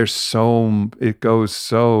 but it goes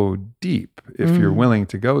so deep if you're willing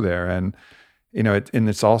to go there. And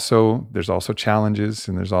there's also challenges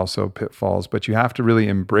and there's also pitfalls, but you have to really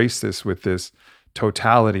embrace this with this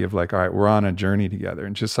totality of like, all right, we're on a journey together.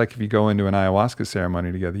 And just like if you go into an ayahuasca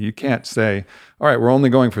ceremony together, you can't say, all right, we're only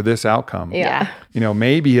going for this outcome. Yeah.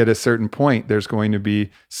 Maybe at a certain point, there's going to be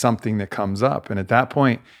something that comes up. And at that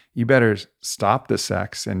point, you better stop the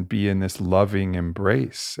sex and be in this loving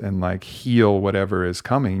embrace and like heal whatever is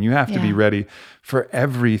coming. You have to be ready for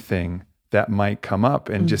everything that might come up,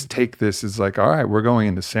 and just take this as like, all right, we're going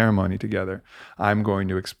into ceremony together. I'm going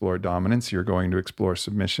to explore dominance. You're going to explore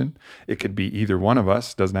submission. It could be either one of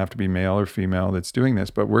us, doesn't have to be male or female that's doing this,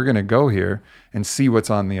 but we're going to go here and see what's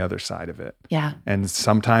on the other side of it. Yeah. And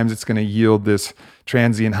sometimes it's going to yield this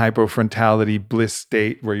transient hypofrontality bliss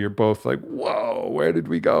state where you're both like, whoa, where did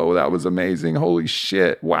we go? That was amazing. Holy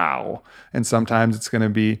shit. Wow. And sometimes it's going to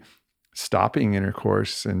be stopping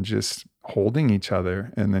intercourse and just holding each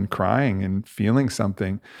other and then crying and feeling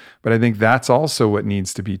something. But I think that's also what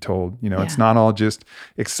needs to be told. It's not all just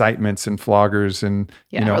excitements and floggers and,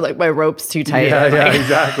 or like my rope's too tight. Yeah,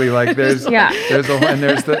 exactly. Like there's there's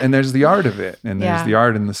the art of it, and there's the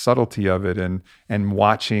art and the subtlety of it, and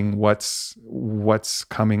watching what's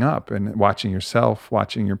coming up, and watching yourself,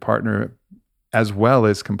 watching your partner, as well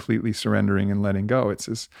as completely surrendering and letting go. It's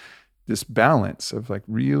this balance of like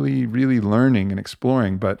really, really learning and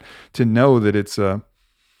exploring, but to know that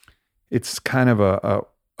it's kind of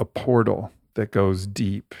a portal that goes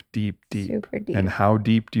deep, deep, deep. Super deep. And how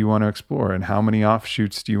deep do you want to explore, and how many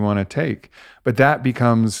offshoots do you want to take? But that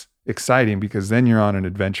becomes exciting because then you're on an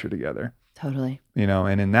adventure together. Totally.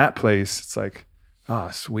 And in that place, it's like, oh,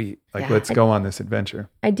 sweet. Like, let's go on this adventure.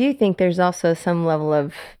 I do think there's also some level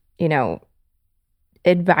of,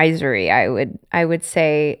 advisory, I would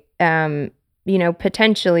say,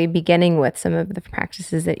 potentially beginning with some of the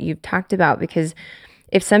practices that you've talked about, because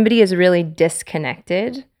if somebody is really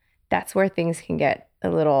disconnected, that's where things can get a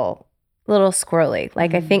little squirrely.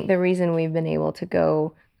 Like, I think the reason we've been able to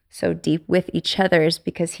go so deep with each other is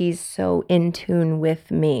because he's so in tune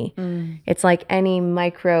with me. It's like any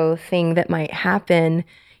micro thing that might happen,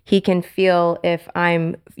 he can feel if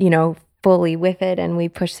I'm, fully with it and we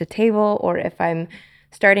push the table, or if I'm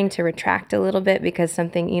starting to retract a little bit because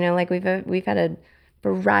something, like we've had a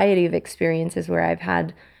variety of experiences where I've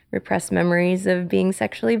had repressed memories of being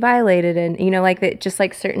sexually violated, and like that, just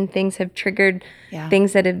like certain things have triggered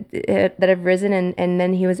things that have risen, and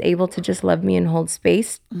then he was able to just love me and hold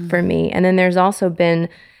space for me. And then there's also been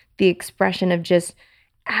the expression of just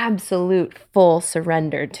absolute full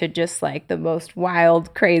surrender to just like the most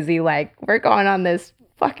wild, crazy, like, we're going on this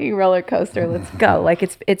fucking roller coaster, let's go. Like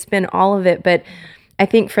it's been all of it. But I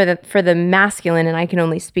think for the masculine, and I can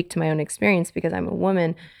only speak to my own experience because I'm a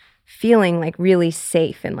woman, feeling like really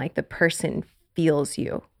safe and like the person feels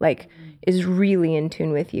you, like is really in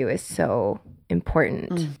tune with you, is so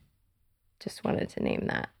important. Just wanted to name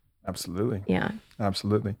that. Absolutely. Yeah.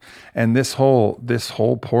 Absolutely. And this whole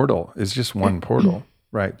portal is just one portal,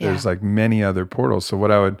 right? There's like many other portals. So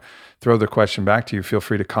what I would throw the question back to you, feel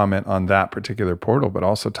free to comment on that particular portal, but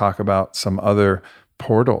also talk about some other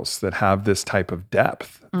portals that have this type of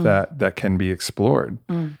depth that can be explored,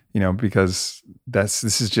 because this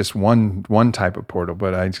is just one type of portal.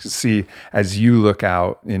 But I see, as you look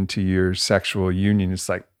out into your sexual union, it's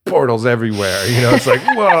like portals everywhere. It's like,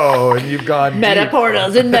 whoa, and you've gone meta deep.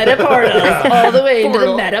 portals and meta portals all the way into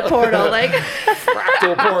the meta portal, like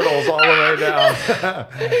fractal portals all the way down.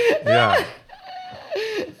 Yeah.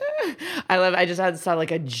 I just saw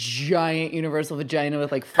like a giant universal vagina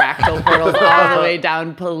with like fractal portals all the way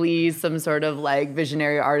down. Please, some sort of like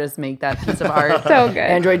visionary artist make that piece of art. So good.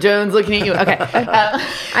 Android Jones looking at you. Okay.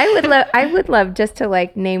 I would love just to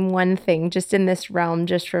like name one thing just in this realm,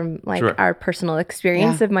 just from like our personal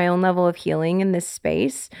experience of my own level of healing in this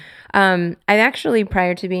space. I've actually,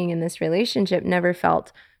 prior to being in this relationship, never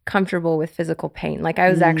felt comfortable with physical pain. Like I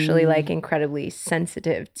was actually like incredibly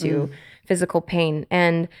sensitive to physical pain.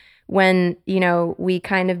 And when, we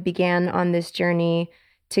kind of began on this journey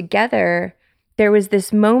together, there was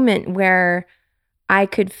this moment where I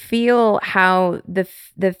could feel how the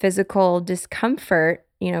physical discomfort,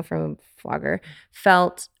 from flogger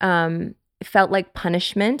felt like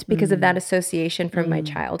punishment because of that association from my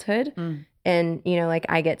childhood. And, like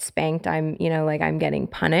I get spanked, I'm getting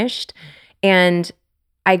punished. And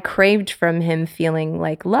I craved from him feeling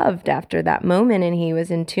like loved after that moment, and he was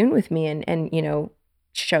in tune with me and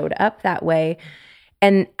showed up that way.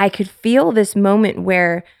 And I could feel this moment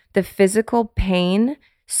where the physical pain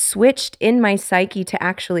switched in my psyche to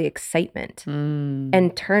actually excitement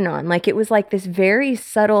and turn on. Like it was like this very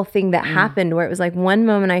subtle thing that happened where it was like one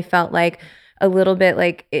moment I felt like a little bit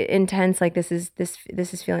like intense, like this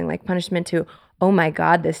is feeling like punishment, to, oh my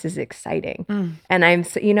God, this is exciting. And I'm,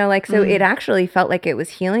 so it actually felt like it was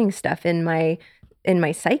healing stuff in my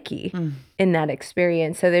psyche in that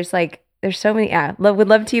experience. So there's like, there's so many, would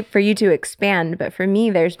love for you to expand. But for me,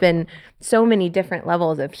 there's been so many different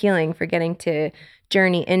levels of healing for getting to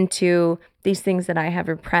journey into these things that I have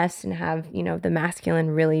repressed and have, you know, the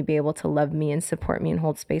masculine really be able to love me and support me and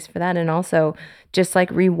hold space for that. And also just like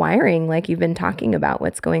rewiring, like you've been talking about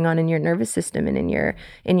what's going on in your nervous system and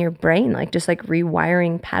in your brain, like just like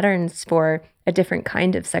rewiring patterns for a different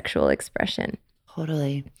kind of sexual expression.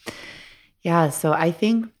 Totally. Yeah. So I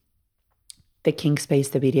think the kink space,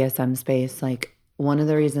 the BDSM space, like one of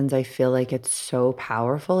the reasons I feel like it's so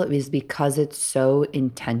powerful is because it's so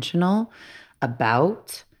intentional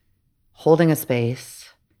about holding a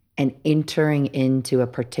space and entering into a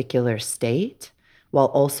particular state while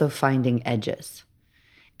also finding edges.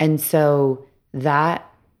 And so that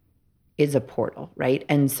is a portal, right?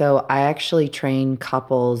 And so I actually train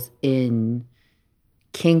couples in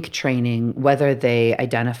kink training, whether they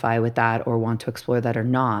identify with that or want to explore that or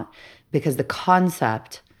not, because the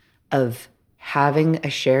concept of having a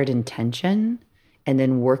shared intention and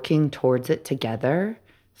then working towards it together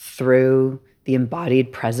through the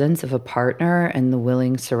embodied presence of a partner and the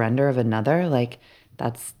willing surrender of another, like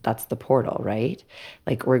that's the portal, right?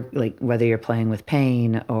 Like we're like whether you're playing with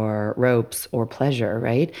pain or ropes or pleasure,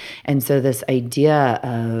 right? And so this idea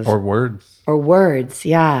of or words,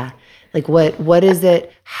 yeah. Like what is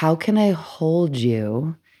it? How can I hold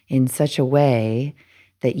you in such a way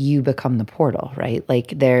that you become the portal, right?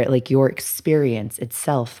 Like your experience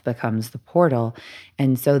itself becomes the portal.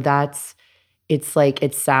 And so it's like,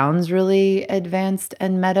 it sounds really advanced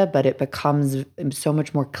and meta, but it becomes so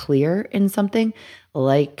much more clear in something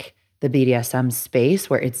like the BDSM space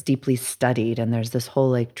where it's deeply studied and there's this whole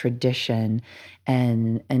like tradition.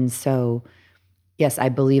 And so, yes, I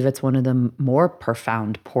believe it's one of the more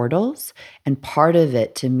profound portals. And part of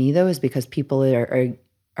it to me though, is because people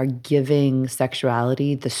are giving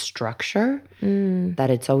sexuality the structure that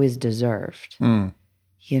it's always deserved.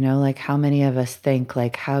 You know, like how many of us think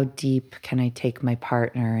like, how deep can I take my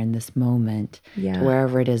partner in this moment to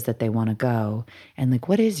wherever it is that they want to go? And like,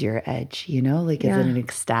 what is your edge? You know, like, is it an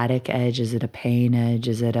ecstatic edge? Is it a pain edge?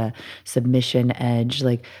 Is it a submission edge?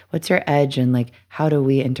 Like, what's your edge? And like, how do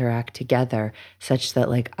we interact together such that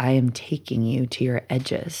like, I am taking you to your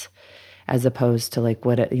edges as opposed to like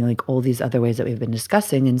what, you know, like all these other ways that we've been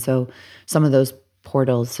discussing. And so some of those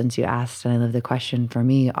portals, since you asked, and I love the question, for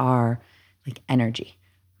me are like energy.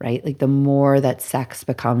 Right? Like the more that sex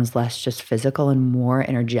becomes less just physical and more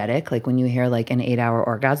energetic, like when you hear like an 8-hour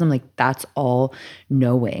orgasm, like that's all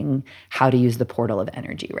knowing how to use the portal of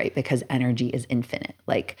energy, right? Because energy is infinite.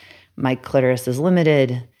 Like my clitoris is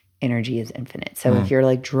limited, energy is infinite. So if you're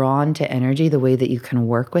like drawn to energy, the way that you can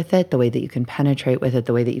work with it, the way that you can penetrate with it,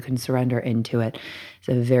 the way that you can surrender into it, it's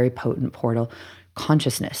a very potent portal.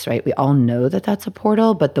 Consciousness, right? We all know that that's a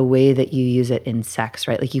portal, but the way that you use it in sex,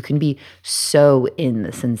 right? Like you can be so in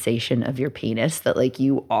the sensation of your penis that like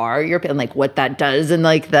you are your, and like what that does and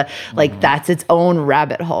like the, like that's its own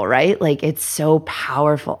rabbit hole, right? Like it's so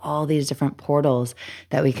powerful, all these different portals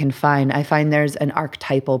that we can find. I find there's an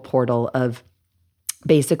archetypal portal of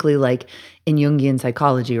basically like in Jungian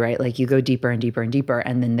psychology, right? Like you go deeper and deeper and deeper.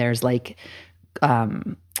 And then there's like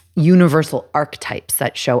universal archetypes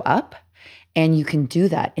that show up. And you can do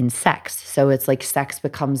that in sex. So it's like sex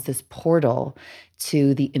becomes this portal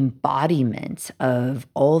to the embodiment of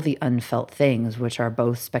all the unfelt things, which are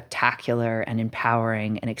both spectacular and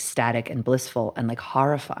empowering and ecstatic and blissful and like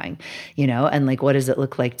horrifying, you know? And like, what does it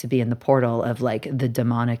look like to be in the portal of like the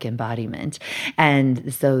demonic embodiment?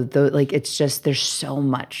 And so like, it's just, there's so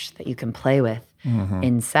much that you can play with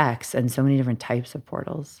in sex and so many different types of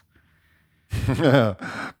portals.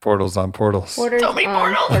 Portals on portals. So many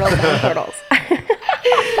portals. Portals on portals.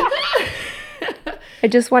 I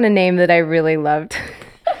just want a name that I really loved.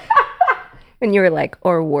 When you were like,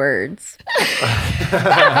 or words. Aubrey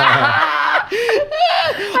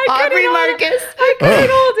Marcus. I couldn't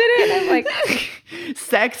hold it in. I'm like,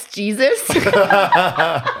 Sex Jesus,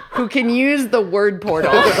 who can use the word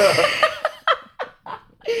portal.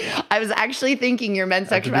 I was actually thinking your men's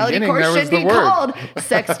sexuality course should be called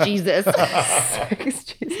Sex Jesus. Sex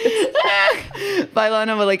Jesus.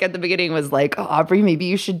 Vailana, like at the beginning was like, oh, Aubrey, maybe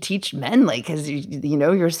you should teach men, like, because you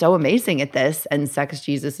know you're so amazing at this. And Sex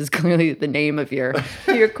Jesus is clearly the name of your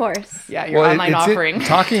course. Yeah, your online offering.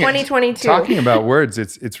 2022. Talking about words,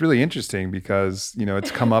 it's really interesting because you know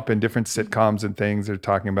it's come up in different sitcoms and things. They're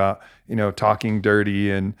talking about talking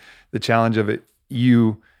dirty and the challenge of it.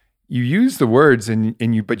 You use the words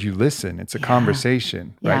but you listen. It's a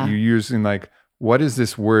conversation, right? Yeah. You're using like what is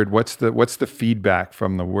this word? What's the feedback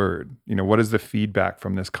from the word? What is the feedback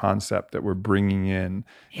from this concept that we're bringing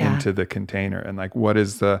into the container? And like, what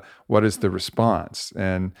is the response?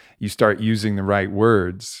 And you start using the right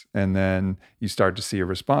words, and then you start to see a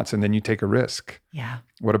response, and then you take a risk. Yeah.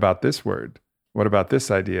 What about this word? What about this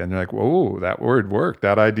idea? And you're like, whoa, that word worked.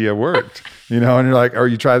 That idea worked. And you're like, or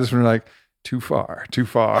you try this one, and you're like, too far.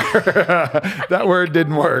 That word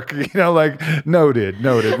didn't work. Like noted.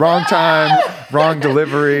 Wrong time, wrong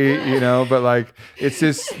delivery, but like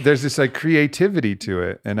there's this like creativity to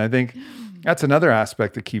it. And I think that's another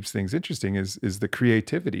aspect that keeps things interesting is the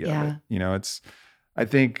creativity of it. I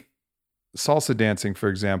think salsa dancing, for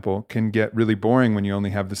example, can get really boring when you only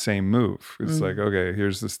have the same move. It's like, okay,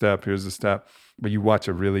 here's the step. But you watch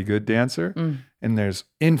a really good dancer and there's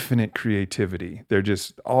infinite creativity. They're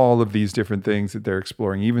just all of these different things that they're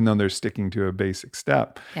exploring, even though they're sticking to a basic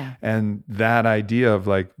step. Yeah. And that idea of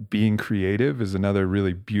like being creative is another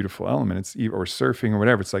really beautiful element. Or surfing or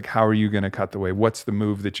whatever. It's like, how are you going to cut the wave? What's the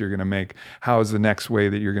move that you're going to make? How is the next way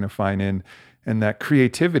that you're going to find in? And that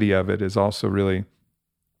creativity of it is also really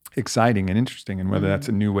exciting and interesting. And whether that's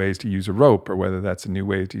a new ways to use a rope, or whether that's a new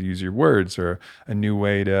way to use your words, or a new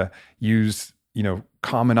way to use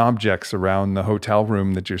common objects around the hotel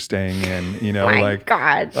room that you're staying in,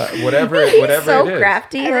 God. Whatever so it is.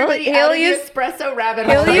 Crafty. He'll use espresso rabbit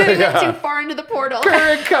hole. He'll use too far into the portal.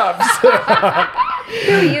 Current cups.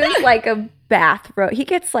 He'll use like a bath robe. He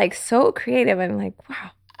gets like so creative. I'm like,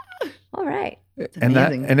 wow. All right.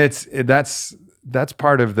 That's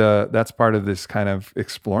part of this kind of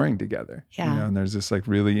exploring together. Yeah. And there's this like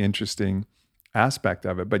really interesting aspect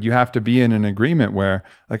of it, but you have to be in an agreement where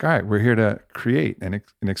like, all right, we're here to create and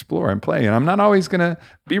explore and play. And I'm not always going to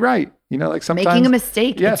be right. Like sometimes making a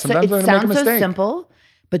mistake. Yeah. Sometimes it sounds so simple,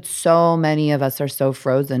 but so many of us are so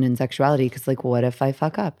frozen in sexuality. Cause like, what if I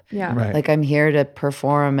fuck up? Yeah. Right. Like I'm here to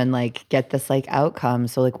perform and like get this like outcome.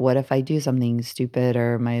 So like, what if I do something stupid,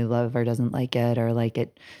 or my lover doesn't like it, or like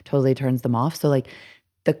it totally turns them off? So like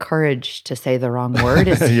the courage to say the wrong word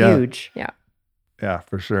is huge. Yeah. Yeah,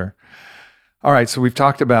 for sure. All right. So we've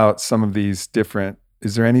talked about some of these different,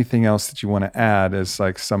 is there anything else that you want to add as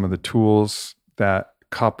like some of the tools that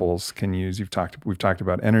couples can use? We've talked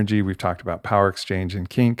about energy. We've talked about power exchange and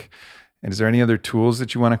kink. And is there any other tools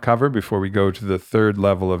that you want to cover before we go to the third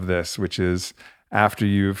level of this, which is after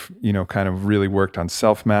you've, kind of really worked on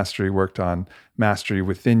self-mastery, worked on mastery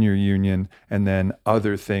within your union, and then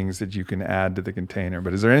other things that you can add to the container.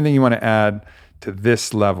 But is there anything you want to add to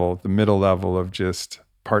this level, the middle level of just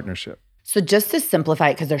partnership? So just to simplify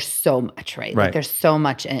it, because there's so much, right? Like there's so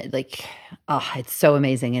much in it, like, it's so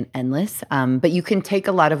amazing and endless. But you can take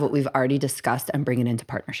a lot of what we've already discussed and bring it into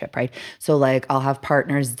partnership, right? So like I'll have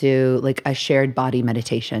partners do like a shared body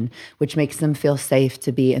meditation, which makes them feel safe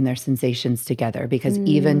to be in their sensations together. Because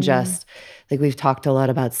even just like we've talked a lot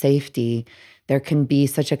about safety, there can be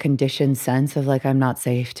such a conditioned sense of like, I'm not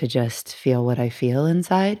safe to just feel what I feel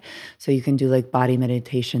inside. So you can do like body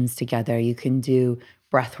meditations together. You can do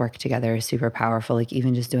breath work together is super powerful. Like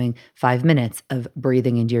even just doing 5 minutes of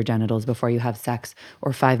breathing into your genitals before you have sex,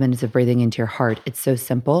 or 5 minutes of breathing into your heart. It's so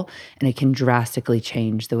simple, and it can drastically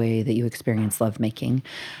change the way that you experience lovemaking.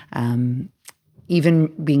 Even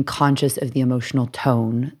being conscious of the emotional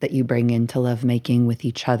tone that you bring into lovemaking with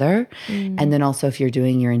each other. And then also if you're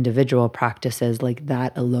doing your individual practices, like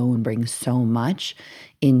that alone brings so much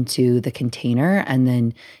into the container. And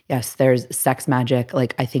then, yes, there's sex magic.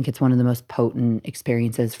 Like I think it's one of the most potent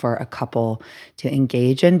experiences for a couple to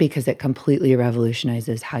engage in, because it completely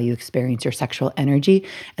revolutionizes how you experience your sexual energy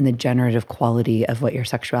and the generative quality of what your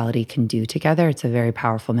sexuality can do together. It's a very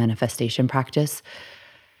powerful manifestation practice.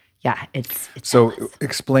 Yeah, it's so endless.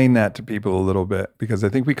 Explain that to people a little bit, because I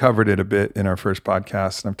think we covered it a bit in our first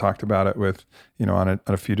podcast, and I've talked about it with, on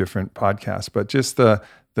a few different podcasts, but just the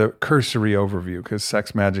cursory overview, because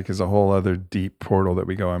sex magic is a whole other deep portal that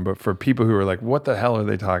we go in. But for people who are like, what the hell are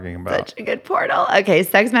they talking about? Such a good portal. Okay,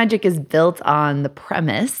 sex magic is built on the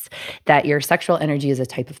premise that your sexual energy is a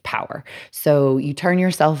type of power. So you turn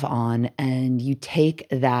yourself on and you take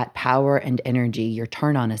that power and energy, your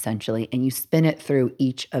turn on essentially, and you spin it through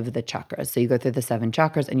each of the chakras. So you go through the 7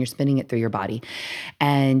 chakras and you're spinning it through your body.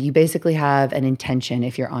 And you basically have an intention,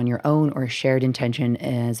 if you're on your own, or a shared intention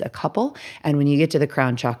as a couple. And when you get to the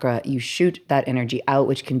crown chakra, you shoot that energy out,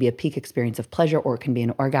 which can be a peak experience of pleasure or it can be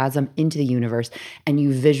an orgasm, into the universe, and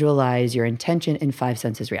you visualize your intention in 5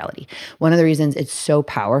 senses reality. One of the reasons it's so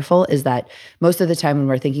powerful is that most of the time when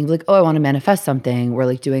we're thinking like, oh, I want to manifest something, we're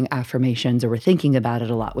like doing affirmations or we're thinking about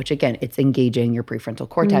it a lot, which again, it's engaging your prefrontal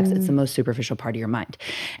cortex. It's the most superficial part of your mind.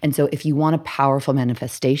 And so if you want a powerful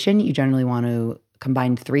manifestation, you generally want to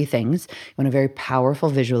combine 3 things. You want a very powerful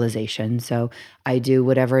visualization. So I do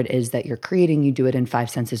whatever it is that you're creating, you do it in 5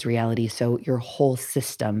 senses reality. So your whole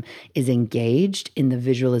system is engaged in the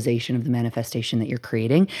visualization of the manifestation that you're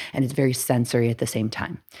creating, and it's very sensory at the same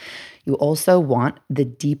time. You also want the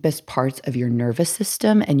deepest parts of your nervous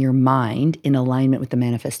system and your mind in alignment with the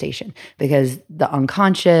manifestation, because the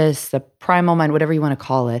unconscious, the primal mind, whatever you want to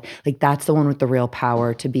call it, like that's the one with the real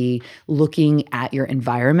power to be looking at your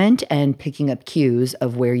environment and picking up cues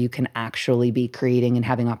of where you can actually be creating and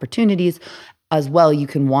having opportunities. As well, you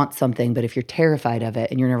can want something, but if you're terrified of it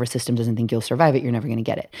and your nervous system doesn't think you'll survive it, you're never going to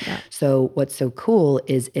get it. Yeah. So what's so cool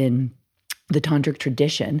is in the tantric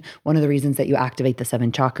tradition, one of the reasons that you activate the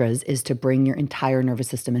 7 chakras is to bring your entire nervous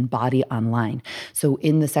system and body online. So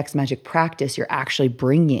in the sex magic practice, you're actually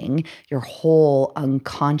bringing your whole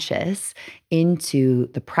unconscious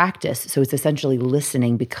into the practice. So it's essentially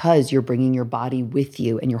listening, because you're bringing your body with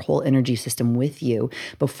you and your whole energy system with you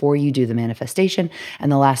before you do the manifestation.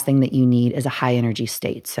 And the last thing that you need is a high energy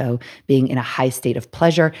state. So being in a high state of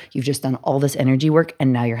pleasure, you've just done all this energy work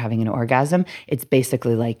and now you're having an orgasm. It's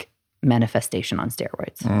basically like manifestation on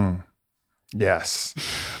steroids. Yes.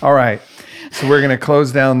 All right. So we're going to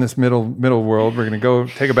close down this middle world. We're going to go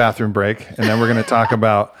take a bathroom break, and then we're going to talk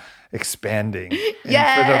about expanding. For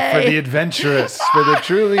the adventurous, for the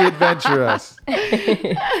truly adventurous.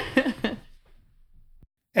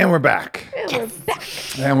 And we're back.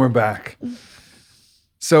 And we're back.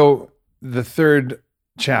 So the third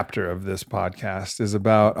chapter of this podcast is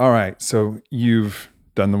about, all right, so you've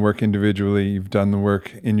done the work individually, you've done the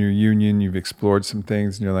work in your union, you've explored some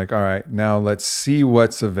things, and you're like, all right, now let's see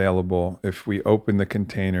what's available if we open the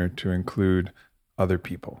container to include other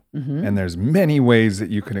people. Mm-hmm. And there's many ways that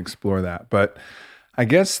you can explore that. But I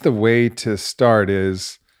guess the way to start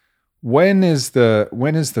is, when is the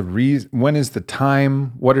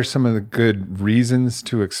time? What are some of the good reasons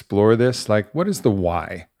to explore this? Like, what is the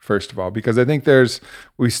why, first of all? Because I think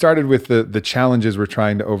we started with the challenges we're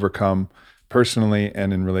trying to overcome personally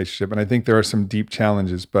and in relationship. And I think there are some deep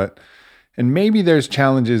challenges, and maybe there's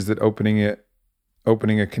challenges that opening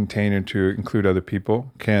a container to include other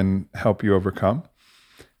people can help you overcome.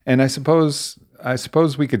 And I suppose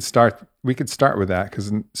we could start with that,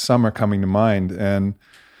 because some are coming to mind, and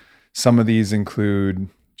some of these include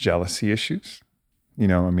jealousy issues.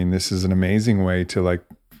 This is an amazing way to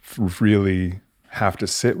really have to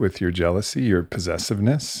sit with your jealousy, your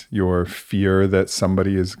possessiveness, your fear that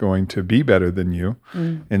somebody is going to be better than you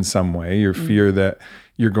in some way, your fear that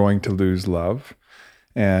you're going to lose love.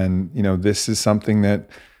 And, this is something that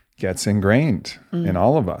gets ingrained in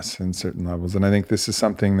all of us in certain levels. And I think this is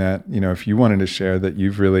something that, if you wanted to share, that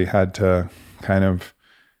you've really had to kind of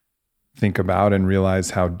think about and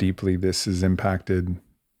realize how deeply this has impacted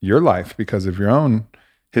your life because of your own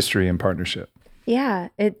history and partnership. Yeah,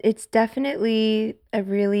 it's definitely a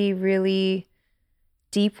really, really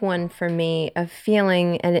deep one for me, of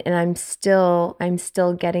feeling, and I'm still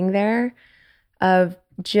getting there, of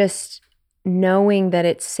just knowing that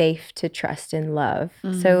it's safe to trust in love.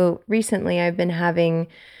 Mm-hmm. So recently I've been having,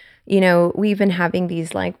 we've been having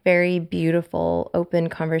these very beautiful open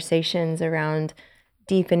conversations around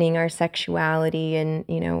deepening our sexuality and,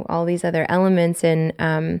 all these other elements.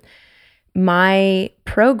 And my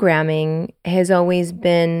programming has always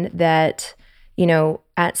been that,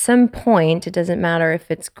 at some point, it doesn't matter if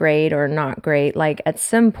it's great or not great, at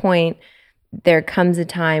some point there comes a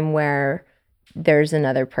time where there's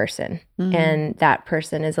another person, and that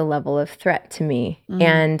person is a level of threat to me.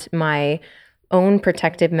 And my own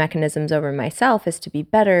protective mechanisms over myself is to be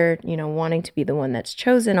better, wanting to be the one that's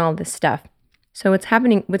chosen, all this stuff. So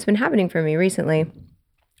what's been happening for me recently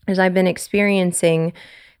is I've been experiencing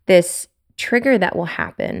this trigger that will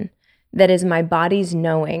happen, that is my body's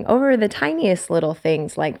knowing over the tiniest little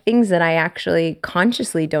things, like things that I actually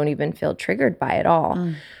consciously don't even feel triggered by at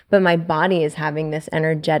all. But my body is having this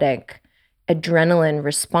energetic adrenaline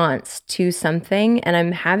response to something, and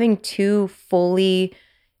I'm having two full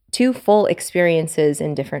experiences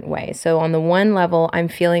in different ways. So on the one level, I'm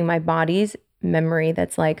feeling my body's memory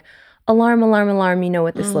that's like, alarm, alarm, alarm, you know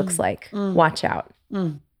what this looks like. Watch out.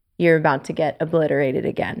 You're about to get obliterated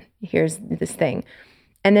again. Here's this thing.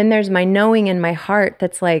 And then there's my knowing in my heart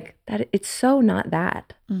that's like, that it's so not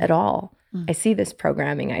that at all. I see this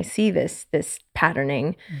programming. I see this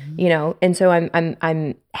patterning, and so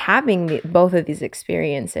I'm having both of these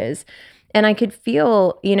experiences, and I could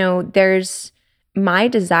feel, there's my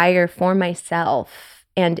desire for myself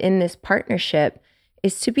and in this partnership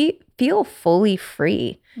is to feel fully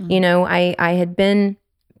free. I had been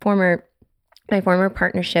my former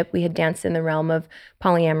partnership, we had danced in the realm of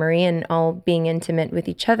polyamory and all being intimate with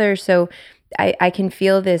each other. So I can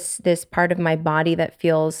feel this part of my body that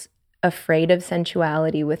feels afraid of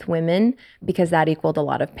sensuality with women, because that equaled a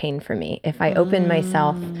lot of pain for me. If I opened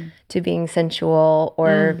myself to being sensual,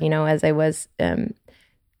 or, you know, as I was,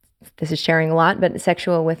 this is sharing a lot, but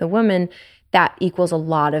sexual with a woman, that equals a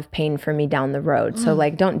lot of pain for me down the road. So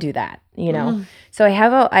like, don't do that, you know? So I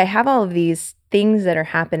have all of these things that are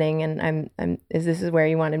happening, and this is where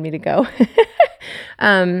you wanted me to go.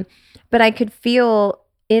 But I could feel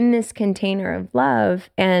in this container of love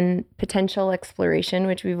and potential exploration,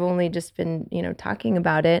 which we've only just been, you know, talking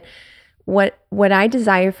about it. What I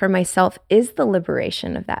desire for myself is the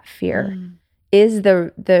liberation of that fear, is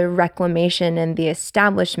the reclamation and the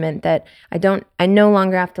establishment that I no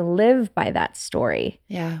longer have to live by that story.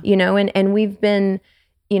 Yeah. You know, and we've been,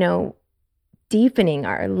 you know, deepening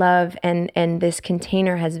our love, and this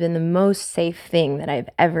container has been the most safe thing that I've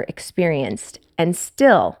ever experienced. And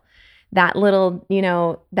still, that little, you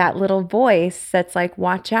know, that little voice that's like,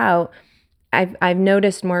 watch out, I've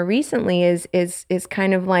noticed more recently is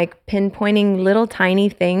kind of like pinpointing little tiny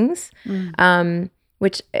things,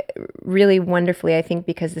 which really wonderfully, I think,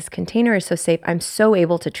 because this container is so safe, I'm so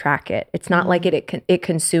able to track it. It's not like it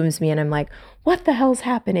consumes me and I'm like, what the hell's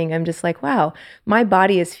happening? I'm just like, wow, my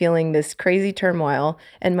body is feeling this crazy turmoil,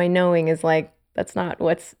 and my knowing is like, that's not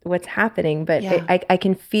what's happening. But I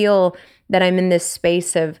can feel that I'm in this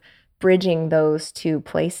space of bridging those two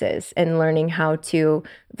places and learning how to,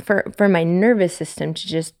 for my nervous system to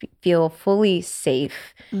just feel fully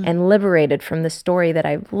safe and liberated from the story that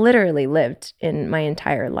I've literally lived in my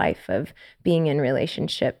entire life of being in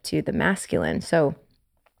relationship to the masculine. So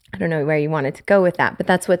I don't know where you wanted to go with that, but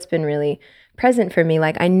that's what's been really present for me.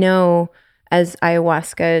 Like, I know, as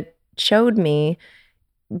ayahuasca showed me,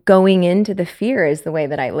 going into the fear is the way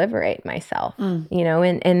that I liberate myself, you know,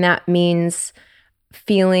 and that means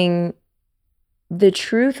feeling the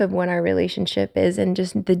truth of what our relationship is, and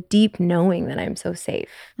just the deep knowing that I'm so safe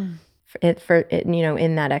for it, you know,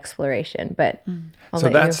 in that exploration. But so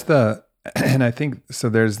that's and I think, so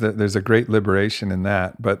there's a great liberation in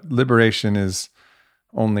that, but liberation is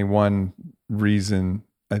only one reason,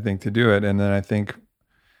 I think, to do it. And then I think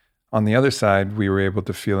on the other side, we were able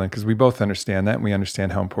to feel it, because we both understand that, and we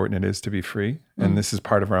understand how important it is to be free. And this is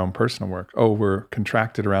part of our own personal work. Oh, we're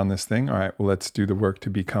contracted around this thing. All right, well, let's do the work to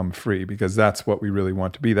become free, because that's what we really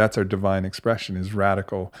want to be. That's our divine expression, is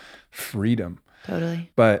radical freedom. Totally.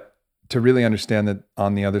 But to really understand that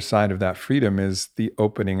on the other side of that freedom is the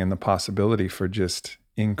opening and the possibility for just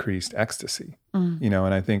increased ecstasy. You know,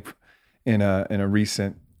 and I think in a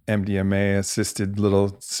recent MDMA assisted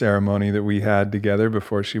little ceremony that we had together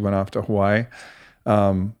before she went off to Hawaii,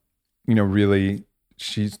 you know, really,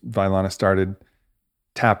 Vailana started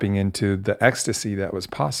tapping into the ecstasy that was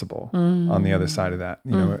possible on the other side of that,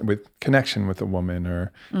 you know, with connection with a woman,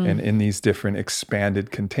 or and in these different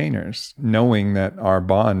expanded containers, knowing that our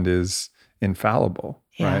bond is infallible,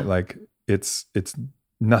 right? Like it's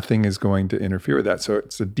nothing is going to interfere with that. So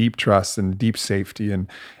it's a deep trust and deep safety,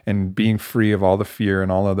 and being free of all the fear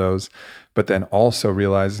and all of those, but then also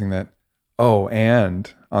realizing that, oh,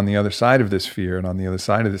 and on the other side of this fear and on the other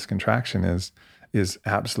side of this contraction is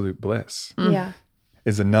absolute bliss. Yeah.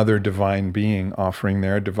 Is another divine being offering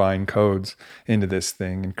their divine codes into this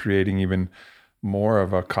thing and creating even more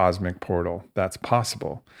of a cosmic portal that's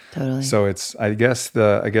possible. Totally. So it's, I guess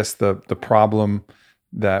the problem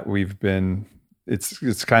that we've been,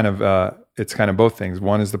 it's kind of both things.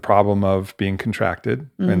 One is the problem of being contracted,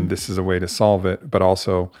 and this is a way to solve it, but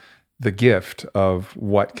also the gift of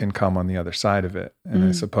what can come on the other side of it. And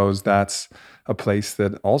I suppose that's a place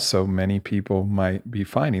that also many people might be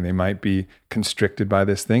finding. They might be constricted by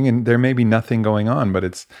this thing, and there may be nothing going on, but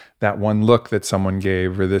it's that one look that someone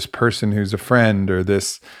gave, or this person who's a friend, or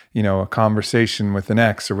this, you know, a conversation with an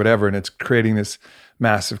ex or whatever, and it's creating this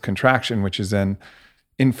massive contraction, which is then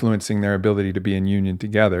influencing their ability to be in union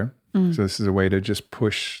together. So this is a way to just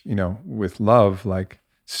push, you know, with love, like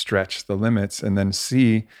stretch the limits, and then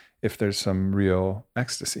see if there's some real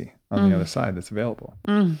ecstasy on the other side that's available.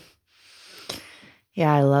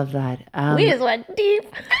 Yeah, I love that. We just went deep.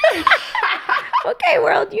 Okay,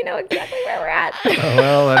 world, you know exactly where we're at.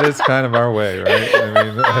 Well, that is kind of our way, right? I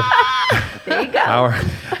mean, there you go. Our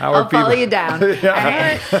I'll people, follow you down.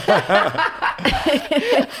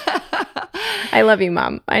 I love you,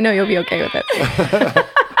 Mom. I know you'll be okay with it.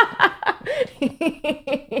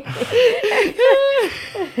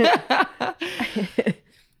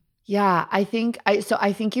 Yeah, I think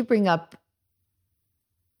you bring up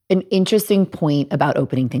an interesting point about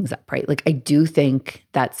opening things up, right? Like I do think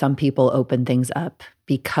that some people open things up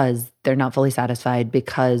because they're not fully satisfied,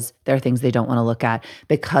 because there are things they don't want to look at,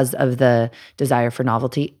 because of the desire for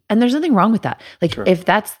novelty. And there's nothing wrong with that. Like if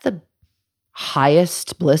that's the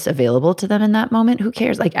highest bliss available to them in that moment, who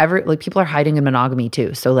cares? Like people are hiding in monogamy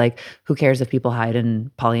too. So like who cares if people hide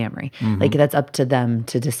in polyamory? Like that's up to them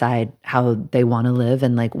to decide how they want to live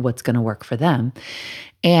and like what's going to work for them.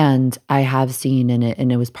 And I have seen in it,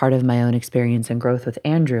 and it was part of my own experience and growth with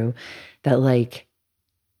Andrew, that like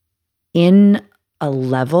in a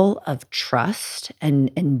level of trust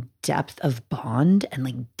and depth of bond and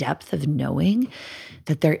like depth of knowing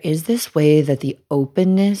that there is this way that the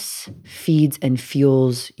openness feeds and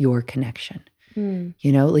fuels your connection. You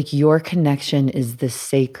know, like your connection is the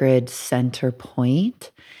sacred center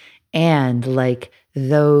point, and like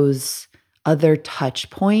those other touch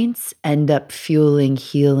points end up fueling,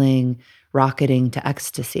 healing, rocketing to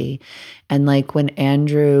ecstasy. And like when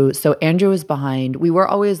Andrew was behind, we were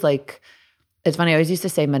always like, it's funny, I always used to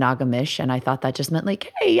say monogamish, and I thought that just meant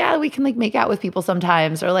like, hey, yeah, we can like make out with people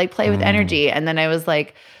sometimes or like play with energy. And then I was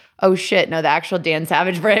like, oh shit, no, the actual Dan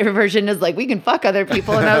Savage version is like, we can fuck other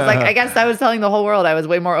people. And I was like, I guess I was telling the whole world I was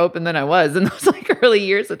way more open than I was in those like early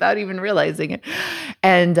years without even realizing it.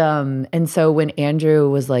 And so when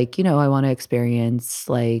Andrew was like, you know, I want to experience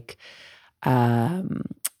like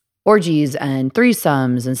orgies and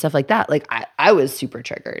threesomes and stuff like that, like I was super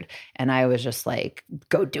triggered, and I was just like,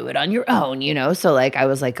 go do it on your own, you know? So like I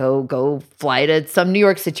was like, go fly to some New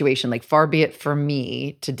York situation, like far be it from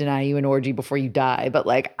me to deny you an orgy before you die, but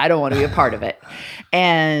like I don't want to be a part of it.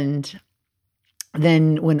 And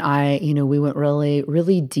then when we went really,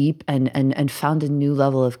 really deep and found a new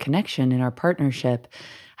level of connection in our partnership,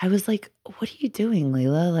 I was like, what are you doing,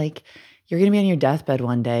 Layla? Like, you're going to be on your deathbed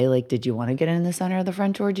one day. Like, did you want to get in the center of the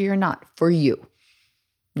French orgy or not? For you.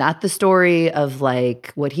 Not the story of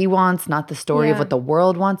like what he wants, not the story of what the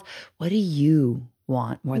world wants. What do you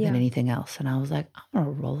want more than anything else? And I was like, I'm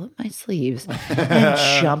going to roll up my sleeves and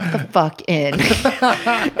jump the fuck in.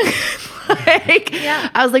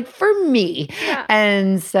 I was like, for me. Yeah.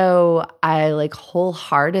 And so I like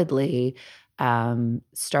wholeheartedly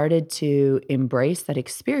started to embrace that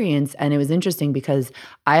experience. And it was interesting because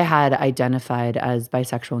I had identified as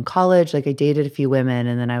bisexual in college. Like I dated a few women,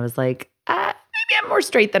 and then I was like, maybe I'm more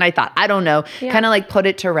straight than I thought. I don't know. Yeah. Kind of like put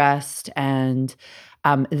it to rest. And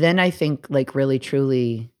then I think like really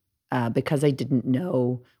truly, because I didn't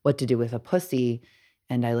know what to do with a pussy,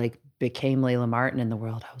 and I like became Layla Martin in the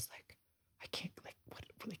world, I was like, I can't like, what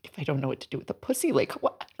like if I don't know what to do with a pussy, like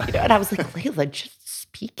what? You know? And I was like, Layla, just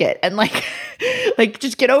speak it and like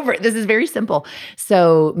just get over it. This is very simple.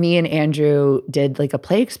 So me and Andrew did like a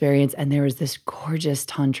play experience, and there was this gorgeous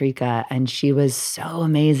tantrika, and she was so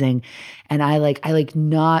amazing. And I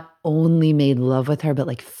not only made love with her, but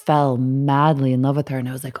like fell madly in love with her. And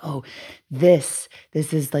I was like, oh, this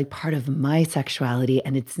is like part of my sexuality,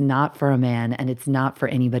 and it's not for a man, and it's not for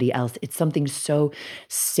anybody else. It's something so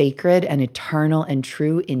sacred and eternal and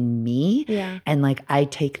true in me. Yeah. And like, I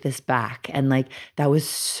take this back. And like, that was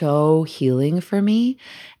so healing for me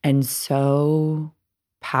and so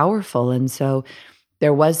powerful. And so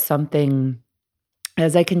there was something,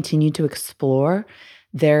 as I continued to explore,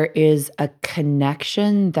 there is a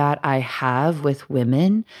connection that I have with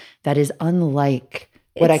women that is unlike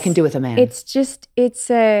what I can do with a man. It's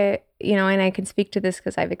a, you know, and I can speak to this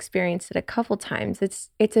because I've experienced it a couple times. It's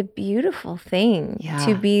a beautiful thing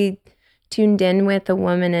to be tuned in with a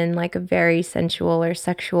woman in like a very sensual or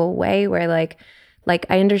sexual way, where like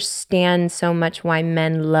I understand so much why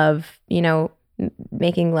men love, you know,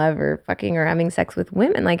 making love or fucking or having sex with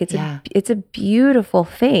women. Like it's a beautiful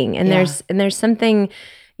thing. And there's something,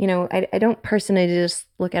 you know, I don't personally just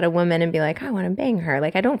look at a woman and be like, I want to bang her.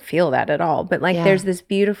 Like, I don't feel that at all. But like, there's this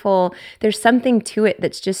beautiful, there's something to it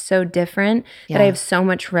that's just so different that I have so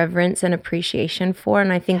much reverence and appreciation for.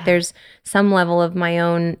 And I think there's some level of my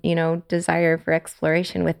own, you know, desire for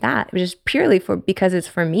exploration with that, just purely because it's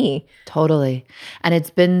for me. Totally. And it's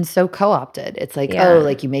been so co-opted. It's like, oh,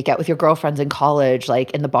 like you make out with your girlfriends in college, like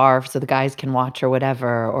in the bar so the guys can watch or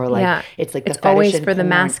whatever. Or like, it's like, it's always for the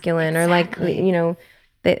masculine or like, you know,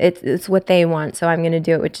 it's what they want, so I'm going to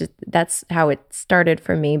do it, which is, that's how it started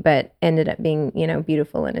for me, but ended up being, you know,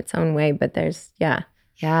 beautiful in its own way. But there's, Yeah,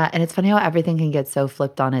 and it's funny how everything can get so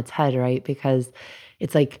flipped on its head, right? Because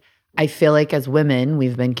it's like, I feel like as women,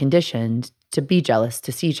 we've been conditioned to be jealous,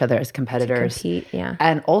 to see each other as competitors. To compete, yeah.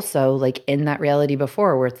 And also like in that reality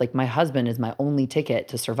before where it's like my husband is my only ticket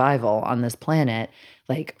to survival on this planet,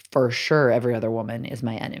 like for sure every other woman is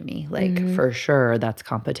my enemy. Like for sure that's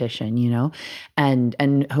competition, you know? And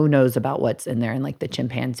who knows about what's in there in like the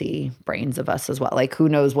chimpanzee brains of us as well. Like who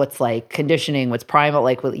knows what's like conditioning, what's primal,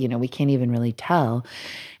 like, you know, we can't even really tell.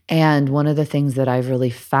 And one of the things that I've really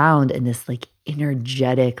found in this like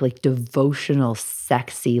energetic, like devotional,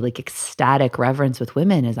 sexy, like ecstatic reverence with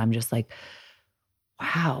women is I'm just like,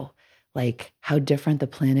 wow, like how different the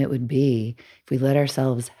planet would be if we let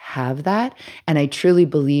ourselves have that. And I truly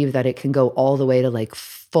believe that it can go all the way to like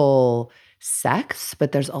full sex,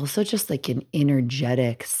 but there's also just like an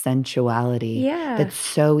energetic sensuality that's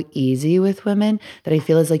so easy with women that I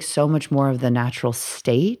feel is like so much more of the natural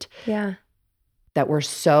state. Yeah. That we're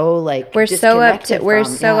so like we're so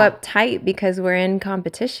uptight because we're in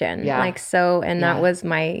competition. Like so, and that was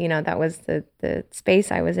my, you know, that was the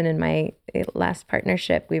space I was in my last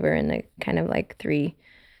partnership. We were in a kind of like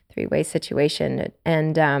three-way situation,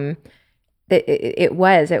 and it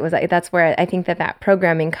was like that's where I think that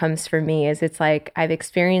programming comes for me. Is it's like I've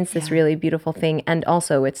experienced this really beautiful thing, and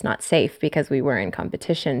also it's not safe because we were in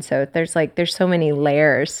competition. So there's so many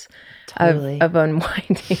layers. Totally. Of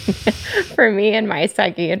unwinding for me and my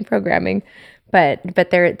psyche and programming, but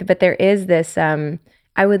there is this.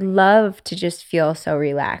 I would love to just feel so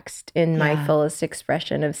relaxed in my fullest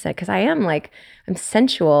expression of sex because I'm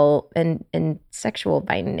sensual and sexual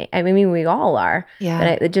by nature. I mean, we all are.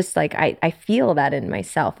 Yeah. But I feel that in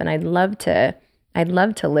myself, and I'd love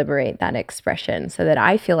to liberate that expression so that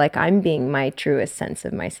I feel like I'm being my truest sense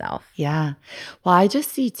of myself. Yeah. Well, I just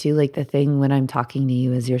see too, like the thing when I'm talking to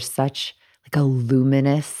you is you're such like a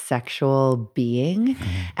luminous sexual being.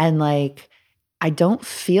 And like, I don't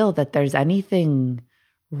feel that there's anything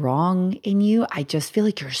wrong in you. I just feel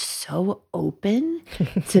like you're so open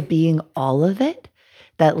to being all of it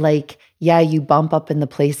that like, yeah, you bump up in the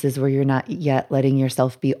places where you're not yet letting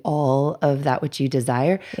yourself be all of that which you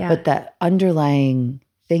desire. Yeah. But the underlying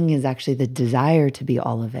thing is actually the desire to be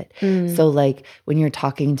all of it. So like when you're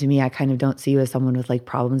talking to me, I kind of don't see you as someone with like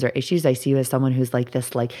problems or issues. I see you as someone who's like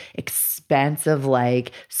this like expansive,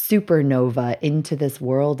 like supernova into this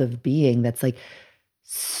world of being that's like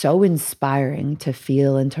so inspiring to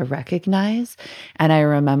feel and to recognize. And I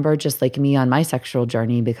remember just like me on my sexual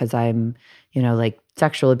journey because I'm, you know, like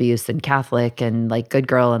sexual abuse and Catholic and like good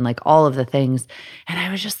girl and like all of the things. And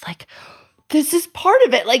I was just like, this is part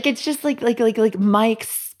of it. Like, it's just like my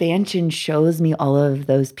expansion shows me all of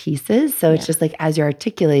those pieces. So it's just like, as you're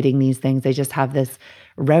articulating these things, I just have this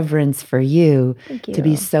reverence for you to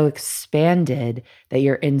be so expanded that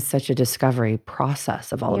you're in such a discovery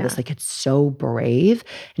process of all of this. Like, it's so brave.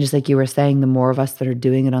 And just like you were saying, the more of us that are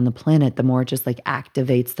doing it on the planet, the more it just like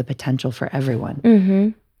activates the potential for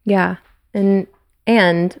everyone. Yeah.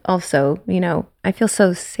 And also, you know, I feel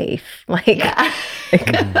so safe. Like,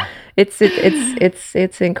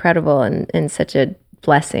 it's incredible and such a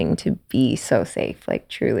blessing to be so safe, like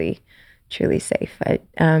truly safe.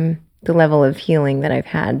 The level of healing that I've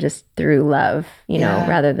had just through love, you know,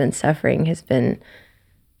 rather than suffering has been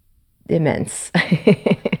immense.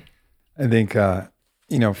 I think,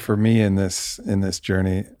 you know, for me in this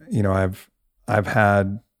journey, you know, I've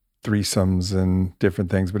had threesomes and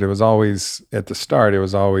different things, but it was always at the start, it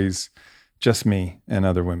was always just me and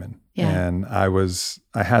other women. Yeah. And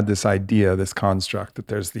I had this idea, this construct that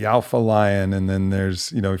there's the alpha lion and then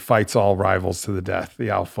there's, you know, he fights all rivals to the death,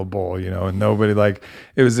 the alpha bull, you know, and nobody like,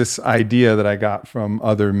 it was this idea that I got from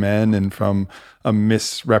other men and from a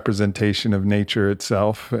misrepresentation of nature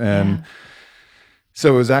itself. And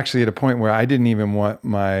so it was actually at a point where I didn't even want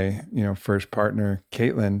my, you know, first partner,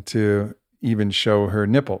 Caitlin, to even show her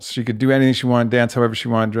nipples. She could do anything she wanted, dance however she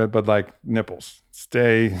wanted, but like nipples.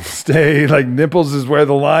 Stay, like nipples is where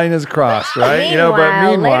the line is crossed, right? You know, but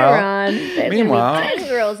meanwhile, 10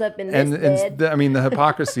 girls up in this bed. I mean, the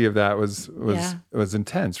hypocrisy of that was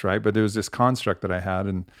intense, right? But it was this construct that I had,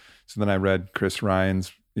 and so then I read Chris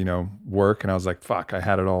Ryan's, you know, work, and I was like, "Fuck, I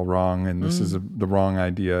had it all wrong, and this is the wrong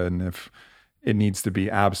idea, and if it needs to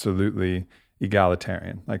be absolutely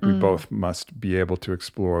egalitarian, like we both must be able to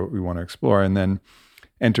explore what we want to explore," and then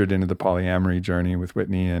entered into the polyamory journey with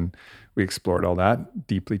Whitney, and we explored all that.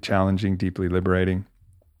 Deeply challenging, deeply liberating.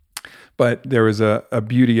 But there was a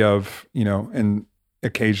beauty of, you know, and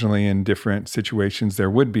occasionally in different situations,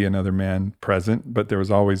 there would be another man present, but there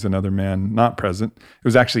was always another man not present. It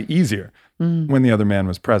was actually easier when the other man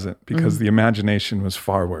was present because the imagination was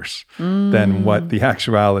far worse than what the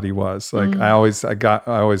actuality was. Like I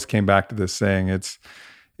always came back to this saying,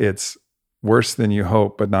 it's worse than you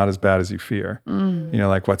hope, but not as bad as you fear. You know,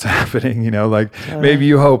 like what's happening, you know, like maybe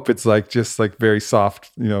you hope it's like just like very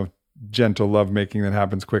soft, you know, gentle lovemaking that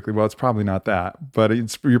happens quickly. Well, it's probably not that, but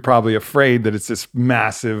you're probably afraid that it's this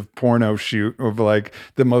massive porno shoot of like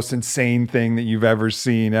the most insane thing that you've ever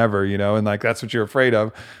seen ever, you know, and like that's what you're afraid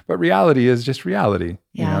of. But reality is just reality.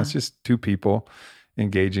 You know, it's just two people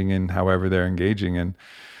engaging in however they're engaging. And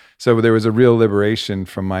so there was a real liberation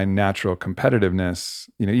from my natural competitiveness,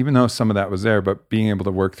 you know, even though some of that was there, but being able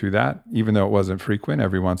to work through that, even though it wasn't frequent,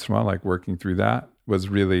 every once in a while, like working through that was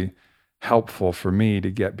really helpful for me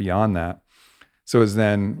to get beyond that. So as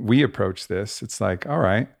then we approach this, it's like, all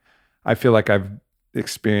right, I feel like I've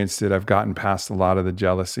experienced it. I've gotten past a lot of the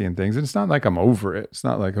jealousy and things. And it's not like I'm over it. It's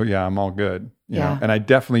not like, oh yeah, I'm all good. You know? And I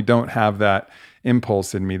definitely don't have that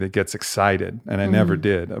impulse in me that gets excited. And I never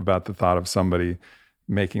did about the thought of somebody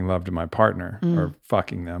making love to my partner or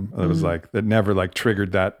fucking them. It was like, that never like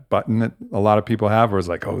triggered that button that a lot of people have where it's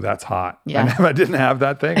like, oh, that's hot. I didn't have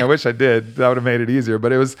that thing. I wish I did. That would have made it easier,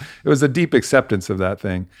 but it was a deep acceptance of that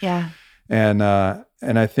thing. Yeah. And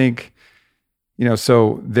I think, you know,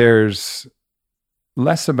 so there's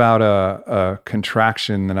less about a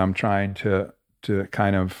contraction that I'm trying to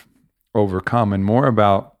kind of overcome and more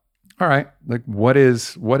about, all right, like what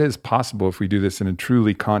is possible if we do this in a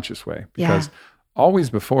truly conscious way? Because always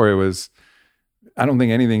before it was, I don't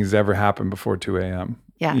think anything's ever happened before 2 a.m.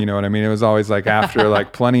 Yeah. You know what I mean? It was always like after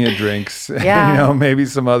like plenty of drinks, you know, maybe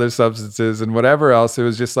some other substances and whatever else. It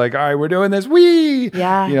was just like, all right, we're doing this. You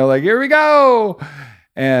know, like, here we go.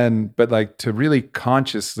 But like to really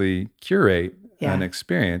consciously curate an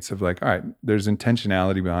experience of like, all right, there's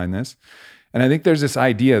intentionality behind this. And I think there's this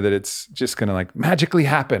idea that it's just going to like magically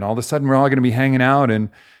happen. All of a sudden we're all going to be hanging out and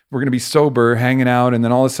we're going to be sober, hanging out, and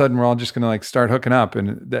then all of a sudden we're all just going to like start hooking up,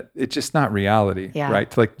 and that it's just not reality,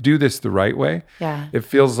 right? To like do this the right way, it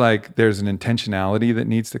feels like there's an intentionality that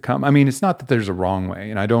needs to come. I mean, it's not that there's a wrong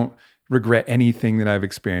way, and I don't regret anything that I've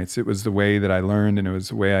experienced. It was the way that I learned, and it was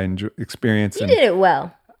the way I experienced. You did it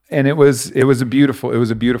well, and it was a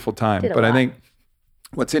beautiful time. But I think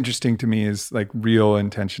what's interesting to me is like real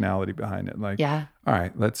intentionality behind it. Like, all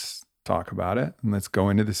right, let's talk about it, and let's go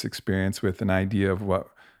into this experience with an idea of what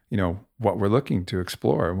we're looking to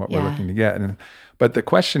explore and what we're looking to get. But the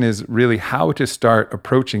question is really how to start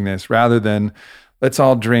approaching this rather than let's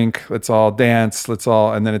all drink, let's all dance,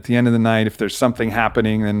 and then at the end of the night, if there's something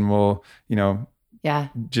happening, then we'll,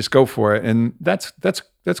 just go for it. And that's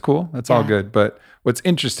cool. That's all good. But what's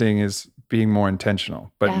interesting is being more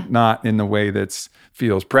intentional, but not in the way that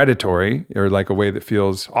feels predatory or like a way that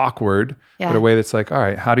feels awkward, but a way that's like, all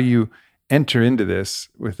right, how do you enter into this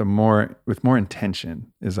with more intention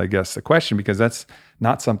is, I guess, the question, because that's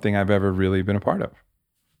not something I've ever really been a part of.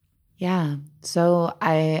 Yeah. So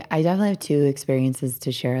I definitely have two experiences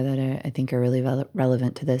to share that I think are really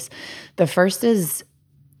relevant to this. The first is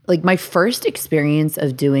like my first experience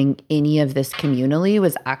of doing any of this communally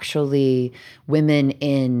was actually women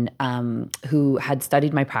who had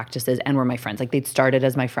studied my practices and were my friends. Like they'd started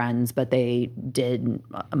as my friends, but they did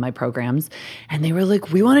my programs, and they were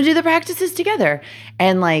like, we want to do the practices together.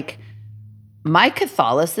 And like my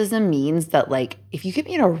Catholicism means that like if you get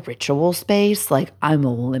me in a ritual space, like I'm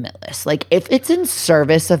limitless. Like if it's in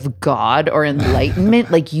service of God or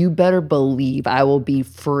enlightenment, like you better believe I will be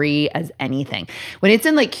free as anything. When it's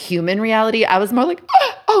in like human reality, I was more like,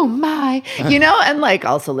 oh my, and like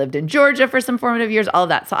also lived in Georgia for some formative years, all of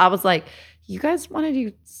that. So I was like, you guys want to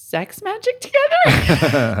do sex magic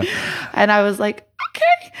together? And I was like,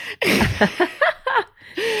 okay.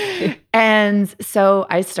 And so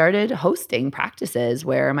I started hosting practices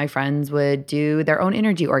where my friends would do their own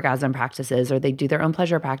energy orgasm practices or they'd do their own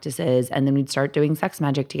pleasure practices, and then we'd start doing sex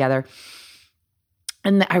magic together.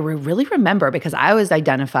 And I really remember, because I was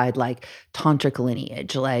identified like tantric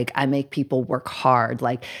lineage, like I make people work hard,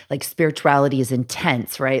 like spirituality is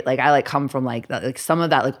intense, right? Like I like come from like some of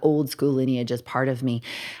that like old school lineage as part of me.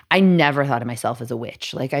 I never thought of myself as a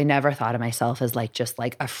witch. Like I never thought of myself as like just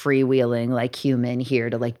like a freewheeling like human here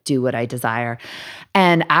to like do what I desire.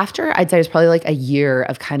 And after, I'd say it was probably like a year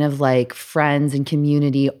of kind of like friends and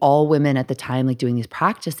community, all women at the time, like doing these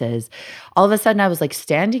practices, all of a sudden I was like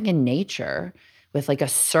standing in nature with like a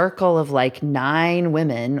circle of like 9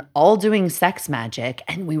 women all doing sex magic,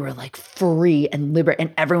 and we were like free and liberate,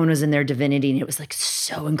 and everyone was in their divinity, and it was like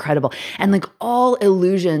so incredible. And like all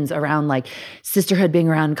illusions around like sisterhood being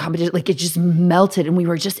around competition, like it just melted, and we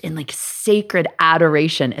were just in like sacred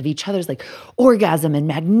adoration of each other's like orgasm and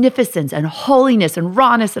magnificence and holiness and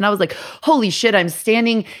rawness. And I was like, holy shit, I'm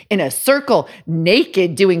standing in a circle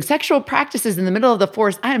naked doing sexual practices in the middle of the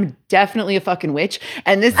forest. I am definitely a fucking witch.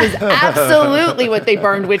 And this is absolutely what they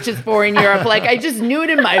burned witches for in Europe. Like, I just knew it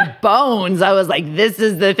in my bones. I was like, this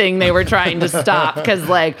is the thing they were trying to stop. Because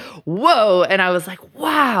like, whoa. And I was like,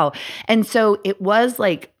 wow. And so it was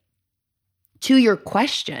like, to your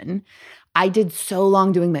question, I did so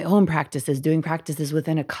long doing my own practices, doing practices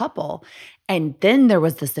within a couple. And then there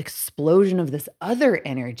was this explosion of this other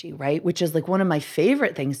energy, right? Which is like one of my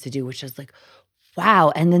favorite things to do, which is like,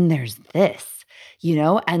 wow. And then there's this.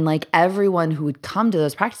 And like everyone who would come to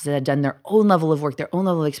those practices had done their own level of work, their own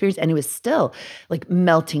level of experience. And it was still like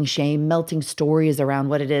melting shame, melting stories around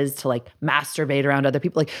what it is to like masturbate around other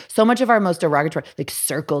people. Like so much of our most derogatory, like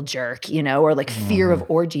circle jerk, or like fear of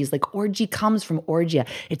orgies. Like orgy comes from orgia.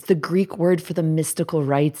 It's the Greek word for the mystical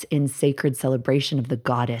rites in sacred celebration of the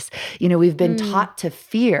goddess. We've been taught to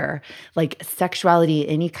fear like sexuality,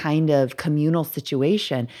 any kind of communal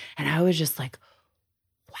situation. And I was just like,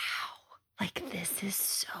 like, this is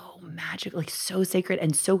so magical, like so sacred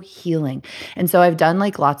and so healing. And so I've done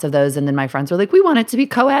like lots of those. And then my friends were like, we want it to be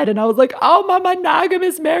co-ed. And I was like, oh, my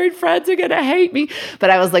monogamous married friends are going to hate me. But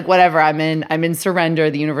I was like, whatever, I'm in surrender.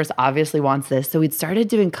 The universe obviously wants this. So we'd started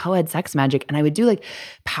doing co-ed sex magic, and I would do like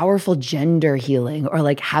powerful gender healing, or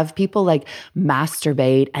like have people like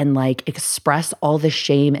masturbate and like express all the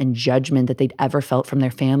shame and judgment that they'd ever felt from their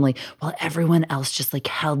family, while everyone else just like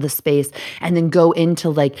held the space, and then go into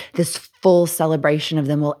like this full celebration of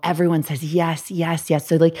them while everyone says yes, yes, yes.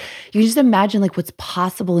 So like you just imagine like what's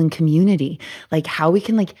possible in community, like how we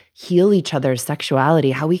can like heal each other's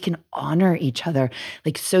sexuality, how we can honor each other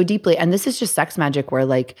like so deeply. And this is just sex magic where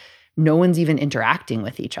like no one's even interacting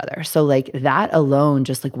with each other. So like that alone,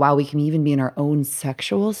 just like, wow, we can even be in our own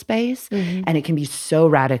sexual space, and it can be so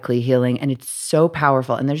radically healing, and it's so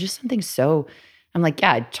powerful. And there's just something so, I'm like,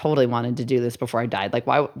 yeah, I totally wanted to do this before I died. Like,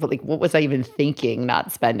 why, like, what was I even thinking,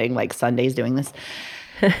 not spending like Sundays doing this?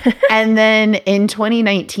 And then in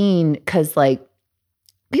 2019, because like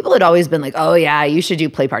people had always been like, oh yeah, you should do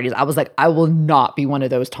play parties. I was like, I will not be one of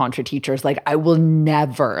those Tantra teachers. Like I will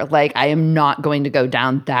never, like I am not going to go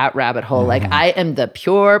down that rabbit hole. Like I am the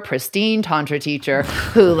pure, pristine Tantra teacher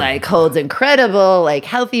who like holds incredible, like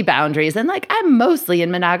healthy boundaries. And like, I'm mostly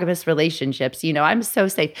in monogamous relationships, I'm so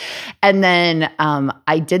safe. And then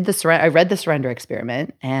I read The Surrender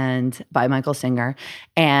Experiment and by Michael Singer,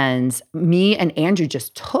 and me and Andrew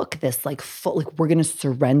just took this like full, like we're going to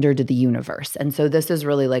surrender to the universe. And so this is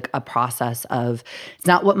really like a process of, it's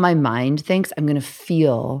not what my mind thinks. I'm going to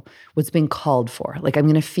feel what's being called for. Like I'm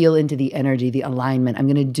going to feel into the energy, the alignment. I'm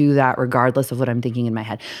going to do that regardless of what I'm thinking in my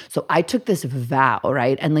head. So I took this vow,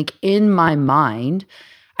 right? And like in my mind,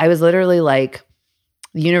 I was literally like,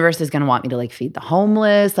 the universe is going to want me to like feed the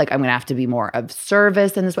homeless. Like I'm going to have to be more of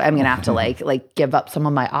service in this way. I'm going to have to like give up some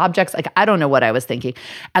of my objects. Like I don't know what I was thinking.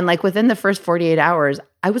 And like within the first 48 hours,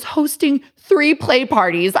 I was hosting 3 play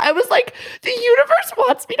parties. I was like, the universe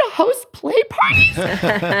wants me to host play parties?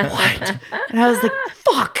 What? And I was like,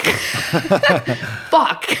 fuck.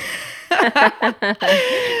 Fuck.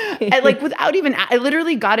 And like without even, I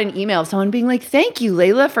literally got an email of someone being like, thank you,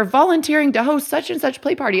 Layla, for volunteering to host such and such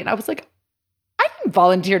play party. And I was like, I didn't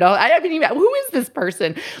volunteer to, I haven't even, who is this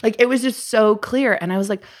person? Like, it was just so clear. And I was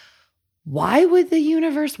like, why would the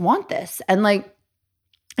universe want this? And like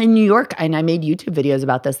in New York, and I made YouTube videos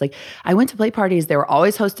about this, like I went to play parties. They were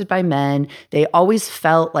always hosted by men. They always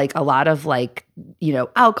felt like a lot of like,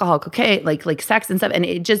 alcohol, cocaine, like sex and stuff. And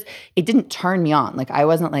it didn't turn me on. Like, I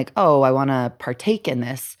wasn't like, oh, I want to partake in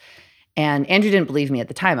this. And Andrew didn't believe me at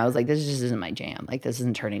the time. I was like, this just isn't my jam. Like, this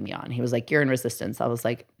isn't turning me on. He was like, you're in resistance. I was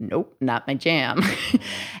like, nope, not my jam.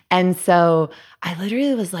 And so I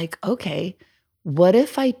literally was like, okay, what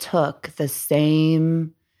if I took the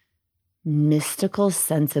same mystical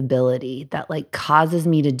sensibility that like causes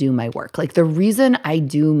me to do my work? Like the reason I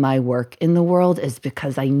do my work in the world is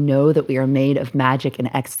because I know that we are made of magic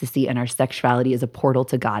and ecstasy, and our sexuality is a portal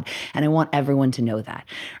to God. And I want everyone to know that,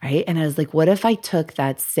 right? And I was like, what if I took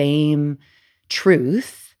that same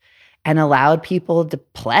truth and allowed people to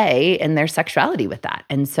play in their sexuality with that?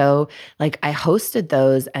 And so like I hosted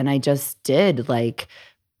those, and I just did like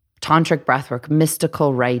tantric breathwork,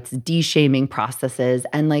 mystical rites, de-shaming processes,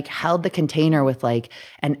 and like held the container with like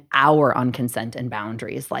an hour on consent and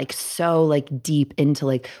boundaries, like so like deep into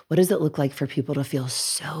like, what does it look like for people to feel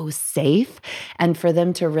so safe and for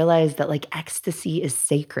them to realize that like ecstasy is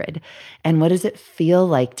sacred? And what does it feel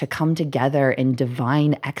like to come together in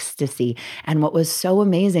divine ecstasy? And what was so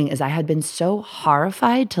amazing is I had been so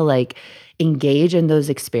horrified to like engage in those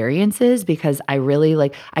experiences because I really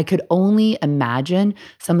I could only imagine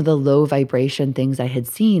some of the low vibration things I had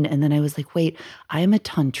seen. And then I was like, wait, I am a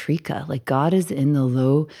tantrika. Like God is in the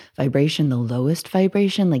low vibration, the lowest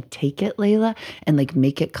vibration. Like take it, Layla, and like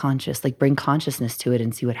make it conscious, like bring consciousness to it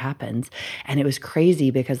and see what happens. And it was crazy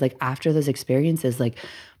because like after those experiences, like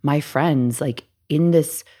my friends, like in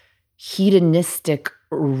this hedonistic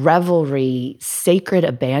revelry, sacred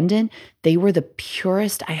abandon, they were the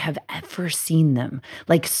purest I have ever seen them.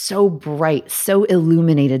 Like so bright, so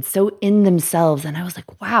illuminated, so in themselves. And I was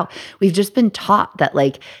like, wow, we've just been taught that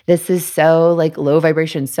like this is so like low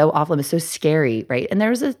vibration, so off limits, so scary, right? And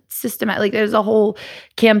there's a systematic, there's a whole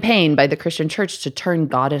campaign by the Christian church to turn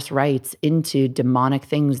goddess rites into demonic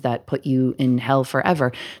things that put you in hell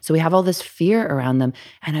forever. So we have all this fear around them.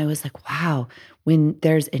 And I was like, wow, when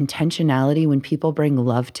there's intentionality, when people bring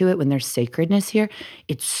love to it, when there's sacredness here,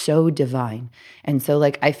 it's so divine. And so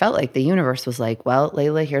like I felt like the universe was like, well,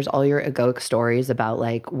 Layla, here's all your egoic stories about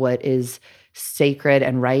like what is sacred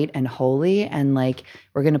and right and holy. And like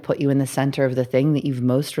we're gonna put you in the center of the thing that you've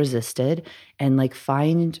most resisted and like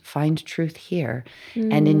find truth here.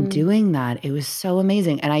 And in doing that, it was so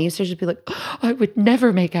amazing. And I used to just be like, oh, I would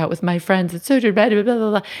never make out with my friends. It's so blah, blah, blah,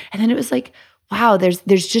 blah. And then it was like, wow, there's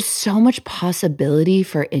just so much possibility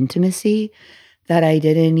for intimacy that I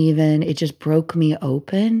didn't even, it just broke me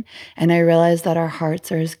open. And I realized that our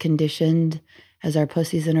hearts are as conditioned as our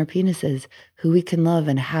pussies and our penises, who we can love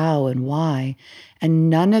and how and why. And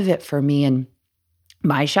none of it for me and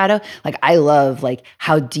my shadow, like I love like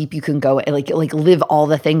how deep you can go and like live all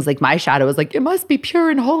the things. Like my shadow is like, it must be pure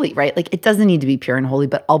and holy, right? Like it doesn't need to be pure and holy,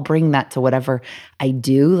 but I'll bring that to whatever I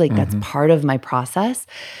do. Like that's part of my process.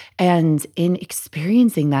 And in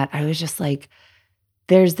experiencing that, I was just like,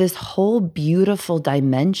 there's this whole beautiful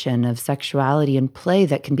dimension of sexuality and play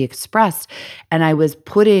that can be expressed. And I was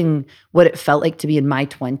putting what it felt like to be in my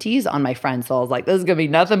 20s on my friends. So I was like, this is going to be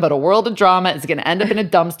nothing but a world of drama. It's going to end up in a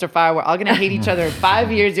dumpster fire. We're all going to hate each other in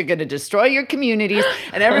 5 years. You're going to destroy your communities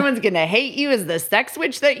and everyone's going to hate you as the sex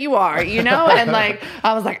witch that you are, you know? And like,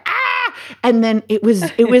 I was like, ah! And then it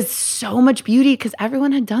was so much beauty because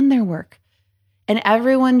everyone had done their work. And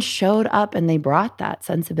everyone showed up and they brought that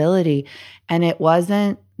sensibility. And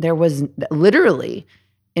there was literally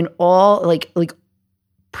in all, like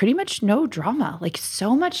pretty much no drama, like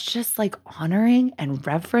so much just like honoring and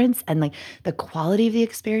reverence and like the quality of the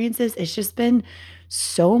experiences. It's just been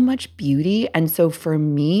so much beauty. And so for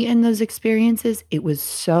me in those experiences, it was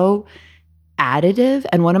so additive.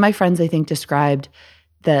 And one of my friends, I think, described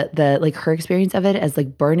the like her experience of it as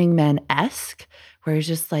like Burning Man-esque, where it's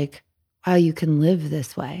just like, wow, you can live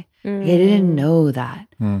this way. I didn't know that.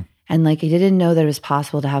 And like, I didn't know that it was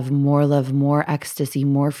possible to have more love, more ecstasy,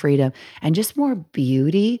 more freedom, and just more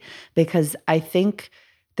beauty. Because I think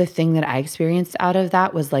the thing that I experienced out of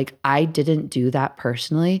that was like, I didn't do that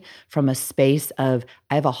personally from a space of,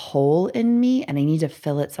 I have a hole in me and I need to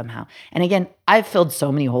fill it somehow. And again, I've filled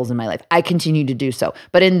so many holes in my life. I continue to do so.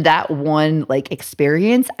 But in that one like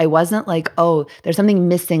experience, I wasn't like, oh, there's something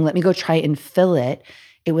missing. Let me go try and fill it.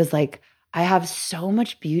 It was like, I have so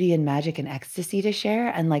much beauty and magic and ecstasy to share.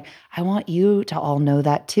 And like, I want you to all know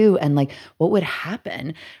that too. And like, what would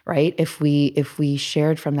happen, right? If we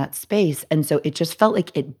shared from that space. And so it just felt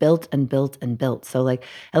like it built and built and built. So like,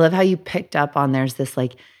 I love how you picked up on there's this,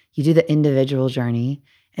 like, you do the individual journey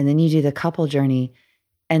and then you do the couple journey.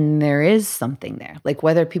 And there is something there, like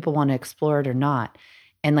whether people want to explore it or not.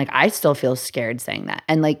 And like, I still feel scared saying that.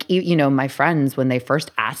 And like, you know, my friends, when they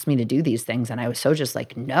first asked me to do these things, and I was so just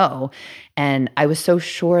like, no. And I was so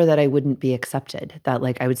sure that I wouldn't be accepted, that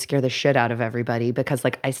like I would scare the shit out of everybody because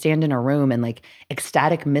like I stand in a room and like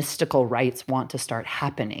ecstatic mystical rites want to start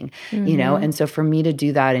happening, you know? And so for me to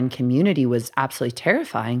do that in community was absolutely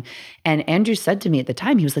terrifying. And Andrew said to me at the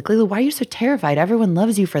time, he was like, Layla, why are you so terrified? Everyone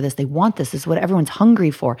loves you for this. They want this. This is what everyone's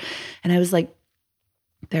hungry for. And I was like,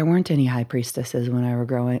 there weren't any high priestesses when I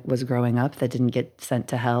was growing up that didn't get sent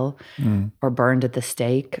to hell or burned at the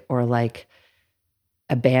stake or like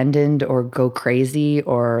abandoned or go crazy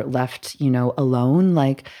or left, you know, alone.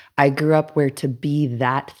 Like I grew up where to be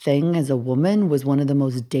that thing as a woman was one of the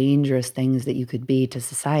most dangerous things that you could be to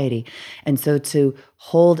society. And so to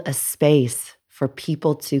hold a space for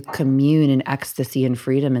people to commune in ecstasy and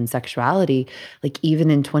freedom and sexuality, like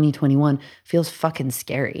even in 2021, feels fucking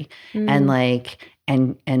scary. And like,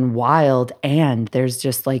 and wild, and there's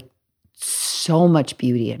just like so much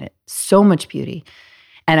beauty in it, so much beauty.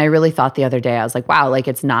 And I really thought the other day, I was like, wow, like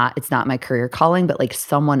it's not my career calling, but like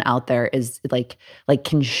someone out there is like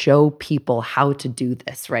can show people how to do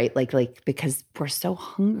this, right? Like because we're so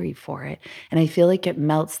hungry for it. And I feel like it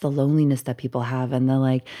melts the loneliness that people have and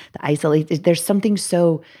the isolation. There's something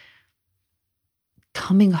so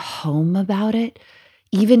coming home about it.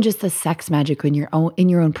 Even just the sex magic when you're in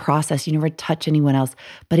your own process, you never touch anyone else.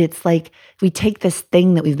 But it's like we take this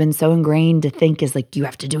thing that we've been so ingrained to think is like, you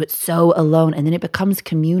have to do it so alone. And then it becomes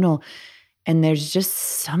communal. And there's just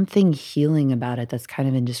something healing about it that's kind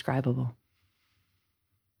of indescribable.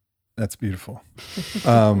 That's beautiful.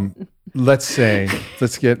 Let's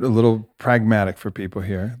get a little pragmatic for people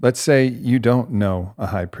here. Let's say you don't know a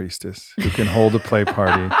high priestess who can hold a play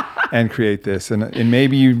party and create this. And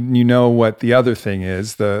maybe you know what the other thing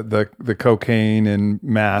is, the cocaine and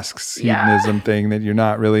masks, hedonism thing, that you're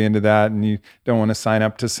not really into that and you don't want to sign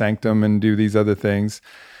up to Sanctum and do these other things.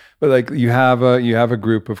 But like you have a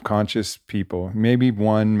group of conscious people, maybe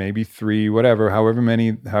one, maybe three, whatever, however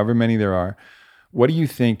many there are. What do you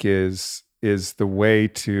think is the way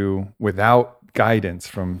to, without guidance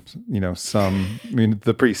from,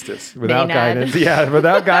 the priestess, without guidance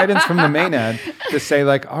from the Maenad, to say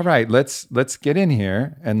like, all right, let's get in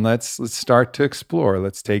here and let's start to explore.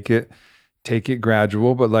 Let's take it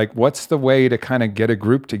gradual. But like, what's the way to kind of get a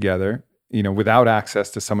group together, without access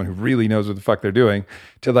to someone who really knows what the fuck they're doing,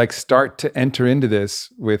 to like start to enter into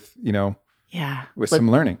this with, with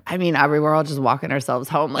some learning. I mean, we're all just walking ourselves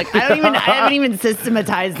home. Like I haven't even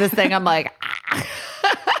systematized this thing. I'm like,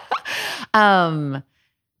 I'd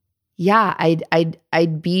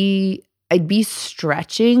be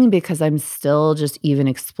stretching because I'm still just even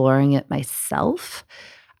exploring it myself.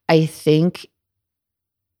 I think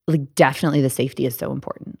like definitely the safety is so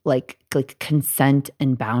important. Like consent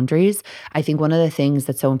and boundaries. I think one of the things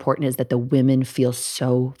that's so important is that the women feel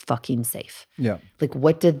so fucking safe. Yeah. Like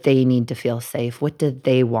what did they need to feel safe? What did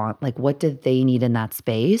they want? Like what did they need in that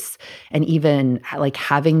space? And even like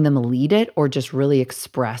having them lead it or just really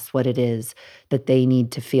express what it is that they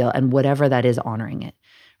need to feel, and whatever that is, honoring it.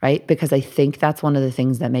 Right? Because I think that's one of the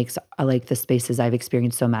things that makes like the spaces I've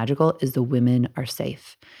experienced so magical is the women are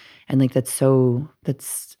safe. And like that's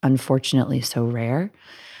unfortunately so rare.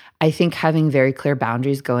 I think having very clear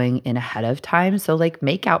boundaries going in ahead of time. So like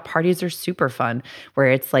makeout parties are super fun where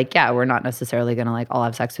it's like, yeah, we're not necessarily going to like all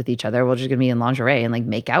have sex with each other. We're just going to be in lingerie and like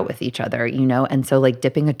make out with each other, And so like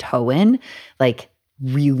dipping a toe in, like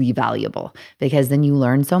really valuable because then you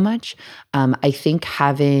learn so much. I think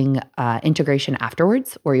having integration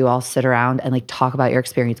afterwards where you all sit around and like talk about your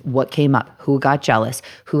experience, what came up, who got jealous,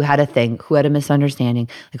 who had a thing, who had a misunderstanding,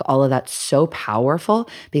 like all of that's so powerful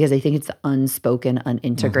because I think it's the unspoken,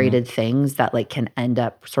 unintegrated things that like can end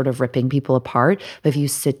up sort of ripping people apart. But if you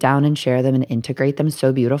sit down and share them and integrate them,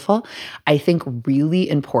 so beautiful. I think really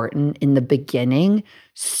important in the beginning,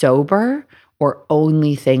 sober, or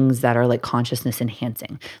only things that are like consciousness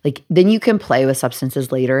enhancing. Like then you can play with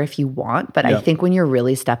substances later if you want, but I think when you're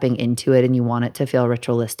really stepping into it and you want it to feel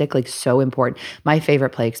ritualistic, like so important. My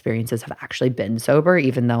favorite play experiences have actually been sober,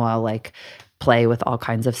 even though I'll like play with all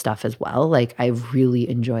kinds of stuff as well. Like I really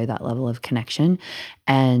enjoy that level of connection.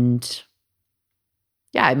 And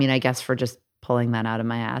yeah, I mean, I guess for just pulling that out of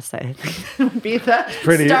my ass, I think it would be the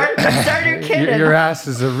starter kit. Your ass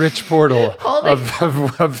is a rich portal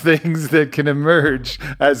of things that can emerge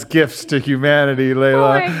as gifts to humanity,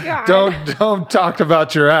 Layla. Oh my God. Don't talk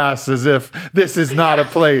about your ass as if this is not a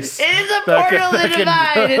place. It is a portal to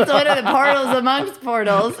divine. It's one of the portals amongst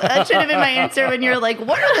portals. That should have been my answer when you're like,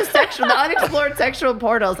 what are the unexplored sexual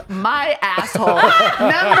portals? My asshole.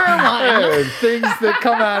 Number one. Things that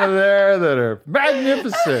come out of there that are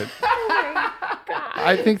magnificent.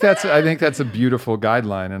 I think that's a beautiful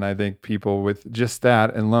guideline, and I think people with just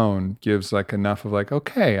that alone gives like enough of like,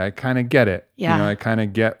 okay, I kind of get it. Yeah. I kind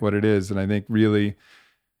of get what it is, and I think really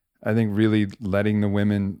letting the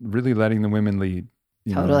women lead.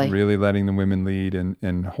 Totally. Really letting the women lead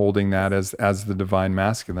and holding that as the divine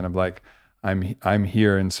masculine of like, I'm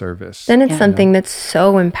here in service. Then it's something that's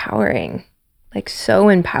so empowering. Like so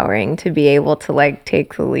empowering to be able to like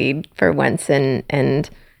take the lead for once and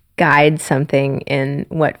guide something in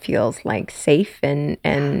what feels like safe and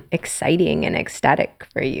exciting and ecstatic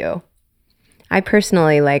for you. I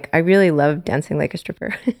personally I really love dancing like a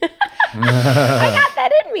stripper. I got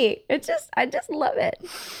that in me. I just love it.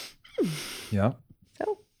 Yeah.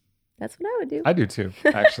 So that's what I would do. I do too,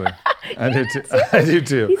 actually. I do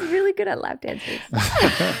too. He's really good at lap dances.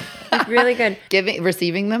 He's really good.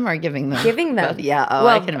 Receiving them or giving them? Giving them. Yeah. Oh,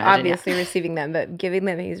 well, I can imagine. Obviously receiving them, but giving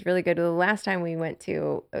them, he's really good. The last time we went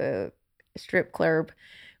to a strip club,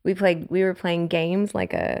 we were playing games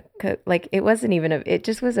like it wasn't even it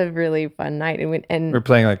just was a really fun night. And we're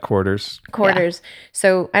playing like quarters. Yeah.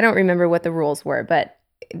 So I don't remember what the rules were, but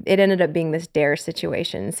it ended up being this dare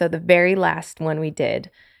situation. So the very last one we did,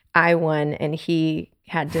 I won and he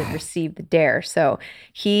had to receive the dare. So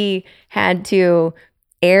he had to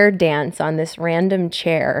air dance on this random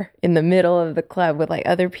chair in the middle of the club with like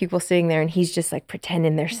other people sitting there, and he's just like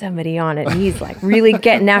pretending there's somebody on it, and he's like really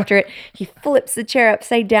getting after it. He flips the chair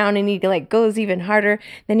upside down and he like goes even harder.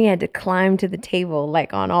 Then he had to climb to the table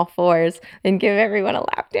like on all fours and give everyone a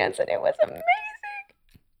lap dance, and it was amazing.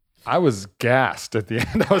 I was gassed at the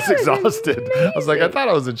end. I was exhausted. I was like, I thought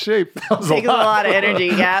I was in shape. That was Takes a lot of energy.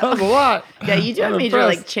 Yeah, that was a lot. Yeah, you do have major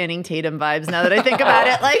like Channing Tatum vibes now that I think about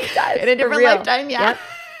it. Like in a different lifetime. Yeah. Yep.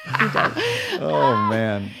 Oh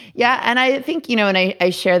man. Yeah, and I think and I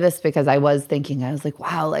share this because I was thinking, I was like,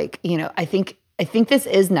 wow, like I think this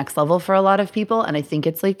is next level for a lot of people, and I think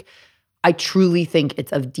it's like, I truly think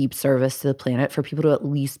it's of deep service to the planet for people to at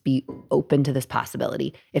least be open to this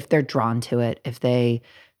possibility if they're drawn to it, if they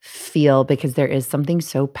feel, because there is something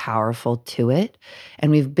so powerful to it.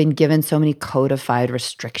 And we've been given so many codified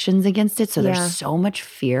restrictions against it. So there's so much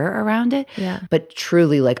fear around it. Yeah. But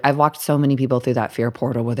truly, like I've walked so many people through that fear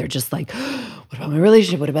portal where they're just like, what about my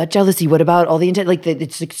relationship? What about jealousy? What about all the intent? Like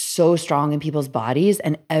it's like so strong in people's bodies.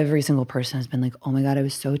 And every single person has been like, oh my God, I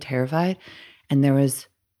was so terrified. And there was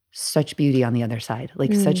such beauty on the other side,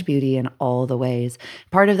 like such beauty in all the ways.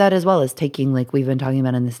 Part of that as well is taking, like we've been talking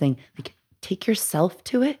about in this thing, like take yourself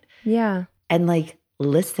to it. Yeah. And like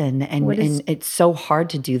listen. And it's so hard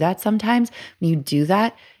to do that sometimes. When you do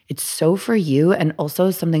that, it's so for you. And also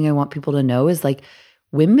something I want people to know is like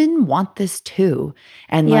women want this too.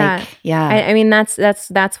 And I mean, that's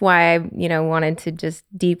why I, wanted to just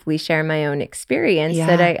deeply share my own experience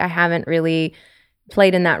that I haven't really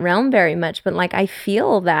played in that realm very much, but like I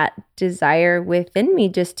feel that desire within me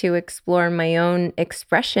just to explore my own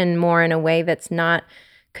expression more in a way that's not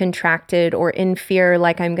contracted or in fear,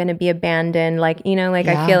 like I'm going to be abandoned, like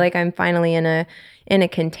I feel like I'm finally in a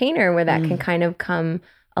container where that can kind of come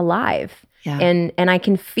alive. And I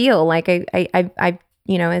can feel like I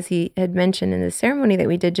as he had mentioned in the ceremony that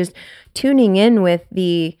we did, just tuning in with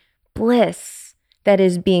the bliss that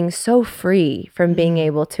is being so free from being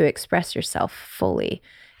able to express yourself fully,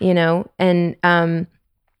 and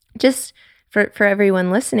just for everyone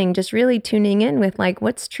listening, just really tuning in with like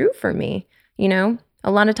what's true for me. A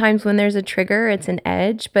lot of times when there's a trigger, it's an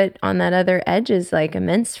edge, but on that other edge is like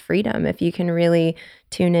immense freedom if you can really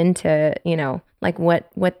tune into, like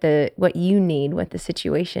what you need, what the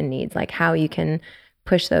situation needs, like how you can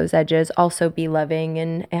push those edges, also be loving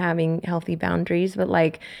and having healthy boundaries. But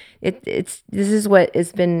like this is what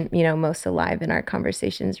has been, most alive in our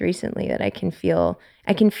conversations recently, that I can feel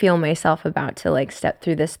myself about to like step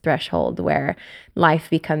through this threshold where life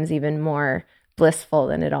becomes even more blissful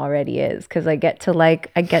than it already is, because I get to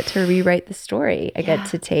rewrite the story. I get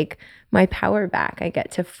to take my power back. I get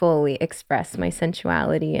to fully express my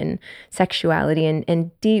sensuality and sexuality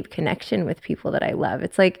and deep connection with people that I love.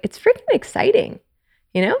 It's like, it's freaking exciting,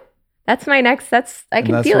 That's my next, I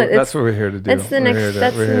can feel it. That's what we're here to do. That's the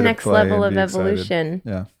next level of evolution.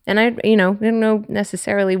 Yeah. And I don't know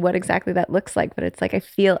necessarily what exactly that looks like, but it's like, I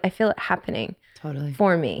feel it happening totally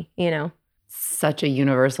for me, Such a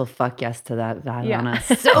universal fuck yes to that, Ilana.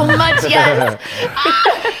 So much yes.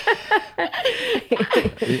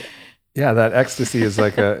 Yeah, that ecstasy is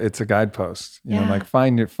like it's a guidepost. Like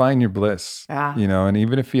find your bliss. And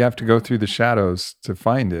even if you have to go through the shadows to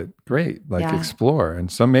find it, great. Like explore.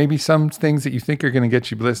 And so maybe some things that you think are going to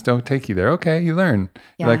get you bliss don't take you there. Okay, you learn.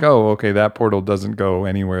 You're like, oh, okay, that portal doesn't go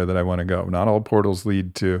anywhere that I want to go. Not all portals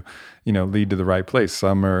lead to the right place.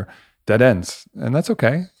 Some are dead ends, and that's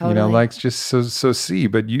okay. Totally. Like just so see,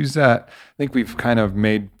 but use that. I think we've kind of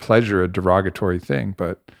made pleasure a derogatory thing,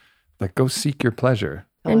 but like go seek your pleasure.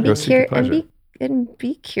 And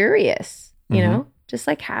be curious, just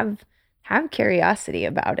like have curiosity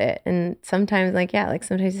about it. And sometimes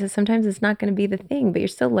sometimes it's not going to be the thing, but you're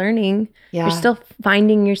still learning. You're still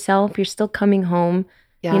finding yourself. You're still coming home.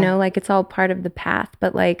 Like it's all part of the path.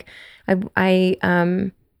 But like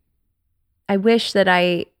I wish that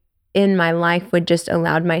I in my life would just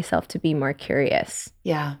allowed myself to be more curious.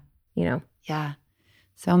 Yeah. Yeah.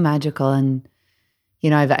 So magical. And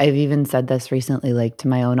I've even said this recently, like to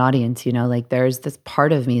my own audience, like there's this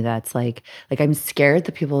part of me that's like I'm scared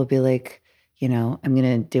that people will be like, I'm going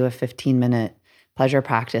to do a 15-minute pleasure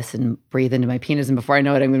practice and breathe into my penis. And before I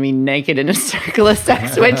know it, I'm going to be naked in a circle of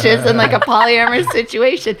sex witches in like a polyamorous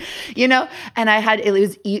situation, And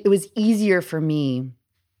it was easier for me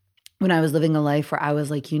when I was living a life where I was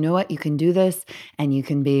like, you know what, you can do this and you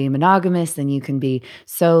can be monogamous and you can be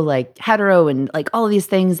so like hetero and like all of these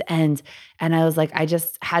things. And I was like, I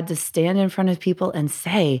just had to stand in front of people and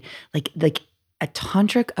say like a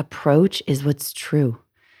tantric approach is what's true,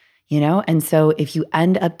 you know? And so if you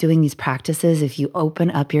end up doing these practices, if you open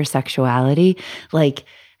up your sexuality, like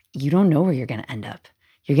you don't know where you're going to end up.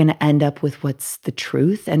 You're going to end up with what's the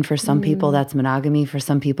truth. And for some people, that's monogamy. For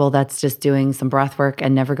some people, that's just doing some breath work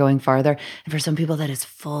and never going farther. And for some people, that is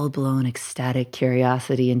full-blown ecstatic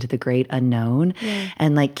curiosity into the great unknown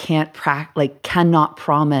and like cannot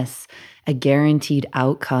promise a guaranteed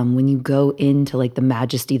outcome when you go into like the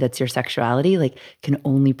majesty that's your sexuality, like can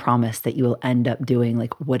only promise that you will end up doing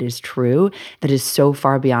like what is true that is so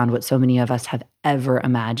far beyond what so many of us have ever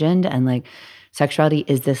imagined. And like, sexuality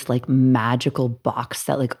is this like magical box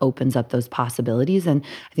that like opens up those possibilities. And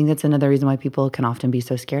I think that's another reason why people can often be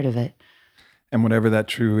so scared of it. And whatever that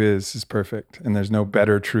true is perfect. And there's no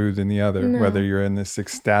better true than the other, whether you're in this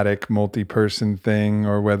ecstatic multi-person thing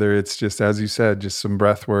or whether it's just, as you said, just some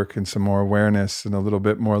breath work and some more awareness and a little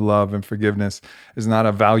bit more love and forgiveness is not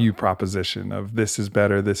a value proposition of this is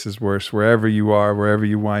better, this is worse. Wherever you are, wherever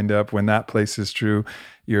you wind up, when that place is true,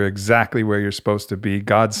 you're exactly where you're supposed to be.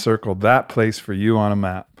 God circled that place for you on a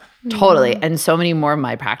map. Totally. And so many more of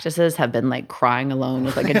my practices have been like crying alone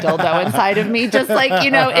with like a dildo inside of me, just like,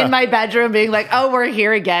 you know, in my bedroom being like, oh, we're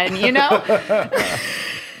here again, you know?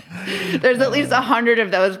 There's at least 100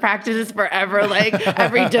 of those practices forever, like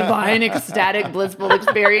every divine, ecstatic, blissful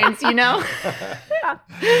experience, you know?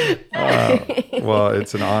 Well,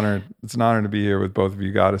 it's an honor. It's an honor to be here with both of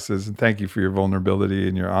you goddesses. And thank you for your vulnerability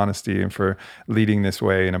and your honesty and for leading this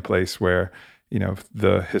way in a place where, you know,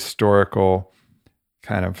 the historical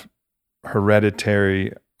kind of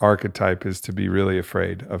hereditary archetype is to be really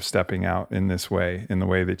afraid of stepping out in this way, in the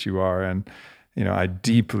way that you are. And, you know, I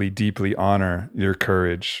deeply, deeply honor your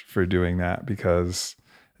courage for doing that because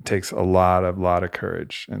it takes a lot of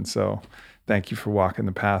courage. And so thank you for walking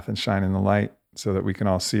the path and shining the light so that we can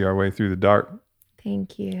all see our way through the dark.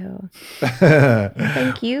 Thank you.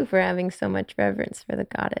 Thank you for having so much reverence for the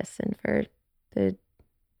goddess and for the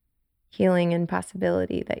healing and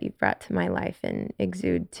possibility that you've brought to my life and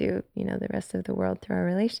exude to, you know, the rest of the world through our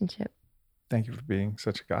relationship. Thank you for being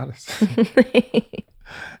such a goddess.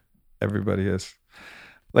 Everybody is.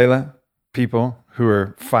 Layla, people who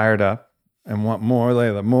are fired up and want more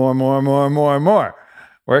Layla, more.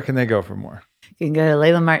 Where can they go for more? You can go to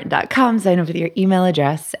laylamartin.com, sign up with your email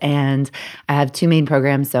address. And I have two main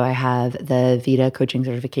programs. So I have the Vita coaching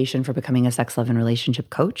certification for becoming a sex, love, and relationship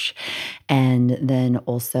coach. And then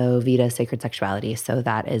also Vita sacred sexuality. So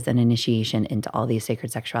that is an initiation into all these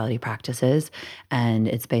sacred sexuality practices. And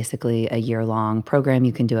it's basically a year-long program.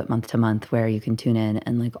 You can do it month to month where you can tune in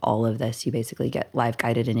and like all of this, you basically get live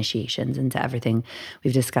guided initiations into everything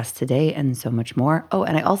we've discussed today and so much more. Oh,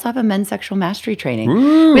 and I also have a men's sexual mastery training.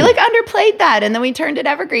 Ooh. We like underplayed that. And then we turned it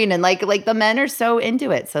evergreen and like the men are so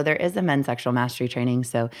into it. So there is a men's sexual mastery training.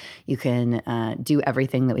 So you can do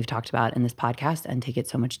everything that we've talked about in this podcast and take it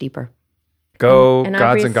so much deeper. Go, and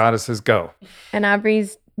gods and goddesses, go. And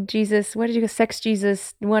Aubrey's Jesus, what did you go? Sex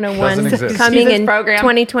Jesus 101 Doesn't coming Jesus in program.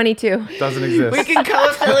 2022. Doesn't exist. We can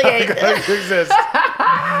co-affiliate. Doesn't exist. We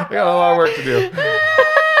got a lot of work to do.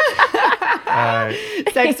 All right.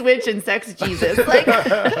 Sex witch and sex Jesus. Like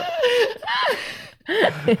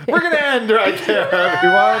we're going to end right there,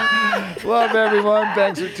 everyone. Love everyone.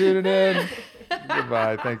 Thanks for tuning in.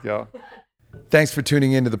 Goodbye. Thank y'all. Thanks for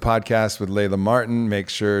tuning into the podcast with Layla Martin. Make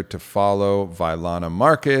sure to follow Vylana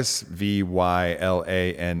Marcus, VYLANA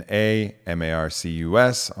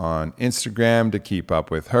MARCUS on Instagram to keep up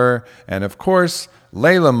with her. And of course,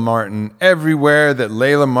 Layla Martin everywhere that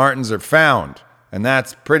Layla Martins are found. And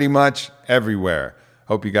that's pretty much everywhere.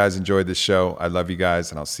 Hope you guys enjoyed this show. I love you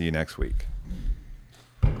guys, and I'll see you next week.